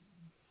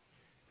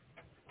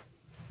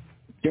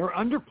 They're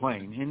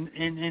underplaying,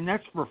 and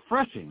that's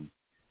refreshing,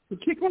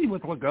 particularly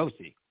with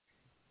Lugosi.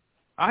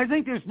 I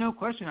think there's no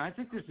question. I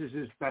think this is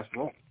his best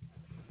role,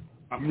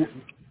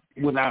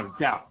 without a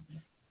doubt.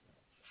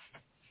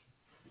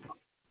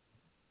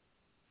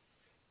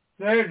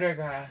 There's the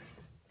guy.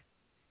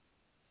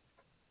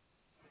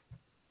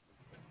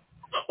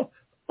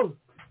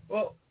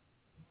 Well,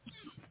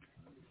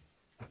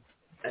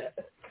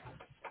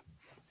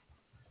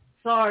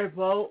 sorry,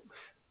 folks.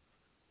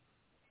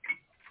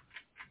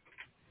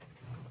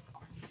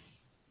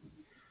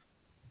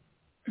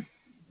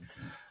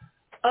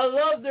 I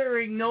love they're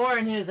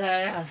ignoring his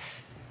ass.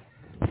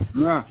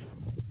 Yeah.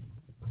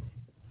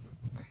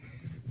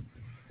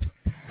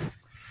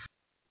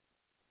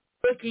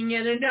 looking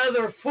at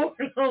another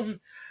form.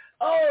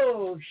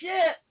 Oh,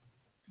 shit.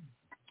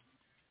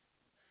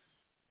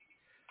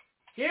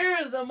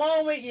 Here's the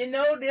moment you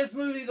know this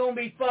movie's going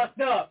to be fucked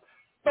up.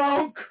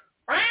 Funk.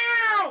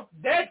 Ow!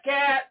 Dead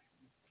cat.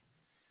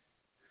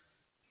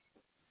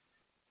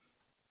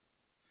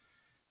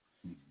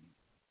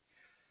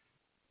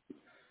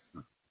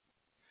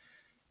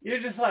 You're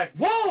just like,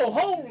 whoa,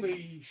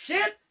 holy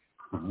shit.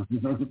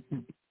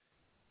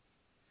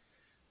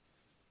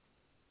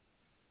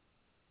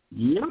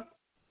 Yep.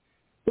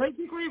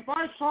 Basically, if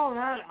I saw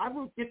that, I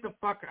would get the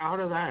fuck out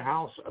of that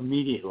house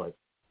immediately.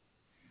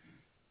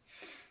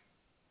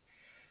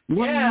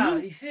 Yeah,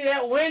 you see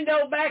that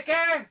window back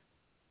there?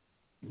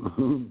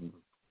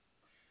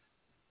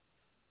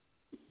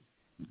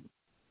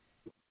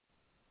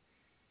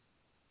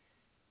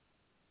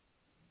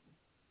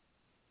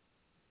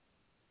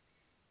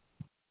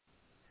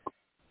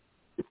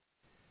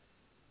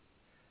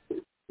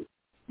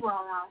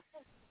 Well, now.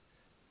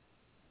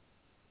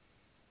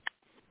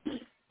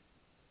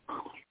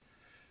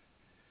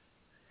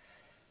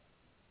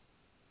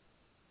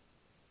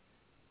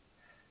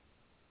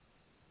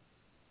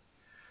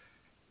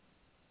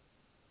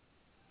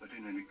 But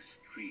in an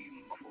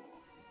extreme form.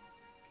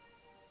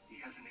 He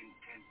has an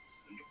intense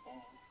and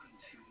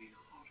all-consuming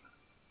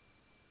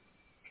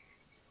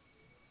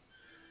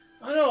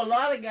horror. I know a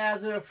lot of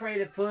guys are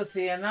afraid of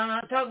pussy, and I'm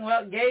not talking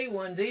about gay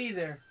ones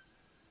either.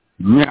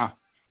 Yeah.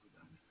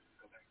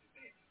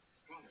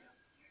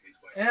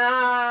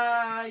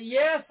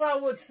 Yes, I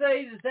would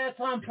say that that's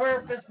on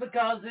purpose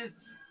because it's...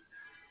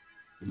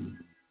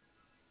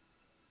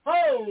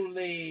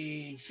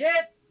 Holy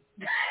shit!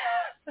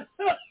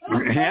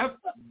 Yep.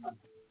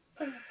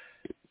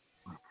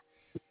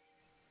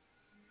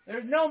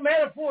 There's no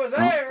metaphor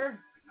there.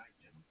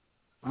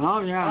 Oh,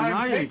 yeah.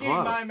 I'm taking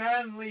my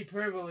manly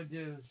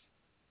privileges.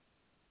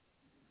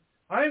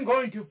 I'm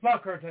going to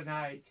fuck her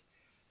tonight.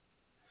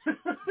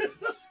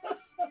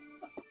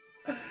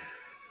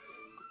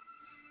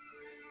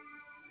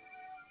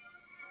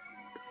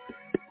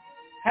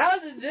 How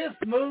did this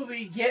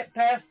movie get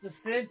past the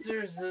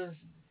censors?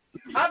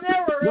 I've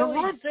never really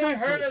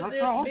heard of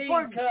this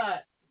being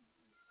cut.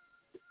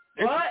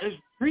 What?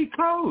 It's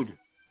pre-code.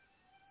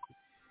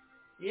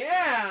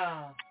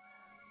 Yeah.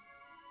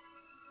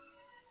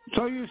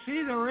 So you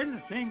see, they're in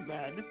the same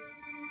bed.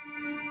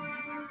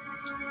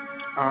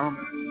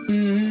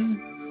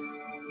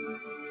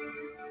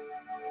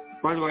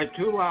 By the way,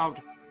 too loud.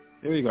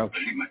 There you go.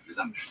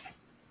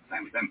 I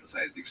must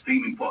emphasize the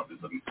extreme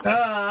importance of...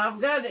 I've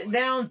got it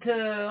down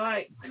to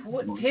like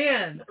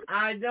 10.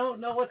 I don't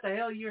know what the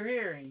hell you're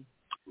hearing.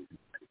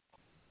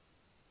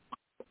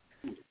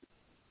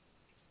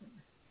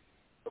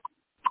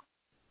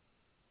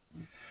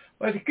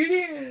 But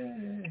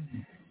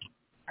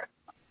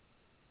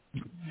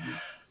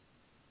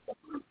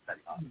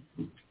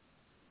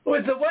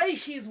with the way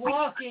she's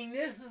walking,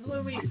 this is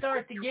when we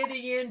start to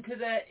getting into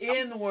the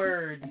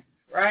N-word.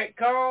 Right,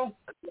 Carl?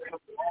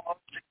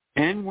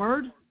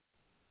 N-word?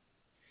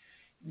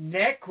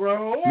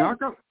 Necro.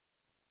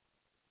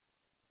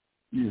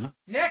 Yeah.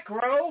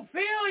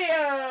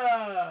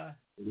 Necrophilia.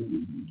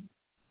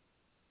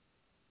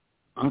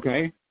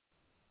 Okay.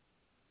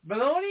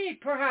 Baloney?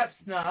 Perhaps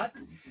not.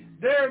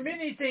 There are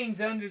many things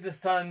under the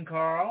sun,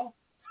 Carl.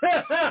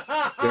 There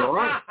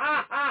are.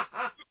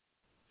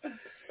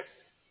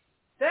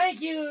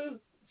 Thank you.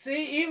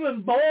 See,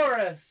 even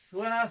Boris,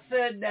 when I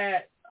said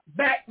that,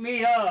 backed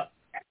me up.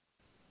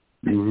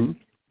 Mm-hmm.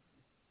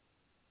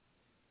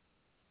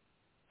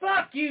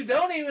 Fuck you.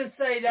 Don't even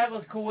say that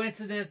was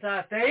coincidence,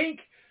 I think.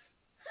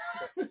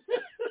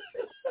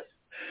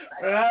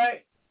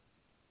 Right?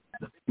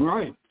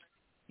 Right.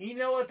 You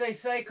know what they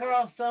say,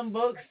 Carl? Some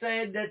books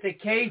said that the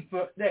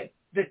caper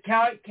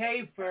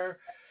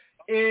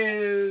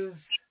is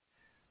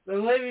the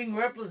living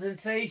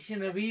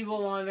representation of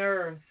evil on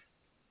earth.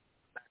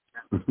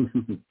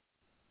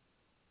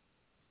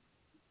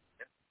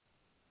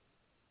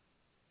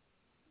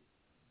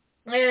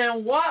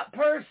 And what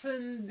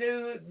person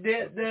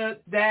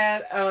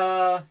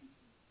that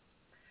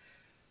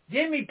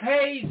Jimmy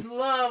Page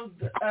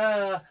loved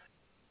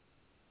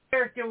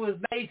character was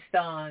based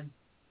on?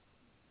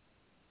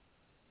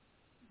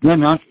 Yeah,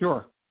 not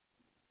sure.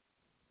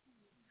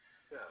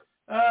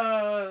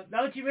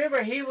 Don't you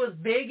remember he was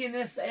big in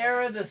this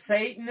era, the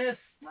Satanist?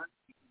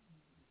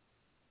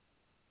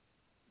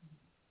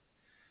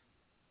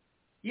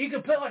 You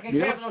could put like a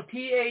capital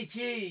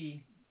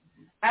T-H-E.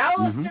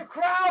 Aleister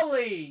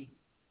Crowley.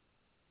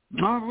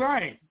 All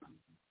right.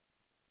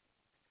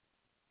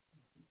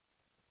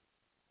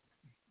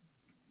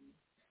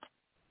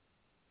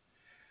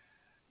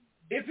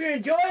 If you're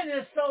enjoying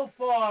this so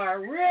far,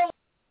 really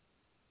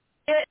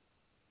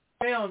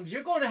films,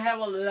 you're going to have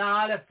a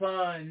lot of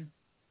fun.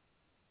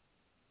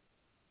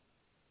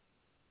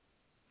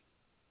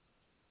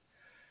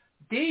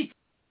 Bleak.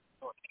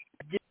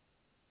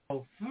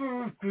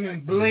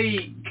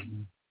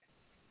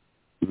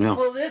 No.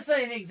 Well, this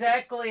ain't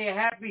exactly a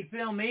happy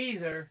film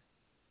either.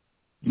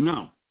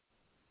 No.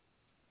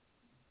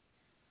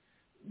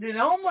 Did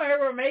Omar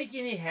ever make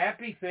any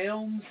happy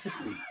films?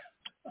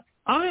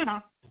 Oh, yeah.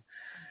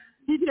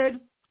 He did.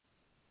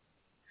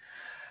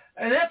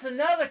 And that's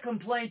another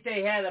complaint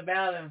they had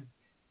about him.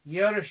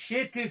 Your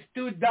shit is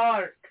too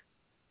dark.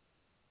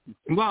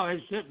 Well,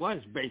 his shit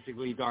was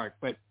basically dark,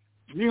 but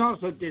he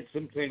also did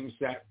some things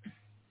that,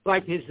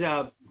 like his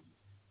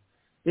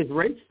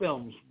race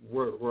films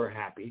were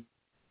happy.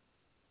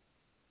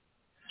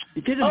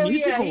 He did a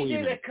musical. He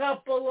did a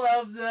couple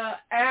of the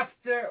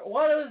After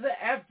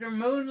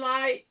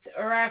Moonlight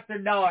or After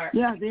Dark?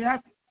 Yeah,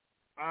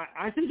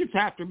 I think it's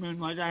After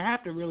Moonlight. I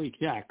have to really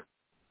check.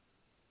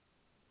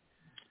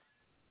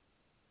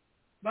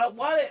 But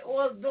what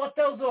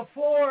those were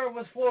for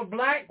was for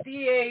black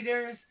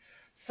theaters,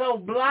 so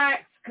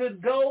blacks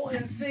could go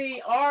and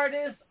see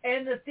artists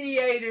and the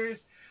theaters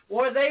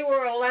where they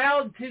were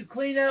allowed to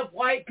clean up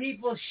white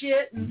people's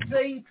shit and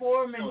sing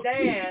for them and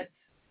dance,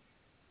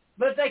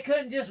 but they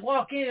couldn't just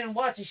walk in and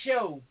watch a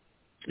show.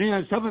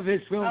 Yeah, some of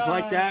his films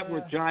like that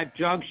were Jive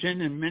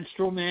Junction and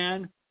Minstrel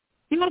Man.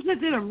 He also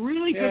did a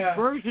really good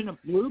version of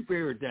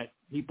Bluebeard that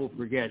people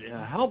forget.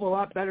 A hell of a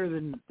lot better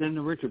than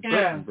the Richard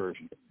Burton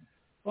version.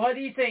 What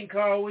do you think,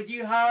 Carl? Would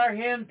you hire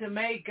him to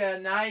make a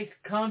nice,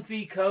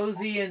 comfy,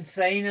 cozy,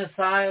 insane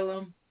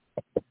asylum?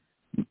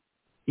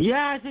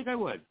 Yeah, I think I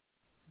would.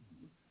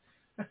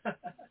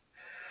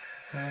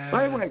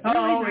 By the way,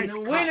 in the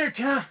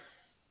wintertime.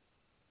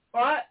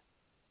 What?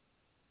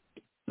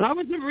 That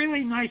was a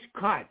really nice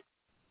cut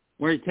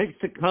where he takes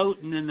the coat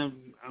and then the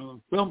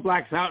film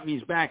blacks out and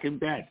he's back in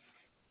bed.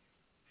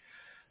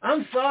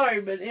 I'm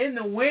sorry, but in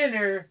the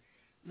winter,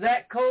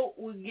 that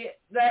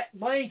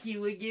blankie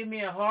would give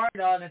me a hard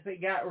on if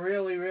it got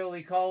really,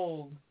 really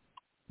cold.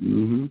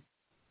 Mm-hmm.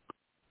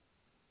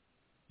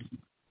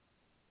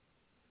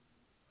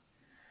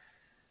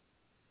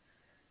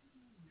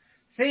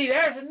 See,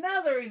 there's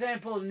another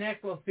example of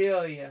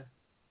necrophilia.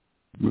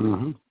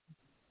 Mm-hmm.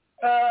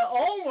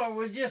 Omar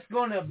was just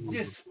going to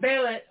just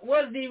spell it,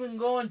 wasn't even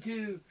going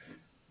to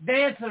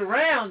dance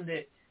around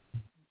it.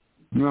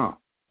 No.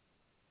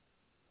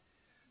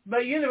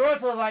 But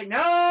Universal was like,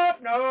 nope,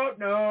 nope,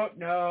 nope,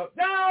 nope,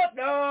 nope,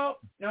 nope,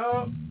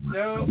 nope,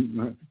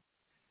 nope.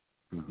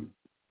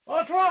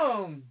 What's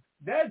wrong?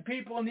 Dead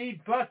people need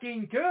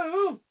fucking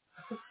too.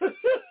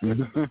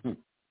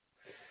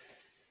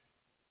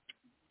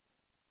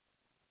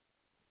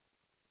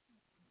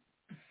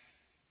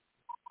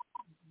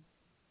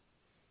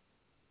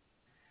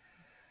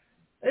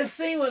 This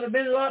scene would have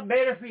been a lot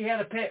better if he had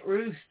a pet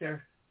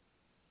rooster.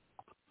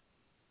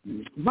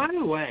 By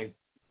the way,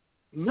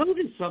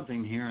 notice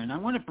something here, and I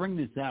want to bring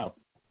this out.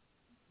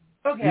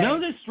 Okay.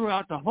 Notice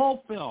throughout the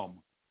whole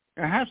film,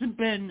 there hasn't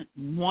been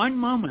one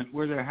moment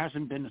where there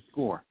hasn't been a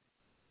score.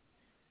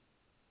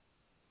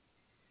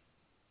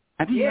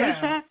 Have you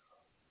noticed that?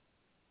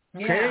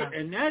 Yeah. Okay,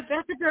 and that's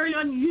a very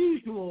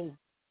unusual,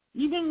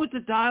 even with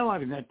the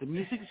dialogue and that, the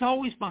music's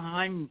always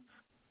behind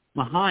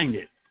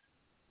it.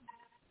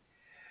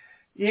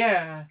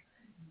 Yeah.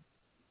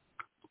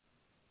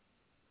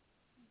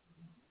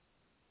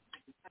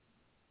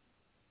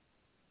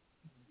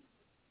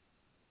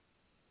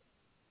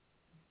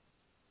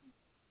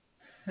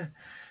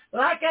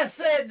 Like I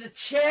said, the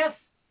chess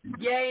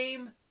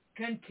game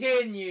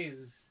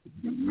continues.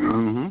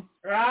 Mm-hmm.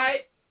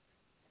 Right?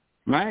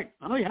 Right?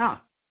 Oh, yeah.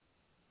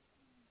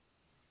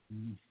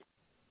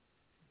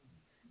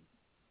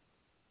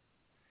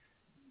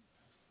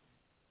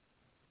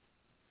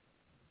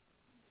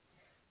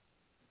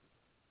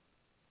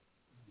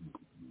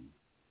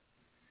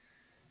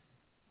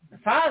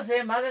 If I was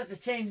him, I'd have to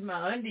change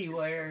my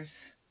undiwears.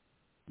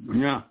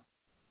 Yeah.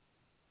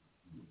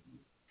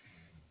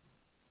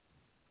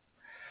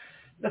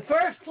 The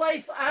first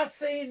place I've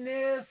seen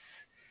this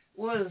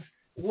was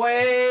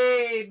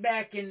way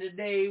back in the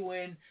day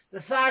when the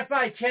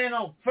Sci-Fi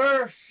Channel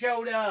first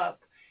showed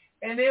up,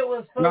 and it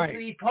was supposed to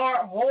be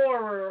part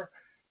horror,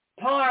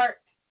 part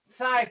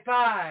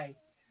sci-fi.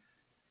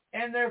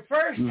 And their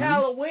first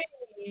Halloween,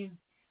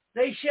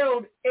 they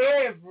showed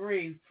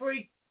every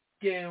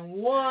freaking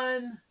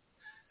one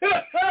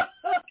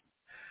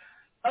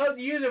of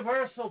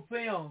Universal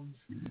films.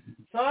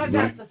 So I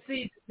got to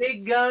see the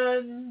big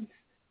guns,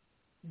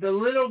 the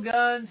little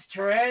guns,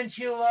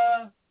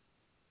 Tarantula.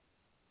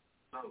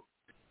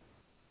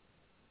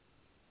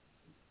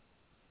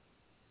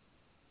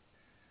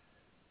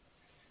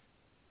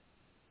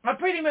 I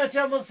pretty much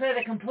almost had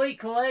a complete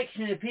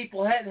collection if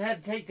people hadn't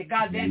had to take the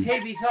goddamn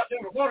TV so they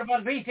recorded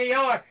on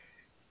VCR.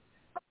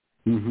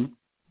 Mm-hmm.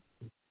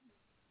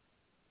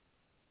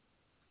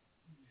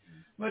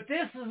 But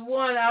this is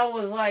one I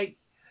was like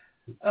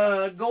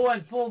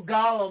going full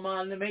Gollum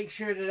on to make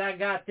sure that I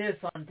got this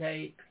on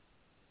tape.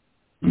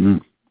 Mm-hmm.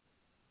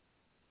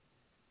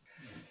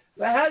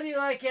 But how do you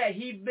like that?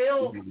 He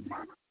built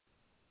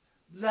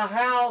the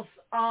house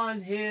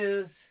on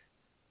his...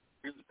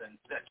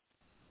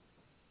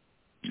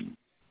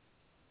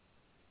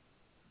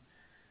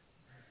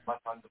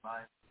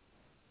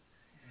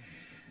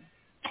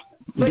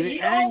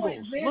 The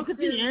angles. Look at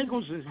the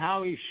angles is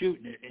how he's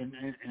shooting it,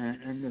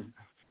 and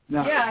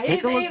Now, yeah, take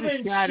he's a look at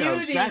even the shadows.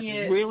 shooting That's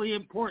it. really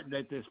important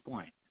at this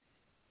point.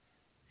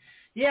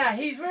 Yeah,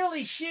 he's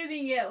really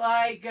shooting it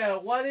like,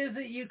 what is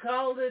it you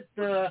called it?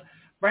 The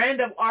brand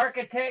of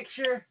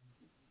architecture?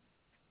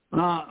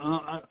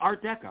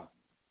 Art Deco.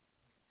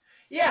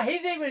 Yeah,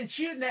 he's even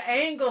shooting the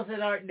angles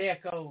at Art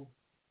Deco.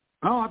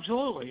 Oh,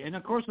 absolutely. And,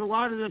 of course, a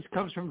lot of this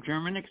comes from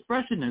German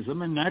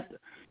Expressionism, and that,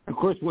 of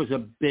course, was a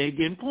big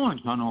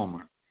influence on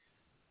Ulmer.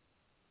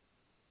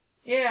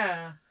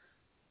 Yeah.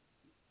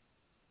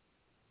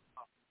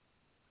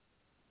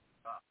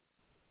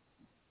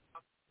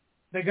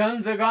 The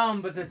guns are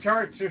gone, but the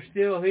charts are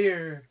still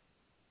here.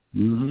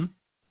 Mm-hmm.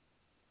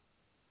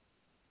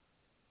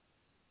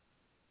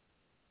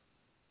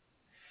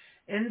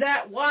 And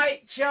that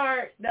white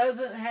chart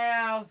doesn't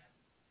have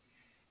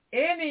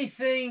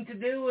anything to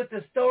do with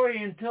the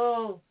story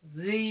until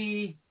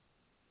the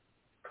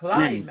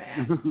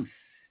climax.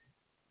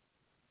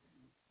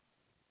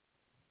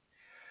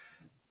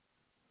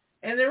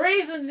 And the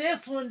reason this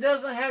one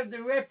doesn't have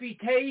the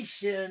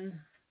reputation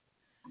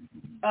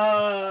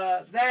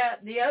that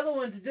the other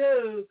ones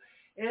do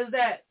is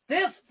that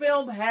this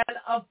film had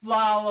a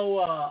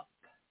follow-up.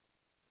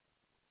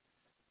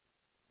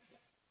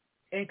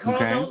 And Carl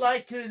don't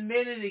like to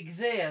admit it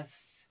exists,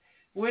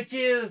 which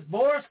is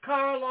Boris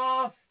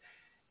Karloff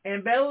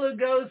and Bela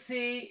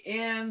Lugosi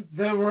in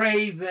The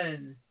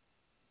Raven.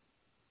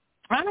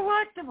 I don't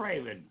like The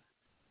Raven.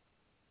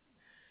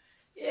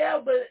 Yeah,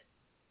 but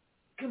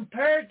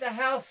compared to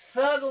how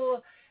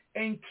subtle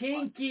and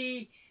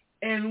kinky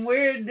and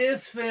weird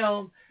this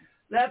film,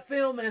 that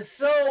film is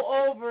so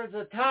over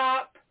the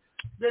top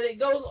that it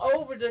goes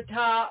over the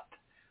top,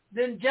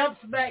 then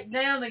jumps back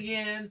down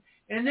again,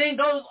 and then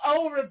goes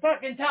over the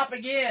fucking top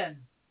again.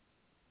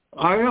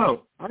 I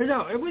know.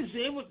 It was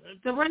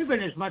The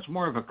Raven is much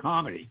more of a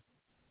comedy.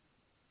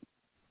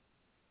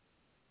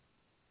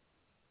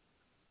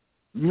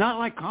 Not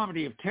like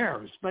Comedy of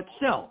Terrors, but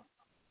still.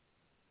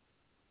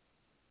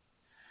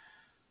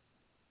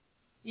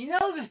 You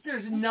notice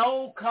there's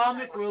no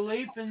comic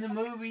relief in the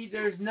movie.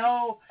 There's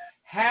no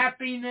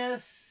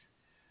happiness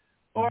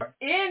or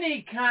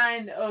any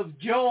kind of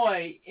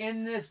joy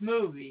in this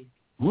movie.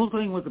 Whole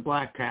thing with the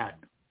black cat.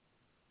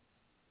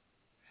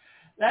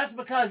 That's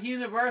because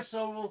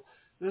Universal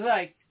was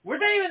like, we're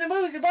naming the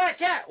movie The Black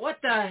Cat. What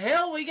the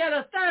hell? We got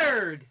a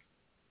third.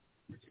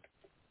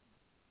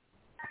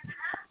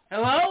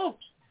 Hello?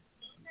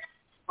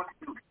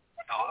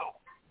 Hello.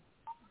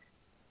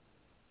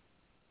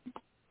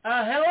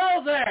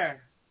 Hello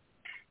there.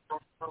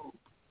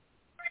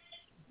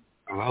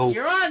 Hello.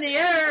 You're on the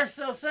air,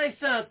 so say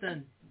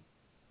something.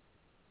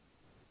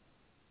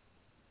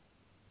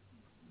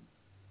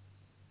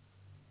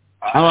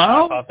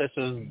 Hello? I thought this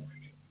was...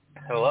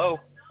 Hello?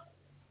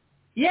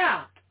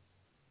 Yeah.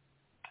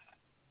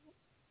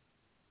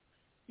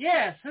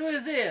 Yes, who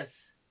is this?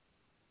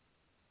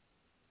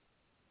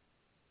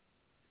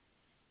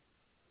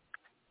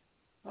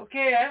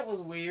 Okay, that was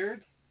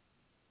weird.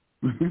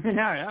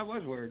 Yeah, that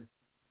was weird.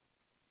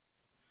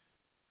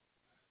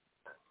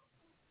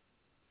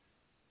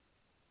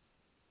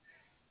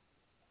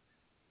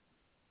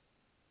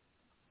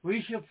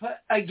 We should put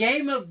a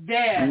game of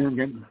death.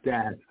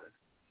 Dad.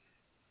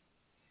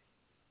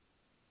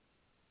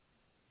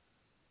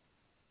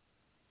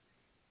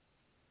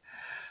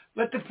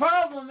 But the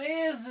problem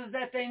is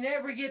that they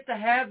never get to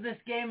have this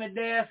game of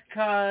death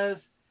because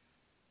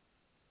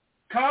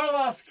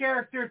Karloff's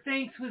character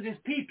thinks with his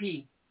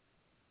pee-pee.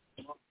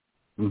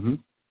 Mm-hmm.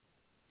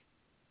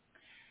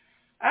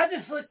 I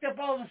just looked up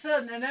all of a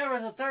sudden and there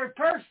was a third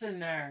person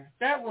there.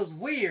 That was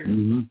weird.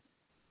 Mm-hmm.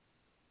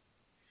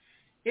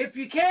 If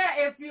you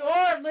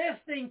are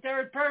listening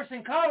third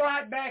person, call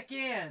right back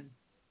in.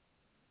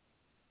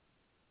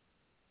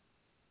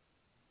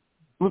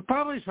 Well,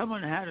 probably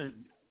someone had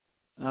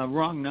a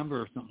wrong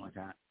number or something like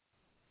that.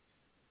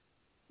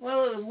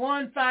 Well, it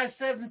was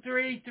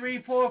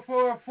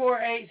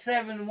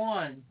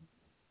 1-573-344-4871.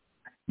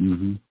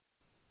 Mm-hmm.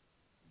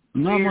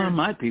 Not Weird. one of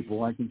my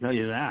people, I can tell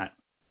you that.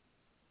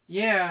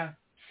 Yeah,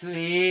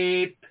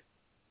 sleep.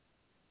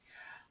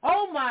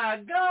 Oh my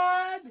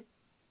God!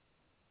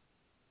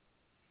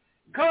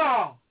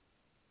 Carl,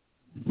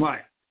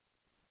 What?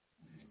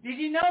 did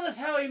you notice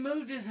how he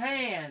moved his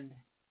hand?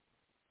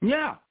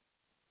 Yeah.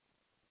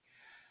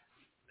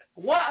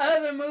 What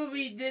other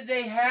movie did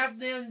they have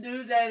them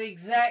do that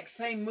exact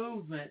same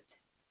movement?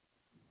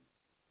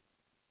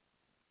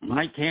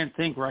 I can't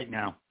think right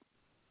now.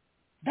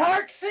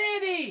 Dark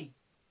City!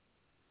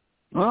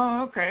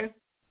 Oh, okay.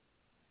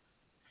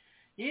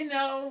 You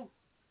know,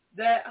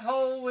 that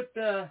whole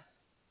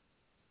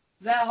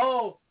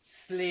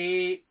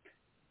sleep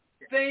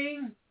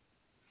thing.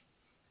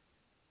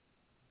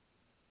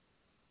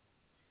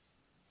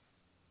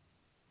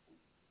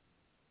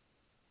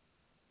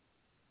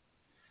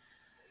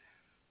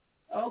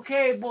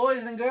 Okay,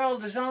 boys and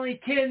girls, there's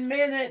only 10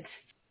 minutes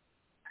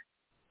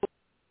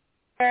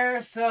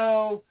there,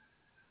 so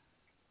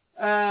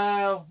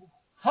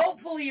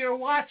hopefully you're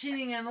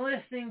watching and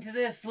listening to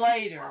this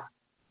later.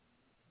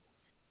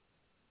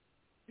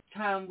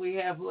 time we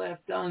have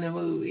left on the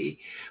movie?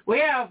 We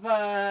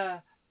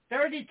have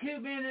 32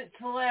 minutes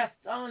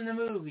left on the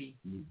movie.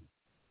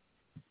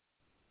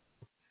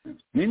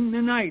 In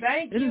the night,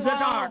 Thank in you the all.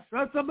 dark,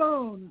 of the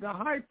moon, the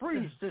high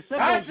priest assembles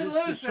Dark his of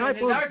Lucifer, the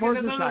disciples dark for of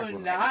the the moon,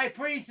 sacrifice. the high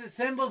priest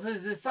assembles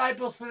his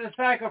disciples for the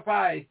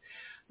sacrifice.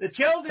 The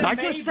children I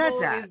just said Mabel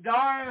that. is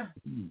garbed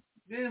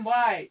in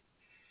white.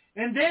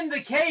 And then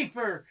the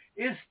Kafer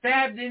is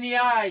stabbed in the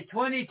eye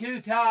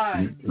 22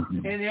 times,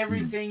 and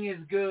everything is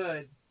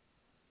good.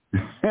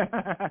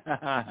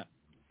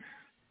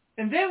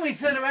 And then we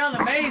sit around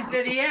amazed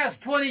that he has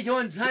 22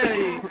 and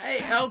say, hey,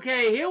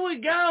 okay, here we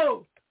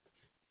go.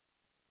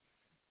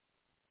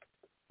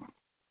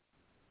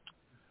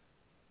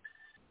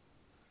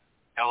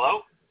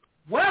 Hello?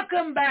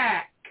 Welcome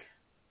back.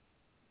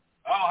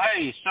 Oh,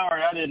 hey,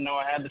 sorry, I didn't know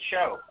I had the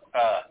show.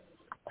 I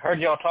heard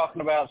y'all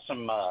talking about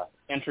some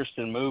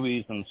interesting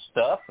movies and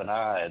stuff, and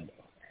I had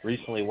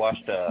recently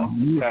watched a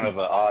kind of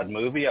an odd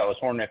movie. I was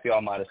wondering if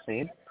y'all might have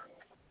seen.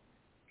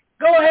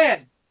 Go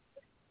ahead.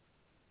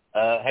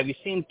 Have you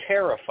seen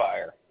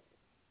Terrifier?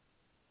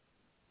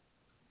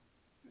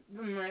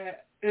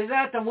 Is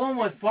that the one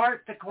with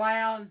Bart the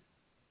Clown?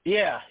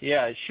 Yeah,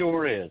 it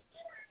sure is.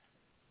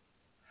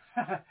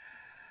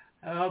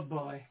 Oh,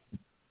 boy.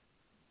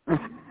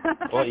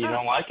 Well, you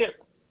don't like it?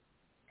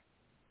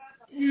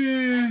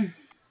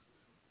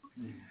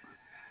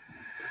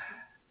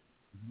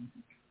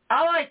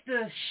 I like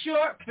the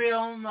short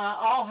film,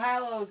 All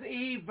Hallows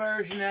Eve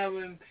version of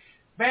him,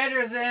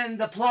 better than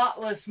the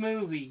plotless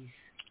movies.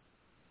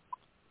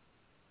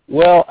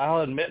 Well,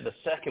 I'll admit the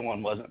second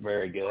one wasn't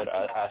very good.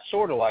 I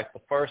sort of liked the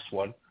first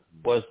one.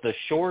 Was the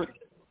short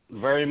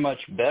very much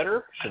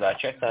better? Should I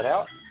check that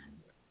out?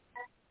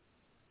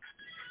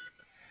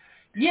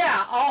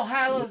 Yeah, All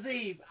Hallows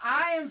Eve.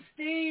 I am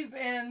Steve,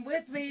 and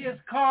with me is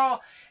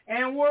Carl,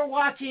 and we're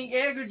watching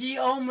Edgar G.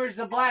 Ulmer's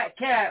The Black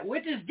Cat,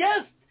 which is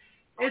just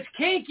as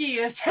kinky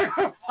as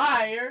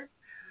Terrifier.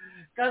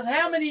 Because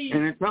how many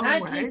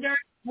 1930s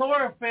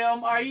horror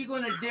film are you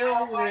going to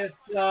deal with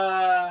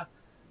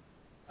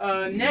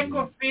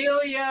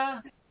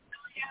necrophilia,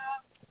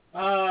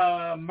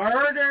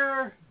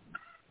 murder,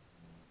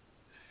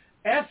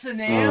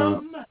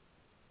 S&M,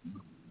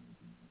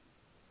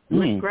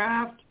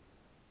 witchcraft?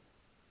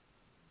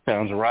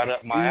 Sounds right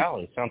up my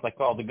alley. Sounds like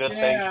all the good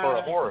things for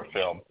a horror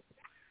film.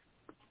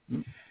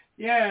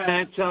 Yeah.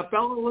 And it's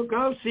Bela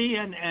Lugosi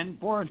and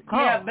Boris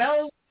Karloff. Yeah,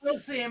 Bela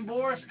Lugosi and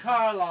Boris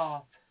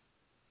Karloff.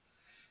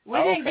 We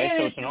didn't get so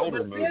into it's an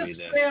older movie this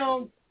then.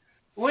 film,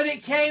 when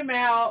it came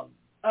out,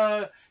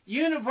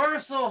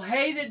 Universal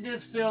hated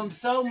this film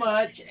so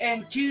much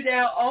and chewed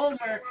out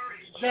Ulmer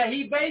that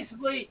he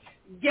basically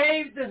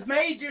gave the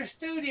major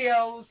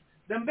studios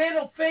the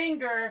middle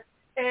finger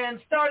and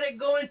started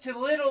going to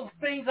little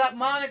things like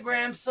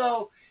monograms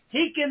so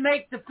he can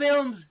make the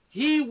films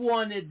he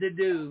wanted to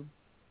do.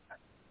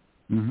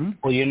 Mm-hmm.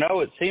 Well,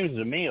 it seems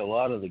to me a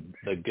lot of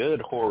the good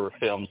horror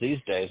films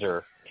these days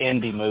are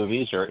indie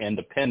movies or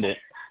independent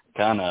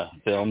kind of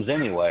films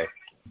anyway.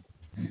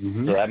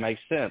 Mm-hmm. So that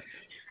makes sense.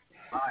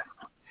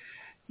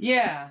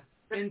 Yeah.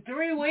 In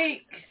 3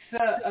 weeks,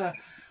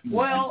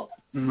 well,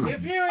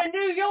 if you're in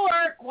New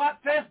York, what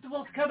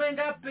festival's coming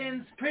up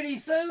in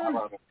pretty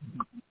soon?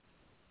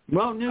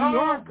 Well, New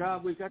York,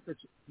 we got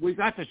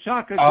the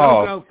Shaka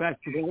Go-Go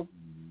Festival,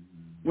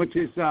 which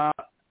is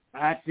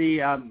at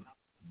the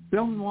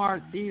Film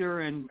Noir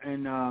Theater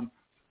in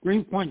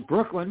Greenpoint,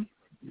 Brooklyn,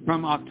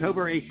 from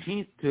October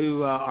 18th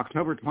to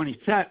October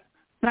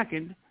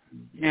 22nd,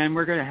 and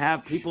we're going to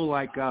have people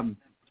like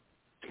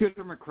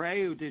Scooter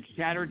McRae, who did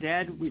Shatter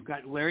Dead. We've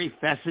got Larry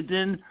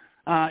Fessenden.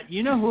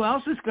 You know who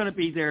else is going to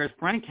be there? Is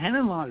Frank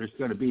Henenlotter is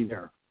going to be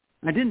there.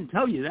 I didn't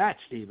tell you that,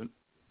 Stephen.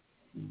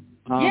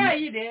 Yeah,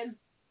 you did.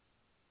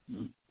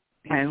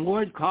 And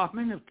Lloyd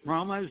Kaufman of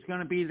Trauma is going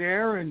to be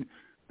there, and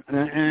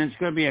it's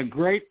going to be a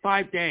great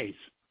 5 days.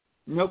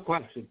 No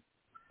question.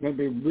 It's going to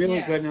be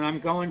really good, and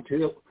I'm going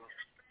to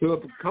a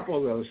couple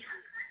of those.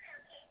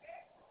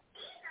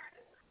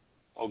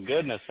 Oh,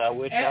 goodness, I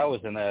wish I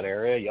was in that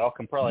area. Y'all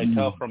can probably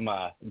tell from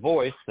my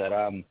voice that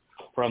I'm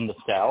from the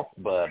South,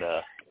 but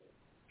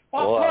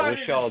What I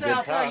wish y'all a good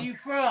South time. are you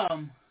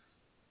from?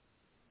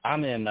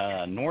 I'm in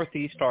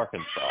northeast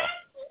Arkansas.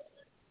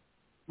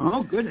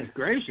 Oh, goodness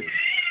gracious.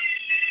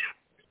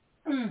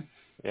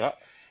 Yeah.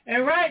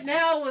 And right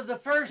now was the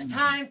first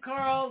time,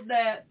 Carl,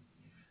 that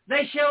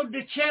they showed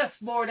the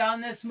chessboard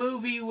on this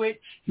movie, which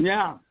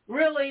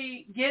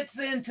really gets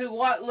into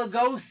what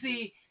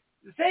Lugosi.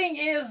 The thing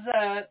is,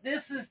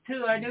 this is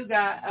to a new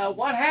guy.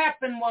 What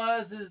happened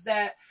is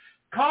that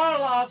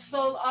Karloff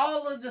sold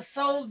all of the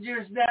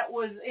soldiers that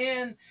was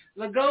in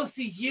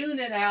Lugosi's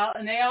unit out,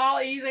 and they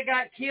all either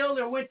got killed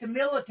or went to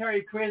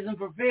military prison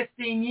for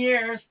 15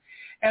 years,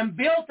 and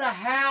built a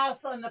house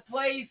on the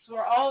place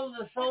where all of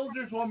the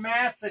soldiers were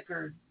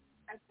massacred.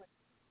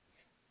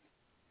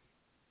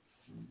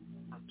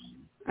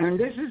 And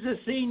this is a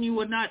scene you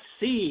would not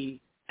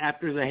see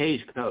after the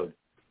Hays Code.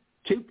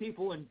 2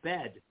 people in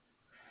bed.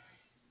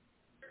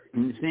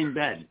 In the same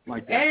bed,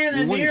 like that. And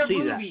you a wouldn't near see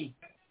movie.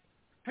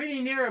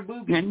 pretty near a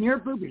boobies. And near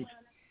boobies.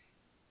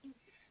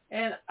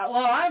 And,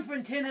 well, I'm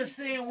from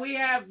Tennessee, and we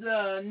have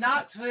the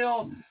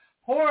Knoxville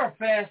Horror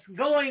Fest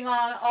going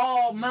on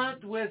all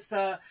month with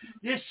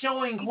just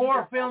showing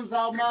horror films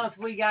all month.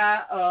 We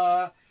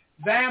got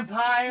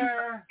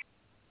vampire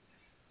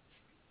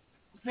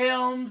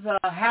films,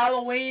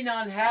 Halloween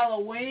on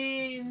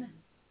Halloween.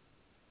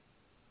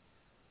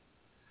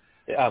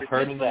 Yeah, I've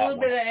heard just of that. A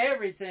little bit of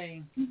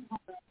everything.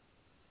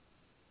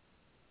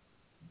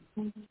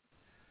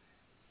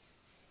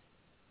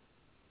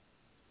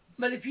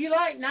 But if you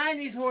like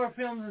 90s horror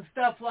films and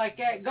stuff like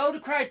that, go to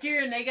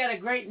Criterion. They got a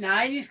great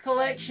 90s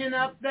collection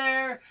up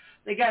there.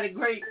 They got a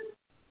great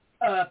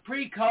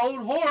pre-code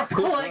horror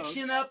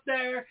collection up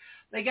there.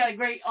 They got a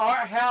great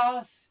art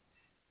house.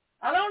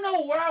 I don't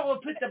know where I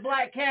would put the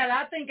Black Cat.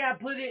 I think I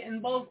put it in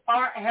both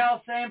art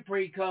house and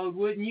pre-code.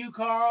 Wouldn't you,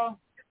 Carl?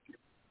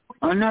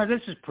 Oh, no,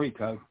 this is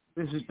pre-code.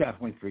 This is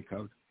definitely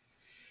pre-code.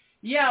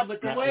 Yeah,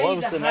 but the way what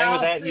was the the name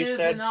of house that you is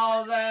said? and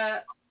all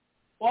that.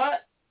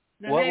 What?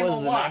 What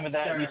was the name of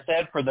that you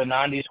said for the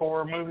 90s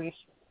horror movies?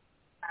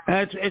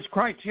 It's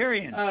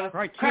Criterion.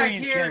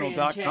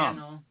 CriterionChannel.com.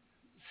 Channel.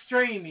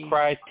 Streaming.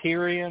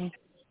 Criterion?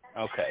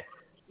 Okay.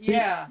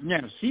 Yeah. No,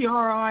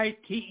 Criterion.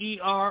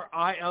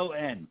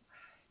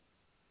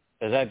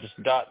 Is that just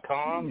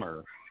 .com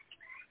or?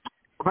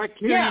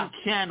 Criterion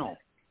Channel.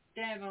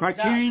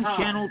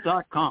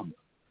 CriterionChannel.com.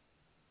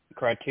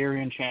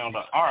 Criterion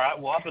Channel. All right.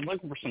 Well, I've been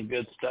looking for some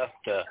good stuff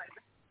to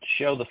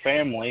show the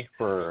family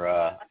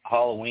for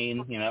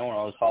Halloween, when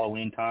all this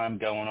Halloween time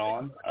going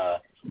on.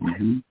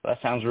 That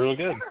sounds really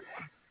good.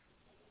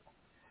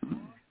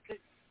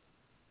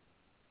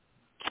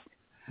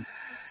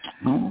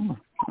 Oh,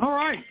 all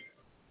right.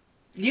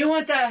 You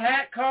want that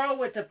hat, Carl,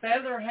 with the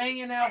feather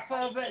hanging off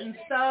of it and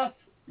stuff?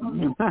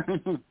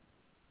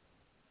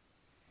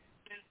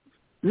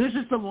 This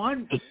is the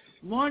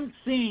one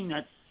scene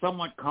that's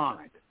somewhat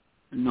comic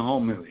in the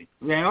whole movie.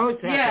 They always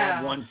have to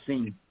have one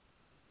scene.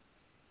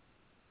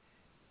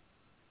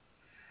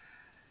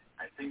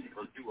 I think it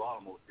will do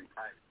almost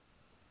entirely.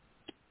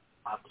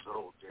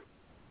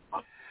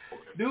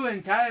 Due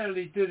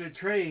entirely to the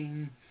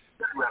train.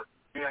 Well,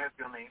 may I have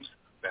your names?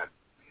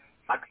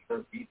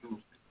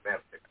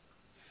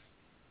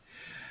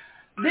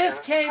 This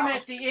came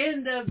at the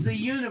end of the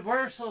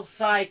Universal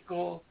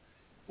cycle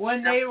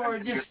when they were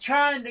just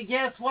trying to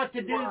guess what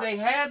to do. They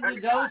had the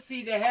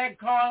Lugosi, they had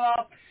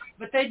Karloff,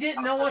 but they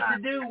didn't know what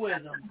to do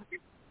with them.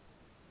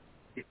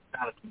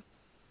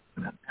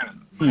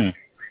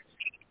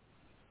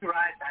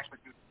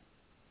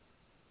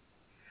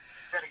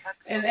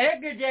 And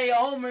Edgar J.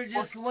 Ulmer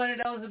just wanted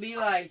those to be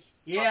like,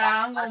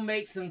 yeah, I'm going to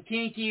make some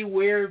kinky,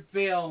 weird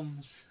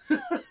films.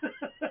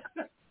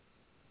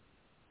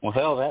 Well,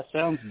 hell, that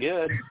sounds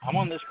good. I'm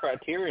on this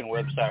Criterion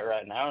website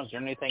right now. Is there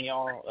anything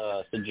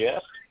y'all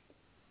suggest?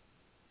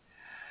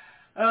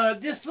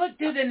 Just look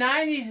through the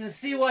 90s and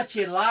see what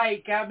you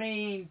like. I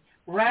mean,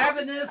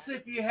 Ravenous,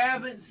 if you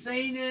haven't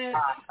seen it.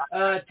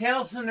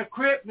 Tales from the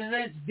Crypt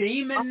presents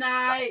Demon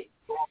Night.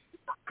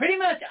 Pretty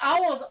much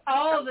almost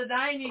all of the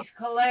 90s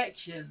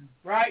collection.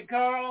 Right,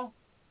 Carl?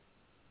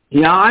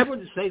 Yeah, I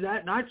would say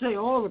that, and I'd say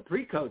all the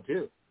pre-code,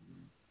 too.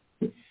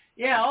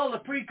 Yeah, all the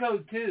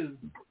pre-code, too.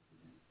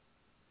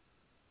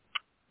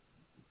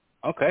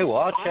 Okay, well,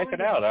 I'll check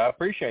it out. I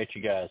appreciate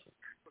you guys.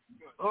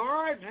 All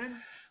right,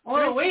 man.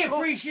 Well, we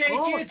appreciate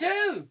you,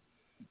 too.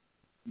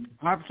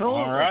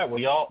 Absolutely. All right, well,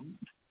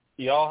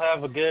 y'all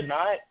have a good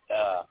night.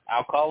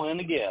 I'll call in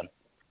again.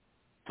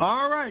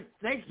 All right.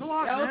 Thanks a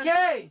lot, man.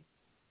 Okay.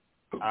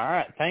 All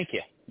right, thank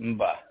you.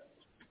 Bye.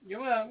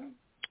 You're welcome.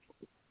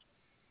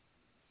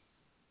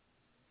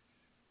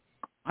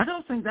 I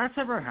don't think that's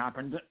ever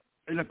happened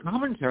in a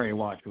commentary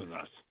watch with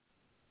us.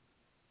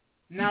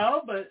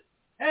 No, but,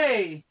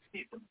 hey,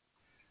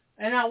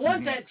 and I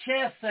want that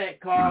chess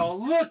set, Carl.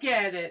 Look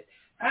at it.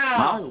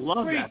 How I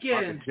love that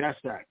fucking chess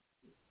set.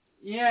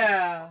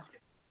 Yeah.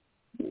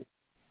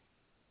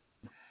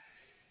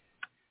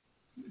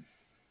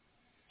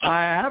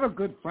 I have a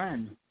good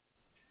friend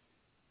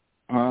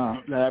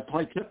that I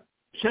play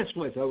chess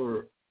with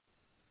over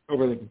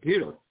the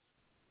computer.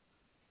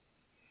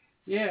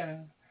 Yeah.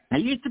 I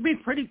used to be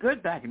pretty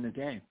good back in the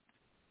day.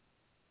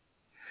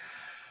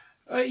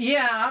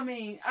 Yeah, I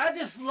mean, I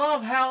just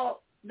love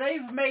how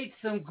they've made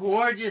some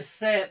gorgeous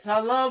sets.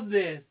 I love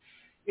this.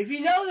 If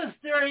you notice,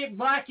 they're in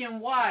black and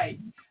white.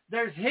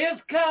 There's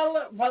his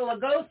color,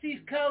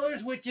 Lugosi's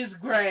colors, which is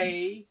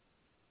gray.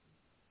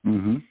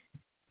 Mm-hmm.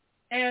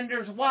 And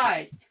there's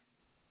white.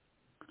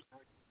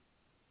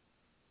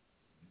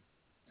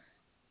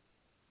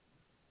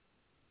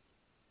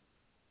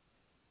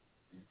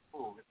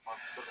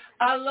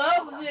 I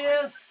love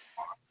this,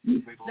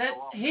 that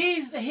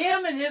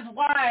him and his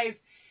wife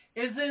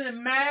is in a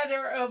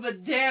matter of a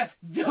death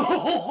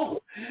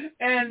duel,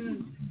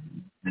 and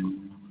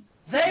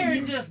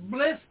they're just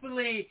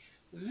blissfully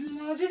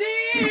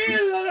la-da-dee,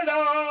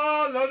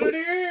 la-da-da,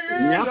 la-da-dee,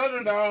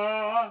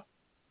 la-da-da.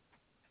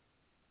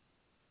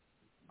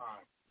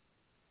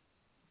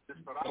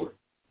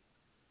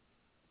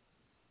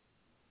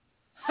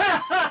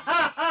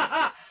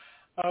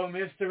 Oh,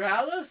 Mr.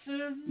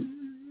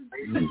 Allison.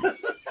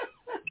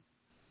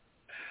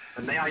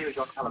 And may I use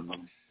your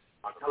telephone?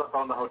 I'll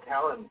telephone the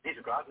hotel in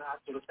Petrograd and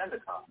ask you to send a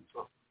car.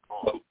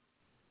 Oh.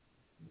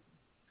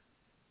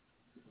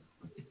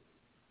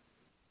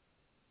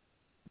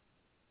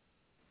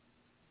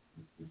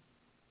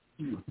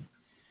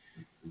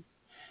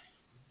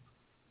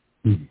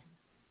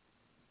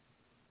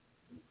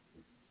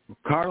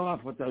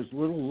 Karloff with those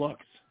little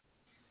looks.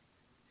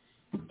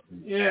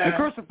 Yeah. Of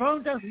course, the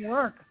phone doesn't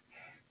work.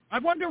 I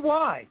wonder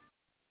why.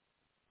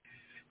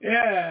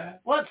 Yeah.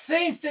 What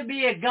seems to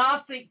be a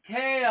gothic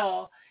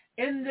tale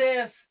in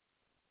this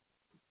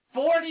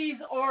 40s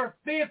or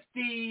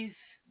 50s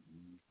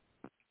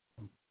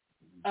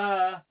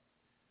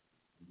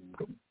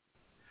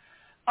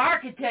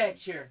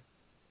architecture.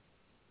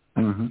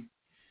 Mm-hmm.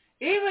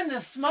 Even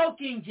the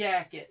smoking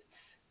jackets.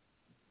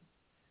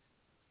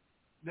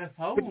 The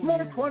phone It's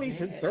more is 20s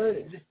dead. and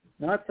 30s,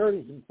 not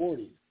 30s and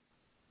 40s.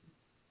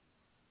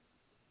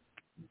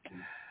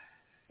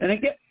 And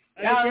again,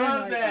 I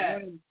love I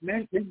that. want to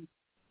mention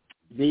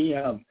the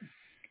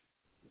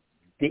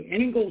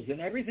angles and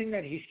everything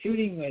that he's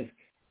shooting with,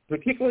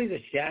 particularly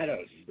the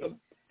shadows.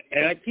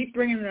 And I keep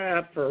bringing that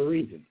up for a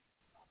reason.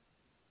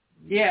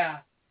 Yeah.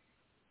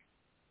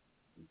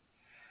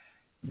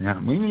 Yeah,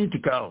 we need to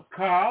go.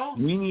 Carl?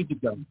 We need to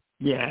go.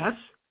 Yes?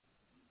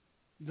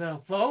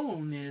 The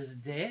phone is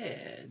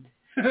dead.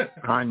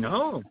 I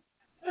know.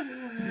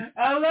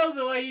 I love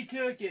the way you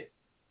took it.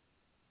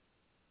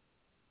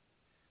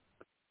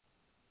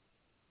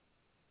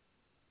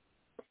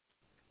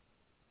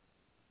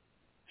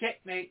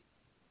 Checkmate.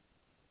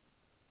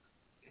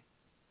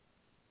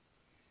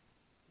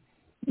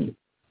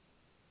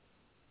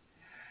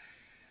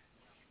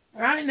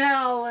 Right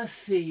now, let's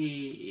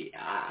see.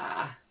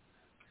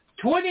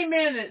 20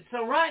 minutes.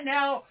 So right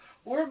now,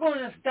 we're going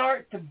to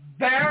start to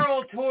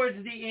barrel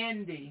towards the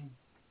ending.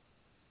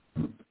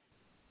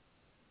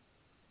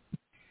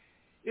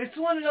 It's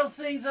one of those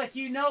things like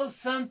you know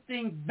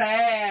something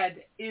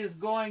bad is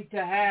going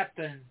to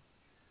happen.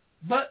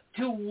 But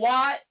to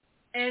what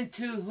and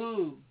to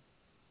who?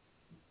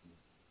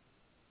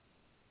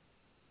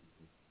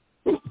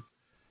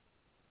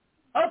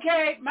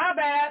 Okay, my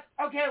bad.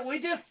 Okay,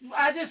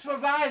 I just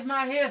revised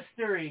my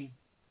history.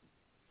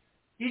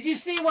 Did you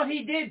see what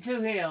he did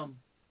to him?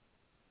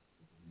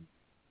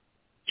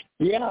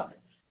 Yeah.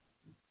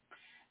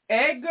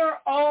 Edgar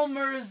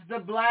Ulmer's The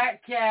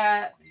Black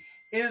Cat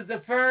is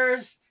the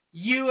first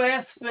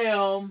U.S.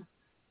 film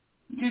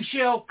to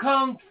show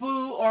kung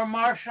fu or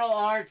martial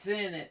arts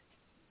in it.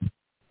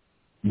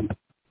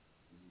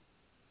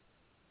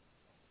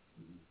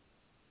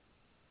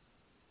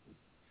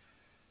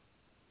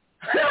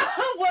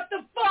 What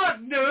the fuck,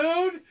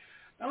 dude?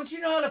 Don't you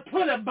know how to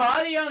put a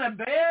body on a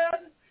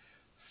bed?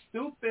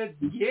 Stupid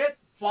git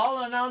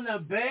falling on the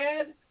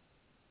bed?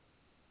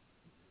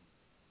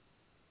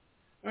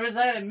 Or is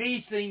that a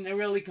me thing to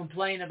really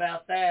complain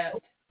about that?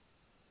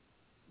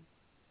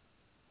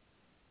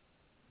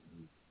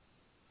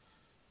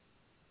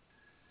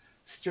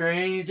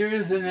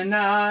 Strangers in the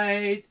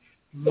night,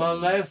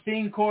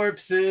 molesting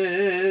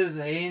corpses,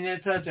 ain't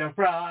it such a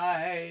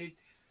fright?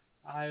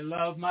 I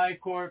love my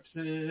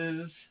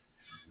corpses.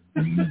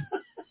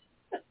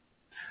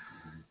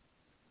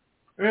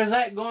 Or is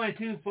that going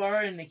too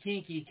far in the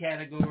kinky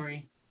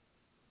category?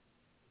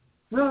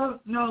 No,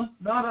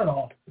 not at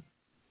all.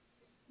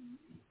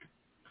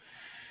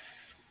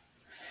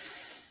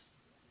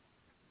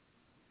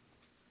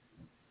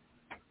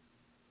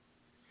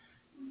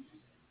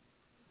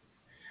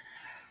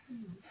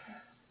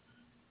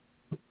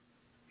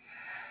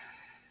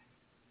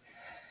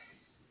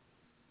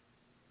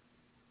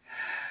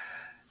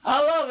 I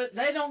love it.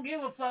 They don't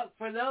give a fuck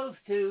for those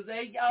two.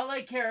 All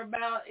they care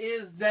about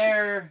is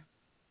their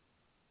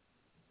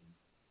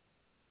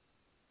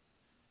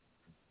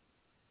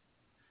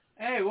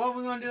hey, what are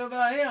we gonna do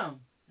about him?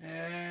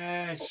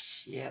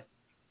 Shit.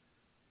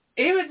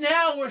 Even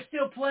now we're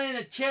still playing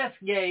a chess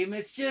game.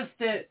 It's just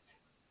that,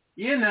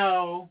 you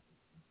know.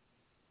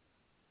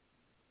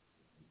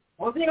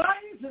 Well, the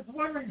audience is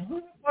wondering, who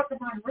the fuck am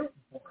I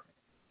rooting for?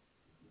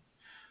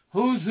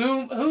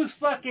 Who's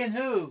fucking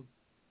who?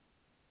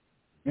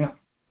 Yeah.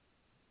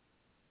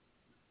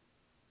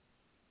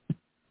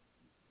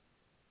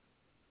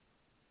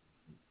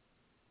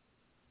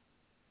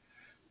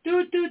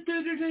 Do.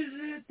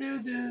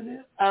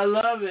 I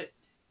love it.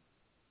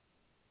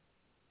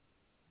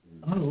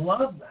 I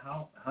love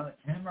how the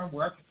camera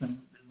works and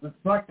it looks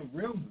like the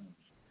real moves.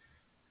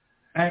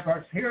 And of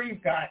course, here you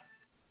got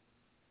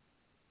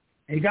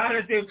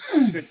to do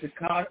the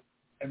staccato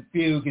and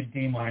fugue in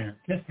D minor.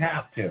 Just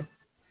have to.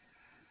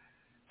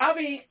 I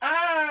mean,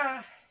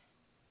 I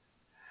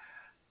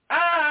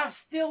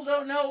still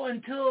don't know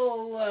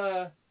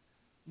until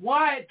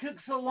why it took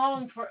so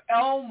long for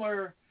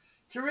Elmer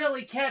to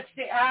really catch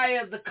the eye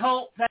of the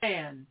cult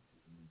fan.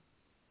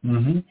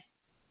 Mm-hmm.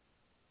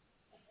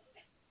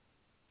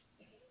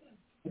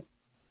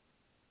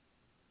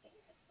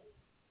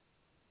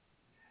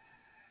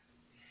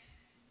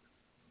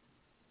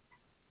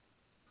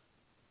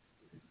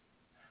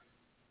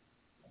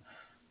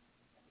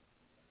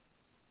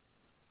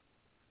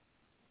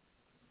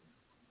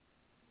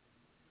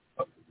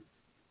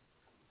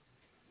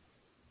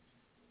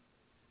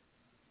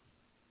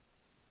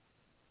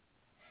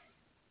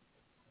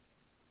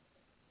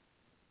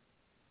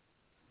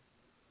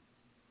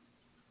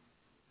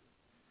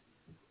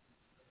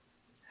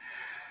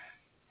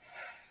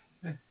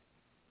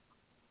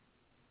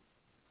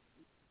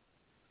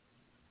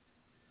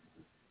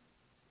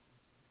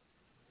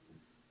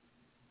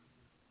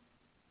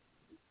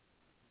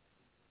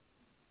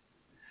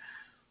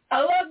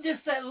 love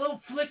just that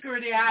little flicker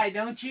of the eye,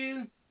 don't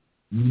you?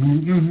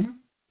 Mm-hmm.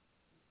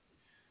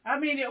 I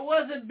mean, it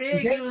wasn't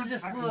big. It was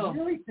just little. I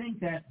really think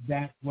that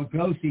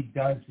Lugosi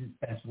does his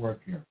best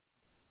work here.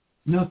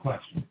 No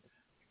question.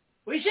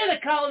 We should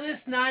have called this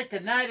night the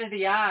Night of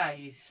the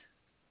Eyes.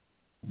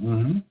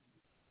 Mm-hmm.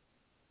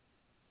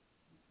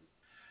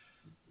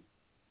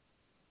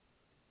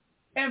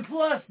 And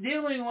plus,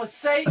 dealing with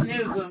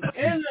Satanism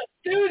in the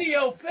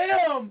studio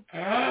film.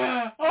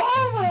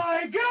 Oh,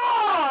 my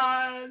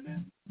God!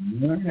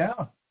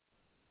 Yeah.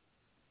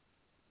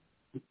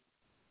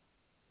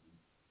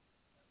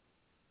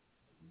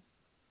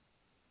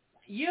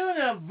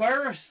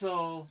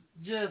 Universal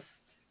just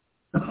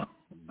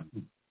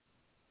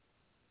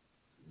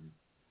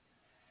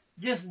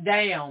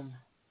damn.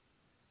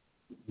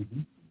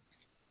 Mm-hmm.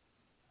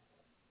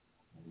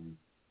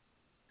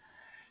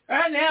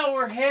 Right now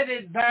we're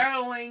headed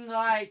barreling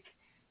like,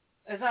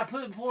 as I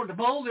put it before, the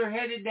boulder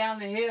headed down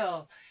the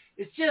hill.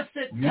 It's just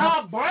that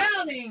Todd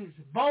Browning's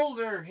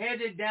boulder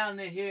headed down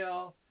the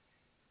hill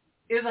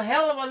is a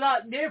hell of a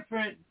lot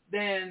different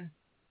than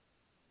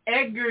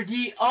Edgar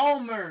D.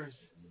 Ulmer's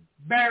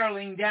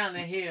barreling down the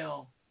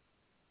hill.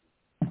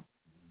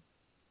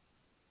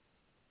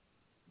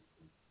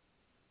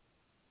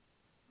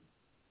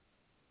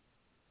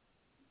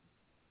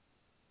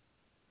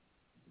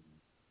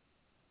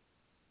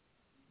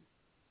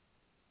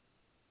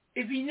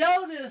 If you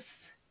notice,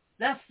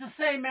 that's the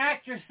same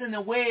actress in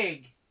the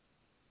wig.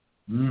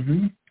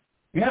 Mm-hmm.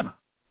 Yeah.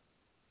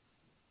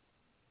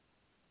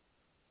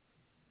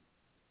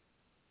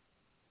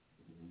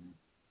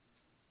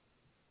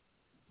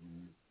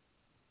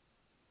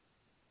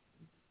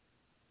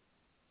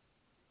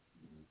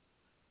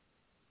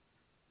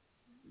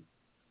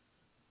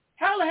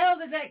 How the hell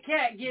did that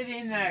cat get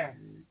in there?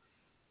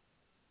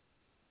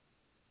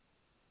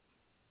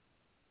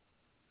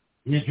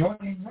 The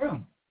adjoining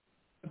room.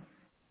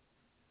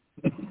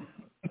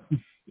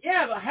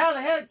 Yeah, but how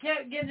the hell did the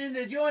cat get in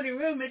the adjoining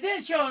room? It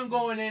didn't show him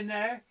going in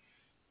there.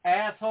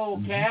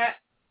 Asshole cat.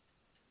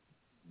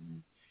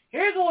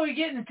 Here's where we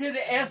get into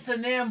the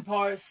S&M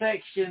part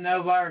section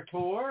of our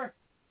tour.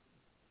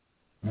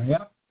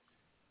 Yep.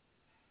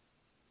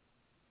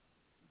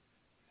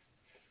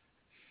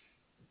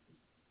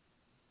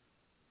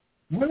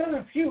 One of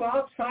the few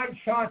outside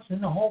shots in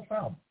the whole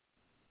film.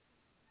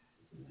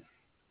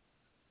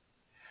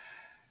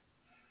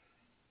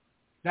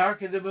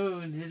 Dark of the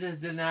moon, it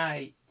is the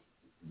night.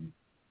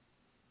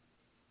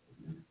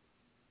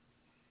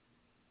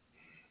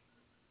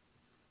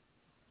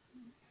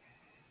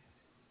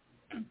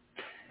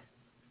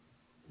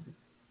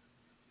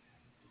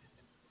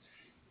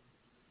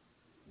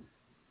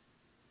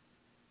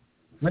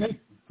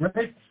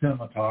 Great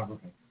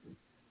cinematography.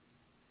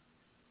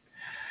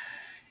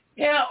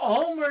 Yeah,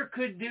 Homer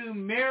could do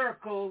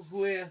miracles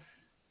with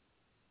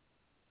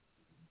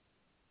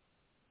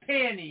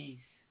pennies.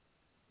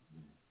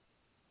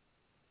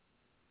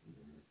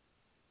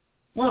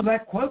 Well,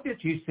 that quote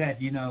that you said,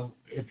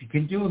 if you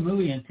can do a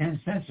movie in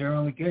 10 cents, they're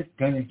only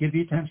going to give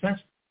you 10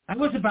 cents. That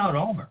was about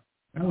Homer.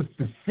 That was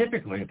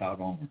specifically about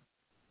Homer.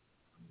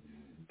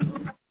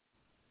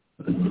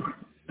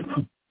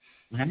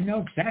 I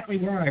know exactly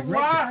where I read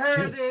Well, I that,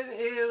 heard too.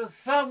 it was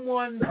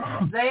someone,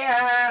 they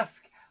asked,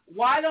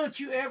 why don't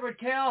you ever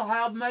tell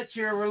how much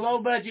your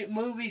low-budget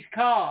movies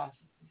cost?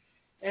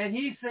 And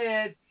he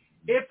said,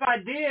 if I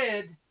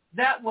did,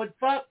 that would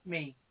fuck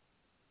me.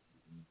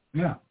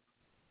 Yeah.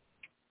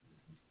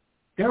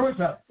 There was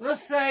a...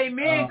 Let's say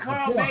me and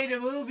Carl made a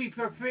movie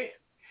for...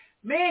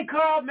 Me and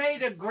Carl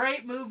made a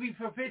great movie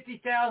for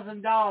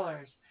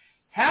 $50,000.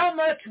 How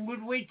much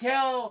would we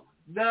tell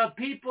the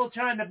people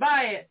trying to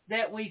buy it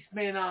that we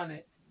spent on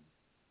it?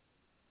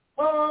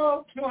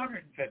 Oh,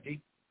 $250.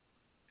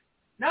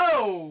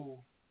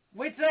 No.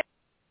 We'd say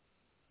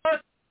 $1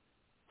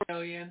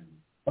 million.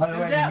 By the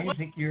way, the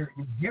music you're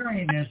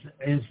hearing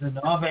is an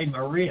Ave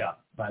Maria,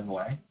 by the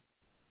way.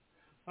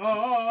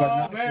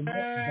 Ave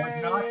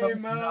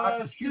not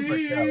the Schubert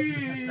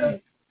show.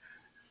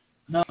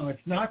 No,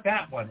 it's not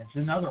that one. It's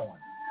another one.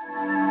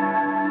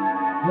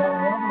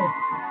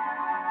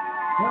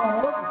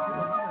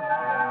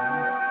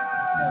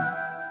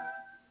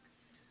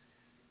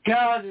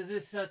 God, is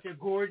this such a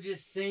gorgeous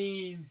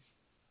scene.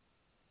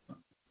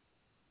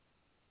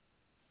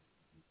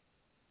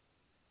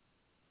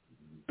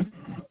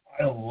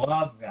 I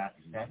love that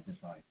set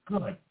design.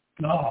 Good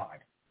God.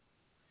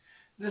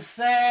 The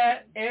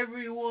set,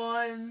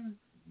 everyone,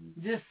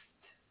 just...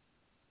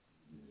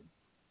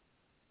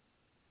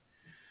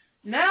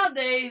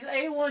 Nowadays,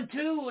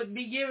 A12 would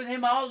be giving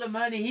him all the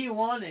money he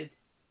wanted.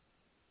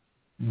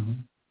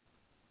 Mm-hmm.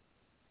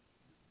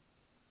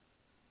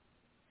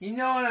 You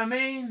know what I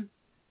mean?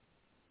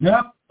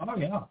 Yeah. Oh,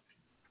 yeah.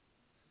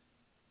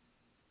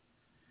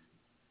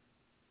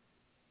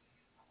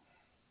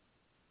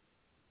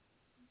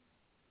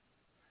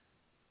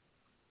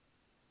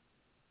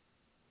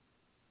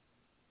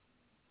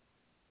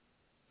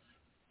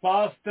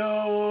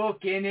 Fausto,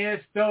 ¿quién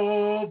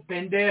esto,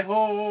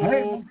 pendejo?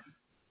 Hey,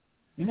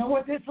 you know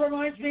what this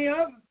reminds me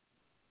of?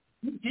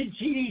 Did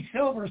G.D.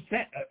 Silver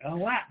set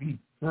Latin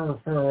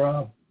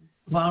for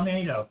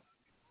Clownado?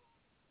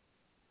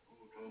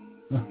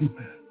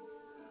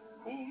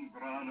 Cum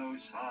grano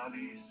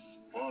salis,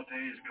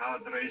 potes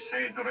cadre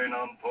cedere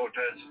non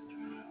potest,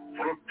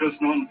 fructus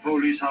non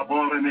foliis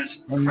arborem est,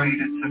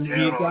 credit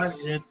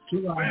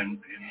ceteros, when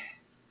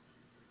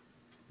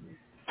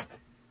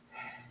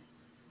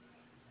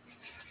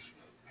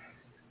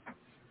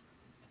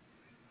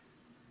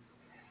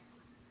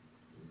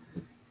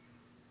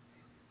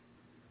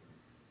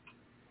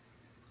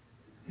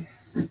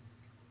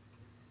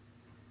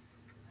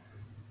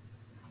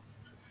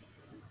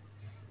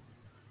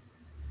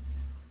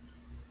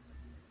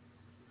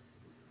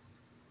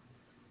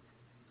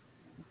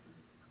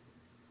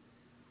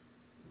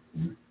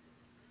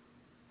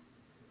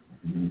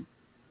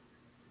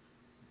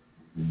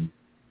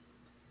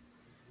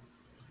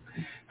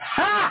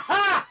Ha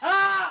ha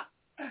ha!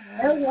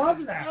 I love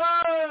that.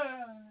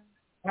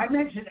 I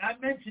mentioned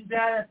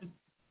that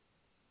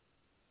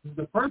at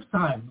the first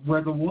time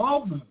where the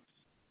wall moves.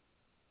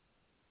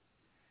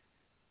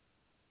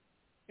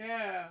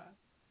 Yeah.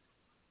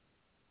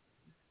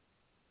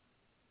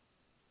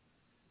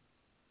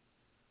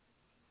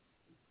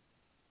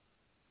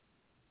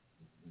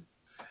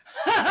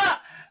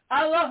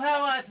 I love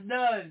how that's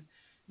done.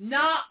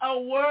 Not a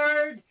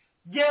word,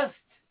 just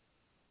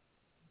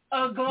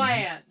a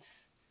glance.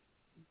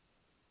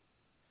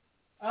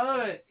 I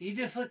love it. He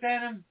just looked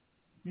at him.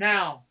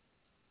 Now.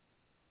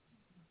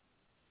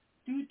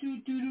 Do do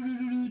do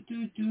do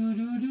do do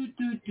do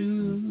do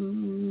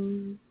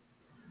do.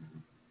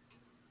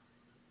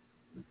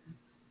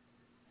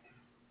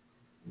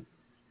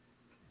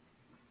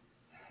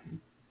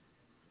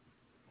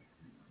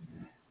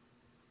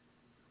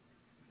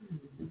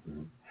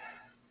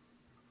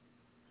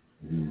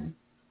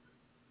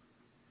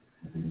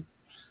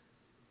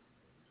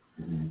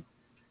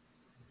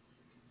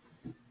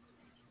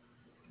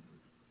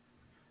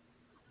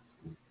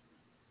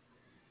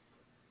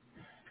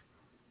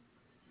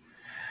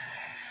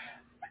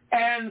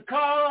 And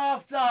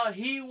Karloff thought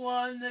he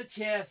won the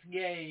chess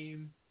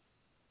game.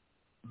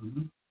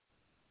 Mm-hmm.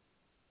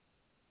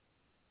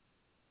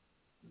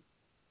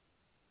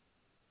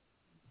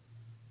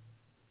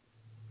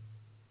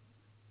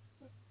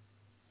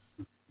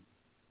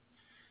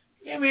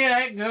 Give me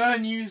that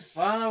gun, you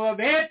son of a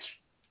bitch.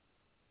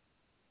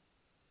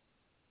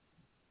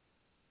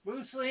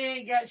 Bruce Lee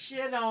ain't got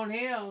shit on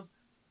him.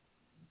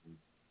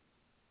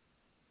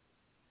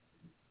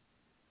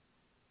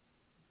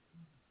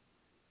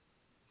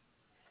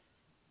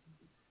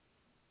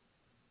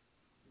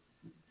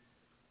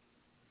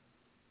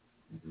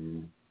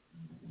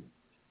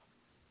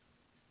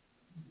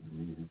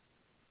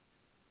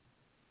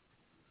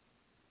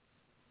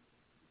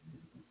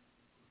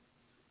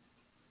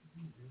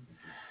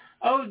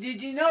 Oh,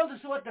 did you notice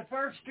what the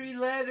first three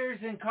letters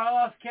in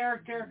Karloff's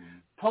character,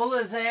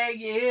 Pull-His Egg,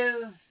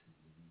 is?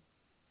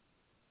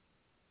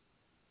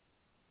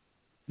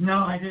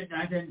 No, I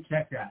didn't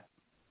check that.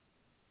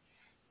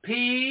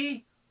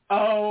 P-O-E.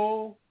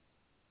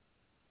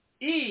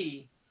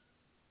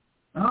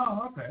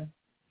 Oh, okay.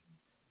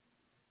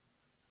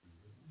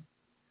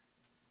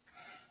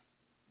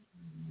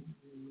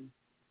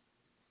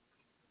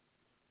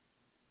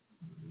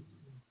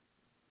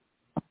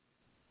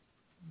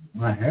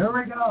 Well, here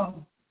we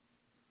go.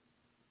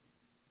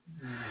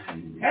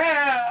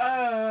 Yeah,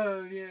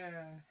 oh,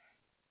 yeah.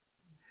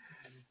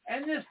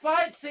 And this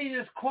fight scene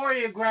is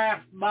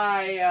choreographed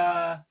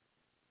by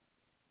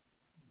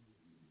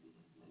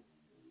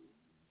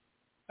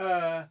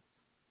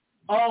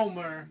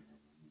Ulmer.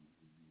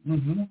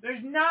 Mm-hmm.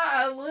 There's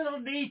not a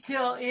little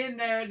detail in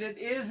there that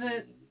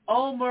isn't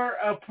Ulmer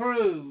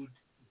approved.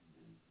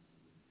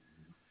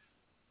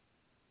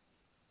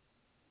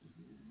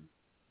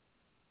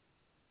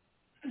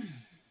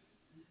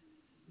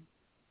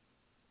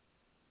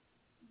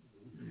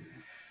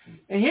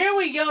 And here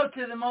we go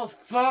to the most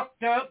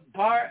fucked up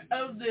part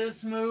of this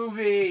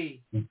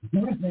movie.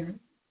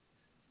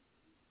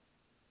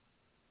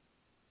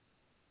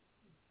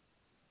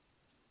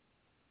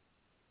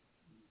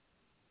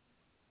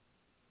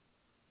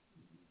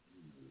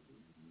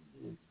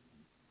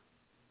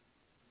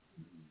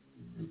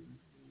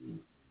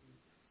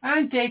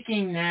 I'm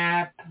taking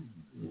nap.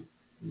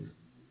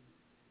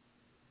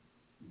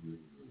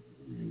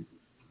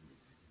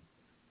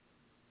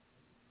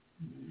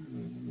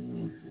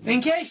 In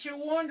case you're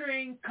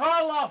wondering,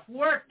 Karloff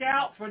worked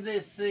out for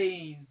this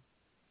scene.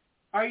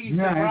 Are you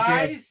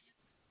surprised?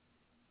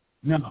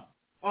 No.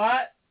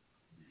 What?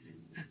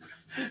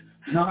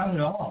 Not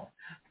at all.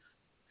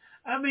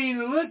 I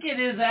mean, look at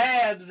his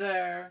abs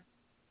there.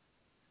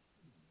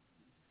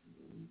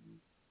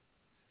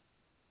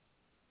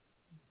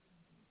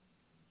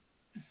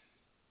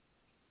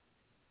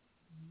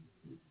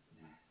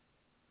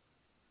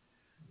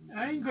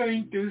 I'm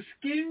going to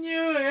skin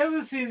you.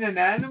 Ever seen an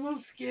animal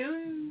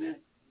skinned?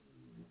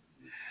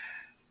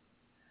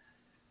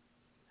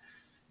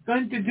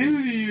 Going to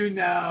do to you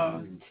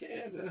now.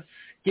 Tear the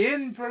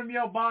skin from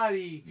your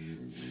body,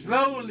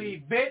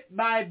 slowly, bit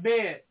by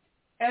bit.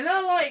 And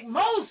unlike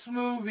most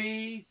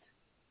movies,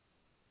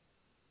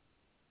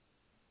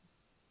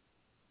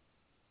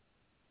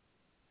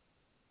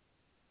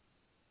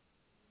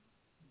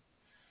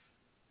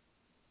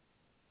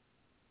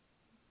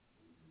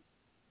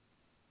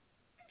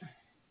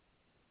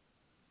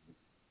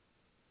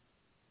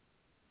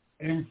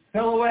 in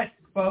silhouette,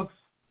 folks.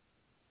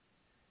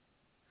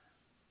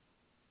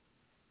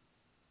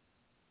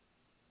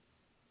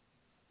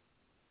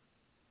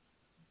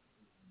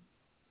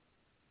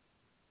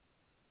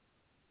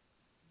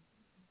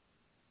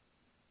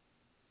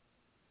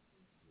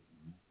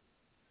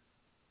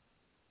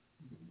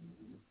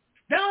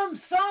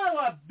 dumb son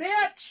of a bitch!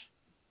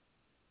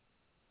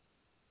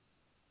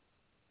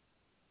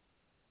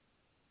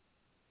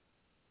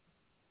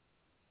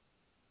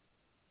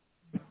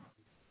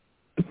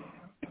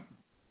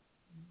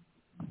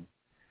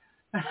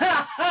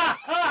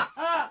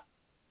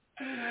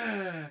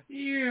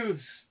 You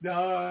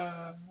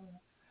star.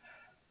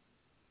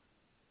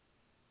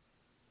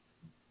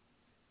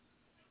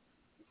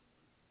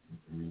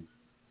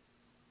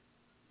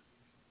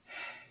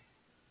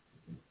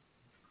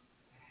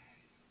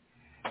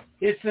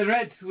 It's the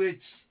red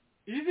switch,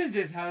 isn't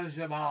it,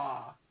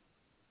 Hajama?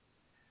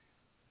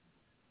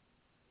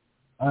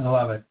 I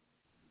love it.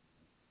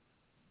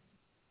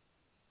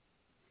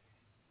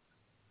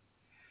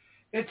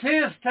 It's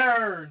his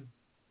turn.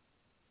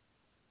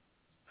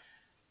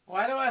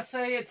 Why do I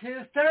say it's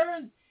his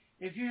turn?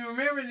 If you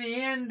remember the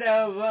end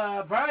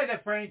of Bride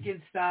of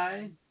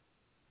Frankenstein.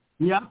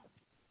 Yeah,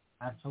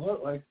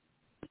 absolutely.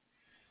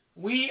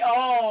 We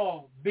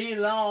all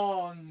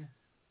belong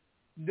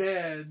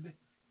dead.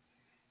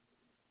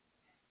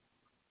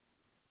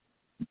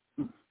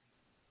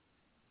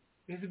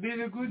 It's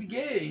been a good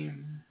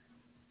game.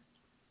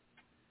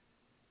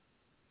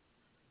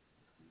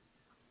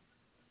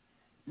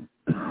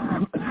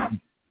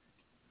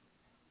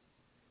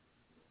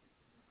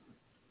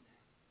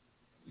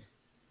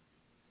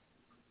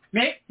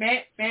 Meh,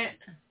 meh, meh.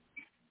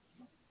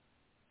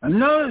 And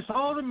notice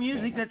all the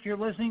music that you're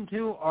listening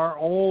to are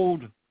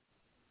old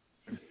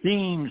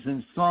themes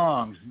and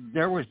songs.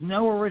 There was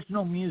no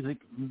original music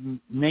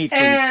made for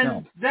the film.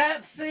 And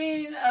that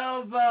scene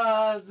of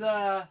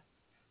the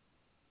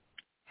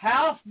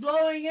house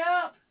blowing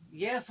up,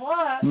 guess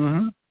what?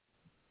 Mm-hmm.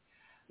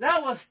 That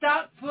was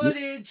stock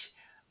footage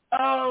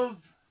of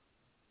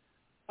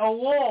a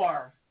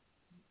war.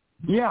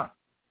 Yeah.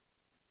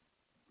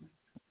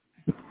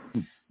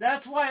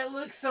 That's why it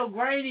looks so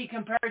grainy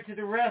compared to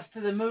the rest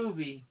of the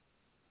movie.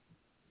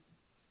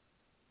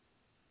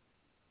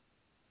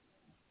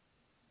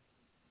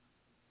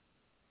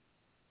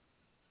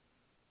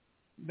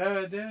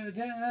 Da, da,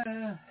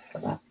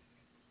 da.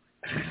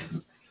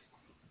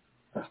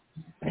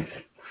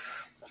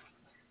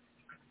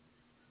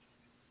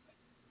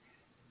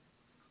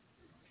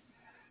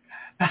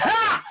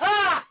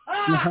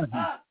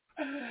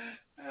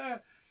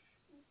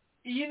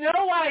 You know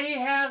why he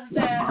has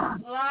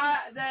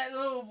that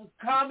little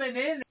comment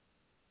in it?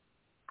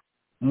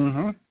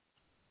 Mm-hmm.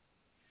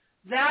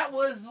 That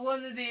was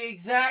one of the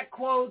exact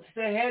quotes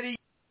the head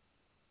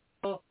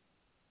of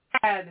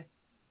had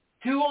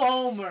to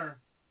Homer.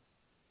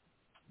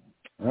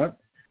 Yep.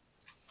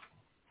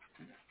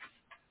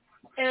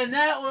 And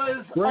that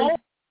was Great.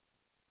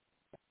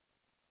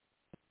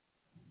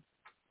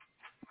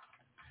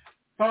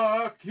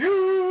 Fuck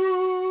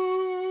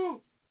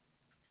you!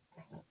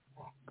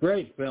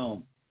 Great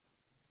film.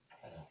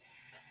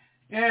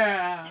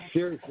 Yeah.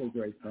 Seriously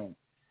great film.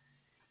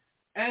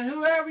 And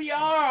whoever you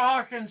are,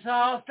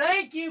 Arkansas,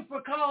 thank you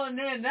for calling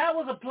in. That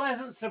was a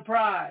pleasant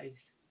surprise.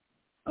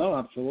 Oh,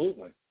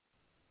 absolutely.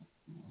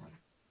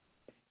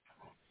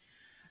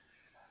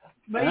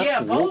 But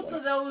yeah, both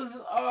of those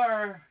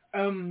are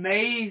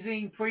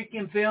amazing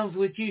freaking films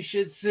which you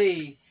should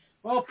see.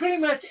 Well,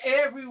 pretty much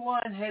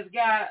everyone has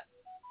got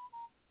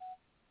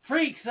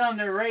freaks on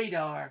their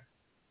radar.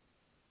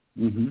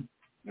 Mm-hmm.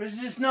 There's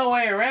just no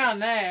way around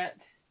that.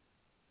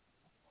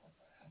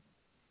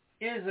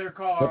 Is there,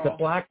 Carl? But the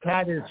Black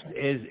Cat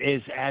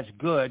is as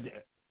good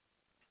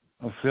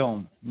a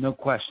film, no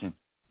question.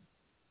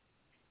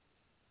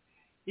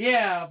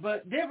 Yeah,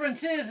 but difference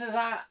is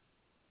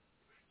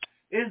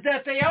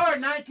that they are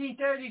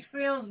 1930s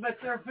films, but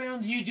they're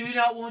films you do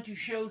not want to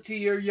show to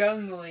your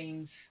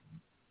younglings.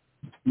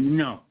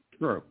 No,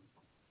 true.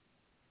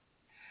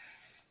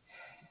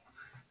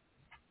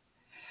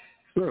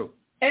 True.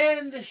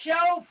 And the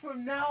show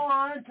from now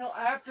on till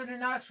after the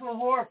Knoxville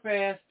Horror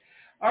Fest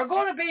are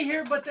going to be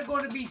here, but they're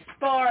going to be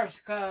sparse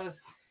because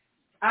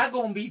I'm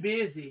going to be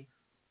busy.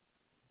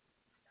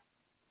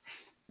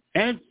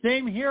 And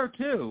same here,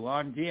 too,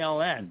 on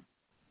DLN.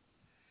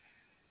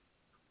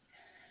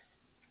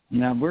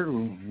 Now, we're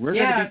going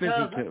to be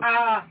busy, too.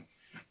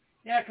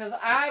 Because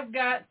I've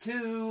got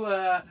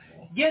to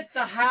get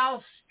the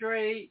house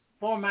straight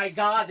for my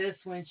goddess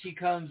when she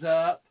comes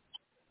up.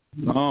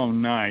 Oh,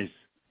 nice.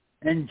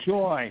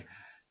 Enjoy.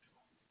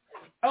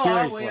 Oh,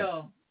 Seriously. I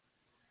will.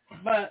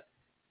 But,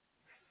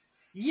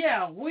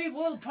 yeah, we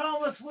will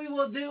promise we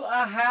will do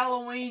a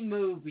Halloween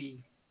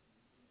movie.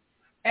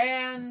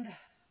 And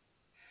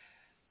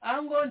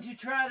I'm going to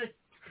try to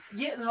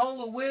get in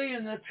hold of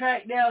William to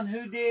track down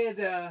who did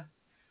to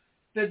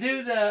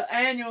do the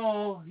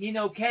annual,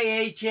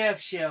 KHF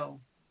show.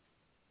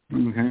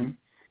 Okay.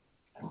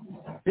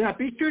 Yeah,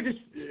 be sure to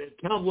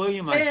tell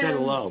William I said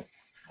hello.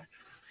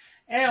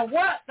 And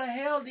what the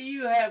hell do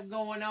you have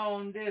going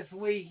on this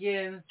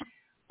weekend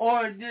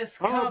or this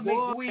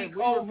comic week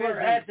over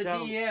at the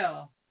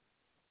DL?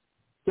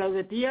 So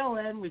the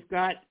DLN we've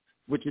got,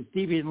 which is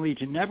TV and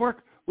Legion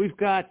Network, we've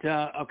got,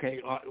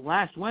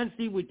 last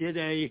Wednesday we did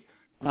a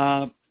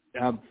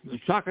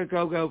Shaka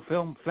Go-Go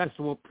Film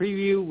Festival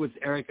preview with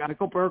Eric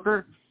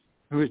Eichelberger,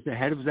 who is the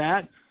head of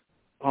that.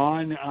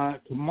 On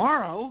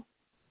tomorrow,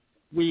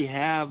 we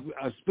have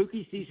a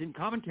spooky season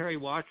commentary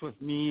watch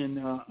with me and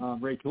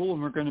Rachel,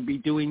 and we're going to be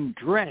doing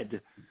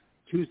Dread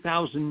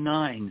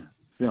 2009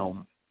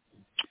 film.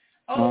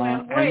 Oh,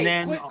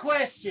 and wait, quick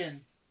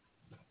question.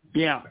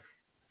 Yeah.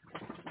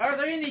 Are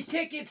there any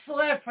tickets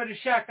left for the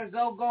Shaka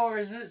Go-Go, or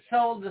is it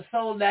sold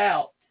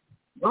out?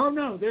 Oh,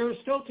 no, there are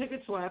still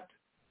tickets left.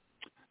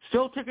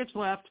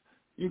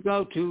 You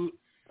go to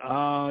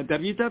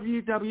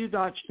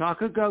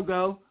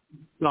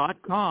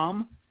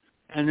www.shakagogo.com,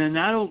 and then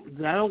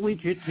that'll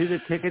lead you to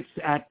the tickets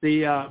at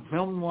the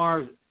Film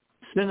Noir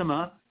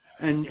Cinema,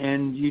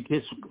 and you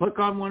just click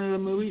on one of the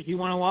movies you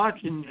want to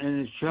watch, and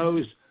it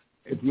shows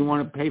if you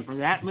want to pay for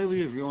that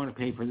movie, if you want to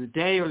pay for the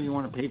day, or you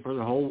want to pay for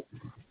the whole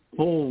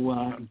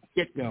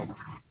get-go.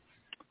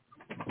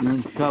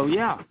 And so,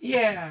 yeah,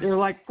 they're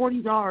like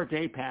 $40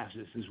 day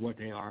passes is what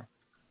they are.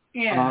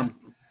 Yeah.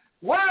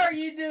 Why are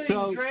you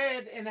doing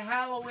Dread in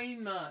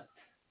Halloween month?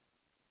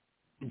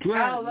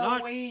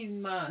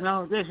 Halloween month.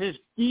 No, this is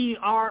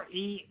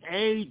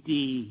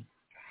DREAD.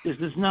 This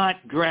is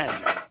not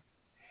Dread.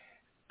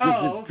 This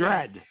is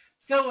Dread.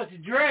 So it's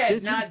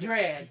Dread, not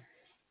Dread.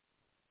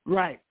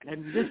 Right,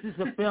 and this is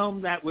a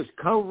film that was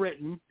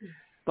co-written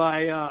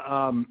by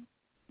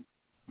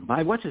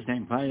what's his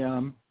name? By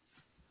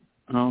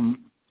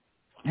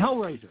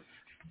Hellraiser,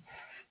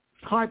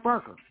 Clive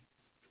Barker.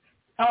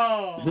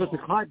 Oh. So it's a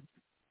Clive.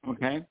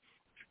 Okay.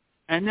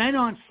 And then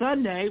on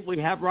Sunday, we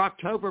have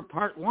Rocktober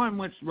Part 1,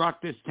 which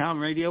Rock This Town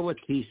Radio with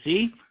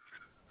TC.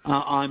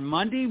 On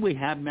Monday, we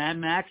have Mad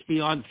Max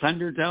Beyond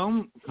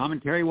Thunderdome,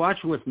 commentary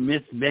watch with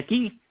Miss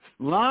Vicky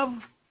Love.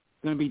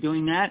 Going to be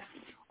doing that.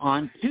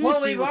 On Tuesday,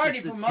 well, we've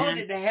already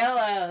promoted the hell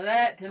out of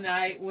that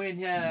tonight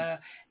when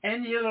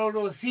Angelo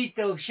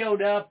Rosito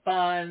showed up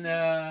on...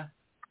 oh,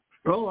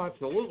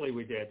 absolutely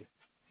we did.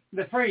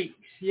 The Freaks,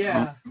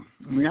 yeah.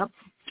 Yep.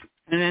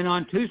 And then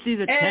on Tuesday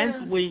the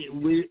 10th,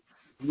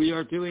 we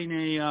are doing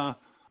a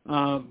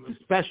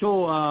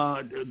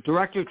special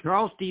director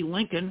Charles D.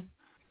 Lincoln,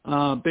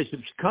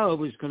 Bishop's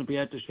Cove, is going to be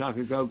at the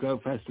Shaka Go-Go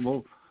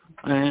Festival.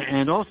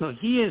 And also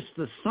he is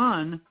the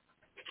son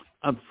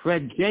of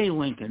Fred J.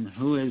 Lincoln,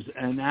 who is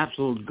an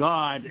absolute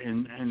god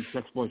in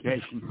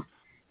sexploitation.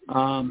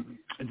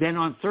 Then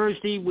on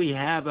Thursday we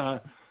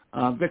have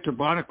Victor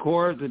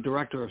Bonacore, the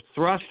director of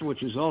Thrust,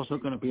 which is also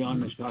going to be on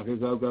the Shaka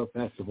Go-Go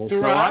Festival.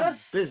 Thrust? So I'm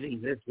busy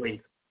this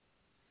week.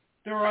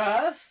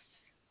 Thrust?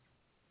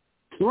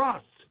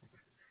 Thrust.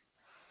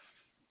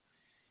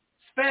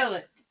 Spell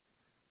it.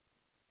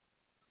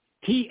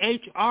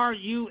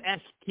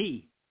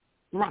 THRUST.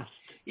 Thrust.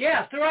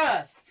 Yeah,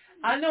 Thrust.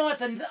 I know what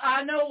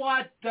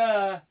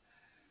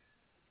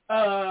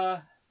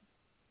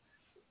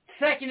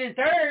second and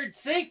third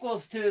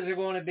sequels to it are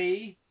going to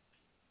be.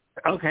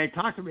 Okay,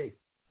 talk to me.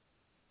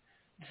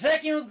 The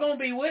second one's going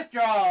to be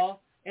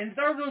Withdrawal, and the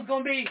third one's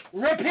going to be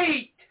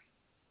Repeat.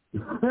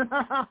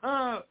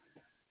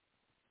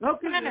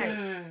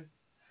 Okay.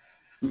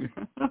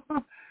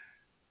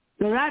 So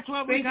that's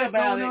what we got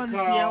going on at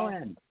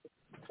DLN.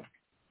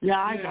 Yeah,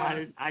 I got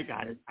it.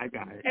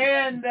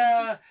 And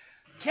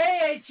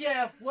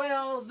KHF,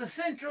 well, the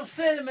Central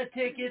Cinema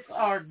tickets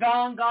are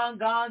gone.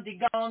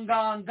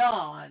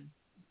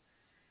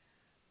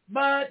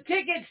 But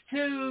tickets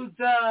to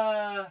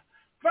the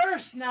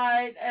first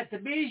night at the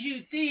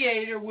Bijou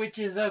Theater, which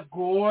is a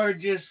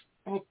gorgeous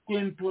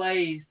Brooklyn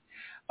place,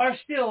 are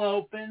still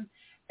open.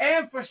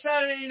 And for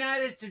Saturday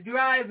night at the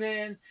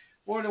drive-in,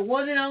 where the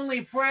one and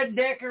only Fred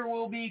Decker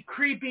will be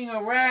creeping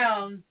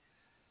around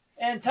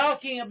and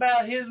talking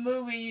about his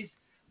movies,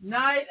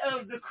 Night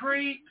of the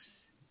Creeps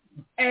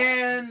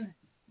and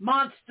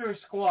Monster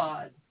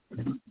Squad.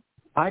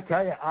 I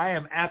tell you, I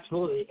am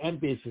absolutely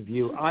envious of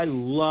you. I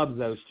love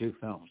those two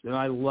films, and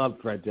I love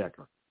Fred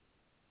Decker.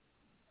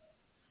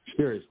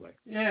 Seriously.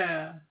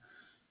 Yeah.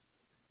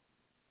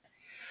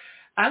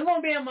 I'm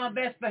going to be on my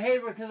best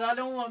behavior because I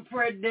don't want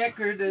Fred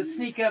Decker to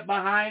sneak up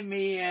behind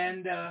me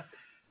and,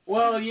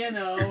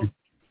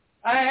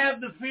 I have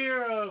the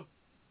fear of,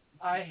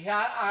 I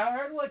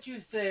heard what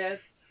you said.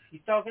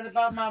 You're talking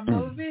about my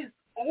movies?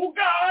 Oh,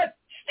 God!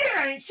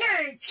 Sting!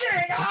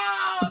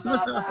 Oh,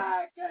 my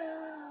back!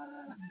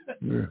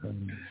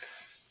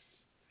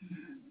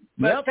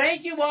 But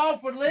thank you all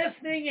for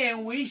listening,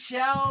 and we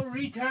shall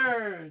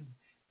return.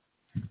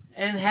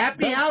 And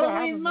happy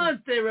Halloween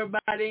month,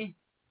 everybody.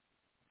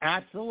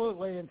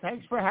 Absolutely, and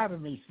thanks for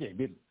having me,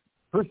 Steve.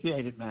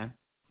 Appreciate it, man.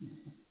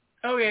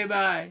 Okay,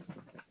 bye.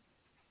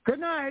 Good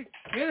night.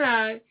 Good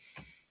night.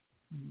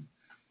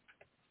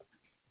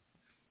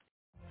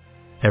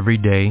 Every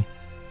day,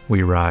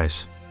 we rise,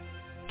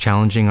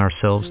 challenging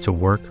ourselves to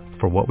work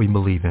for what we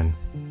believe in.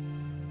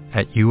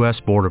 At U.S.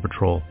 Border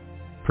Patrol,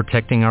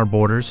 protecting our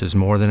borders is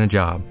more than a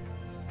job.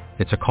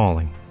 It's a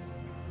calling.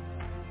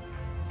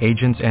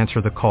 Agents answer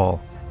the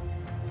call,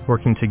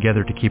 working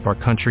together to keep our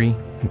country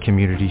and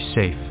communities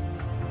safe.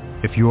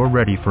 If you are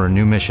ready for a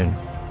new mission,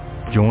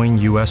 join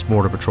U.S.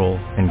 Border Patrol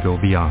and go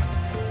beyond.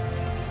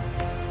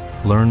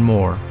 Learn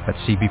more at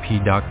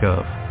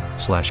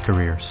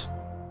cbp.gov/careers.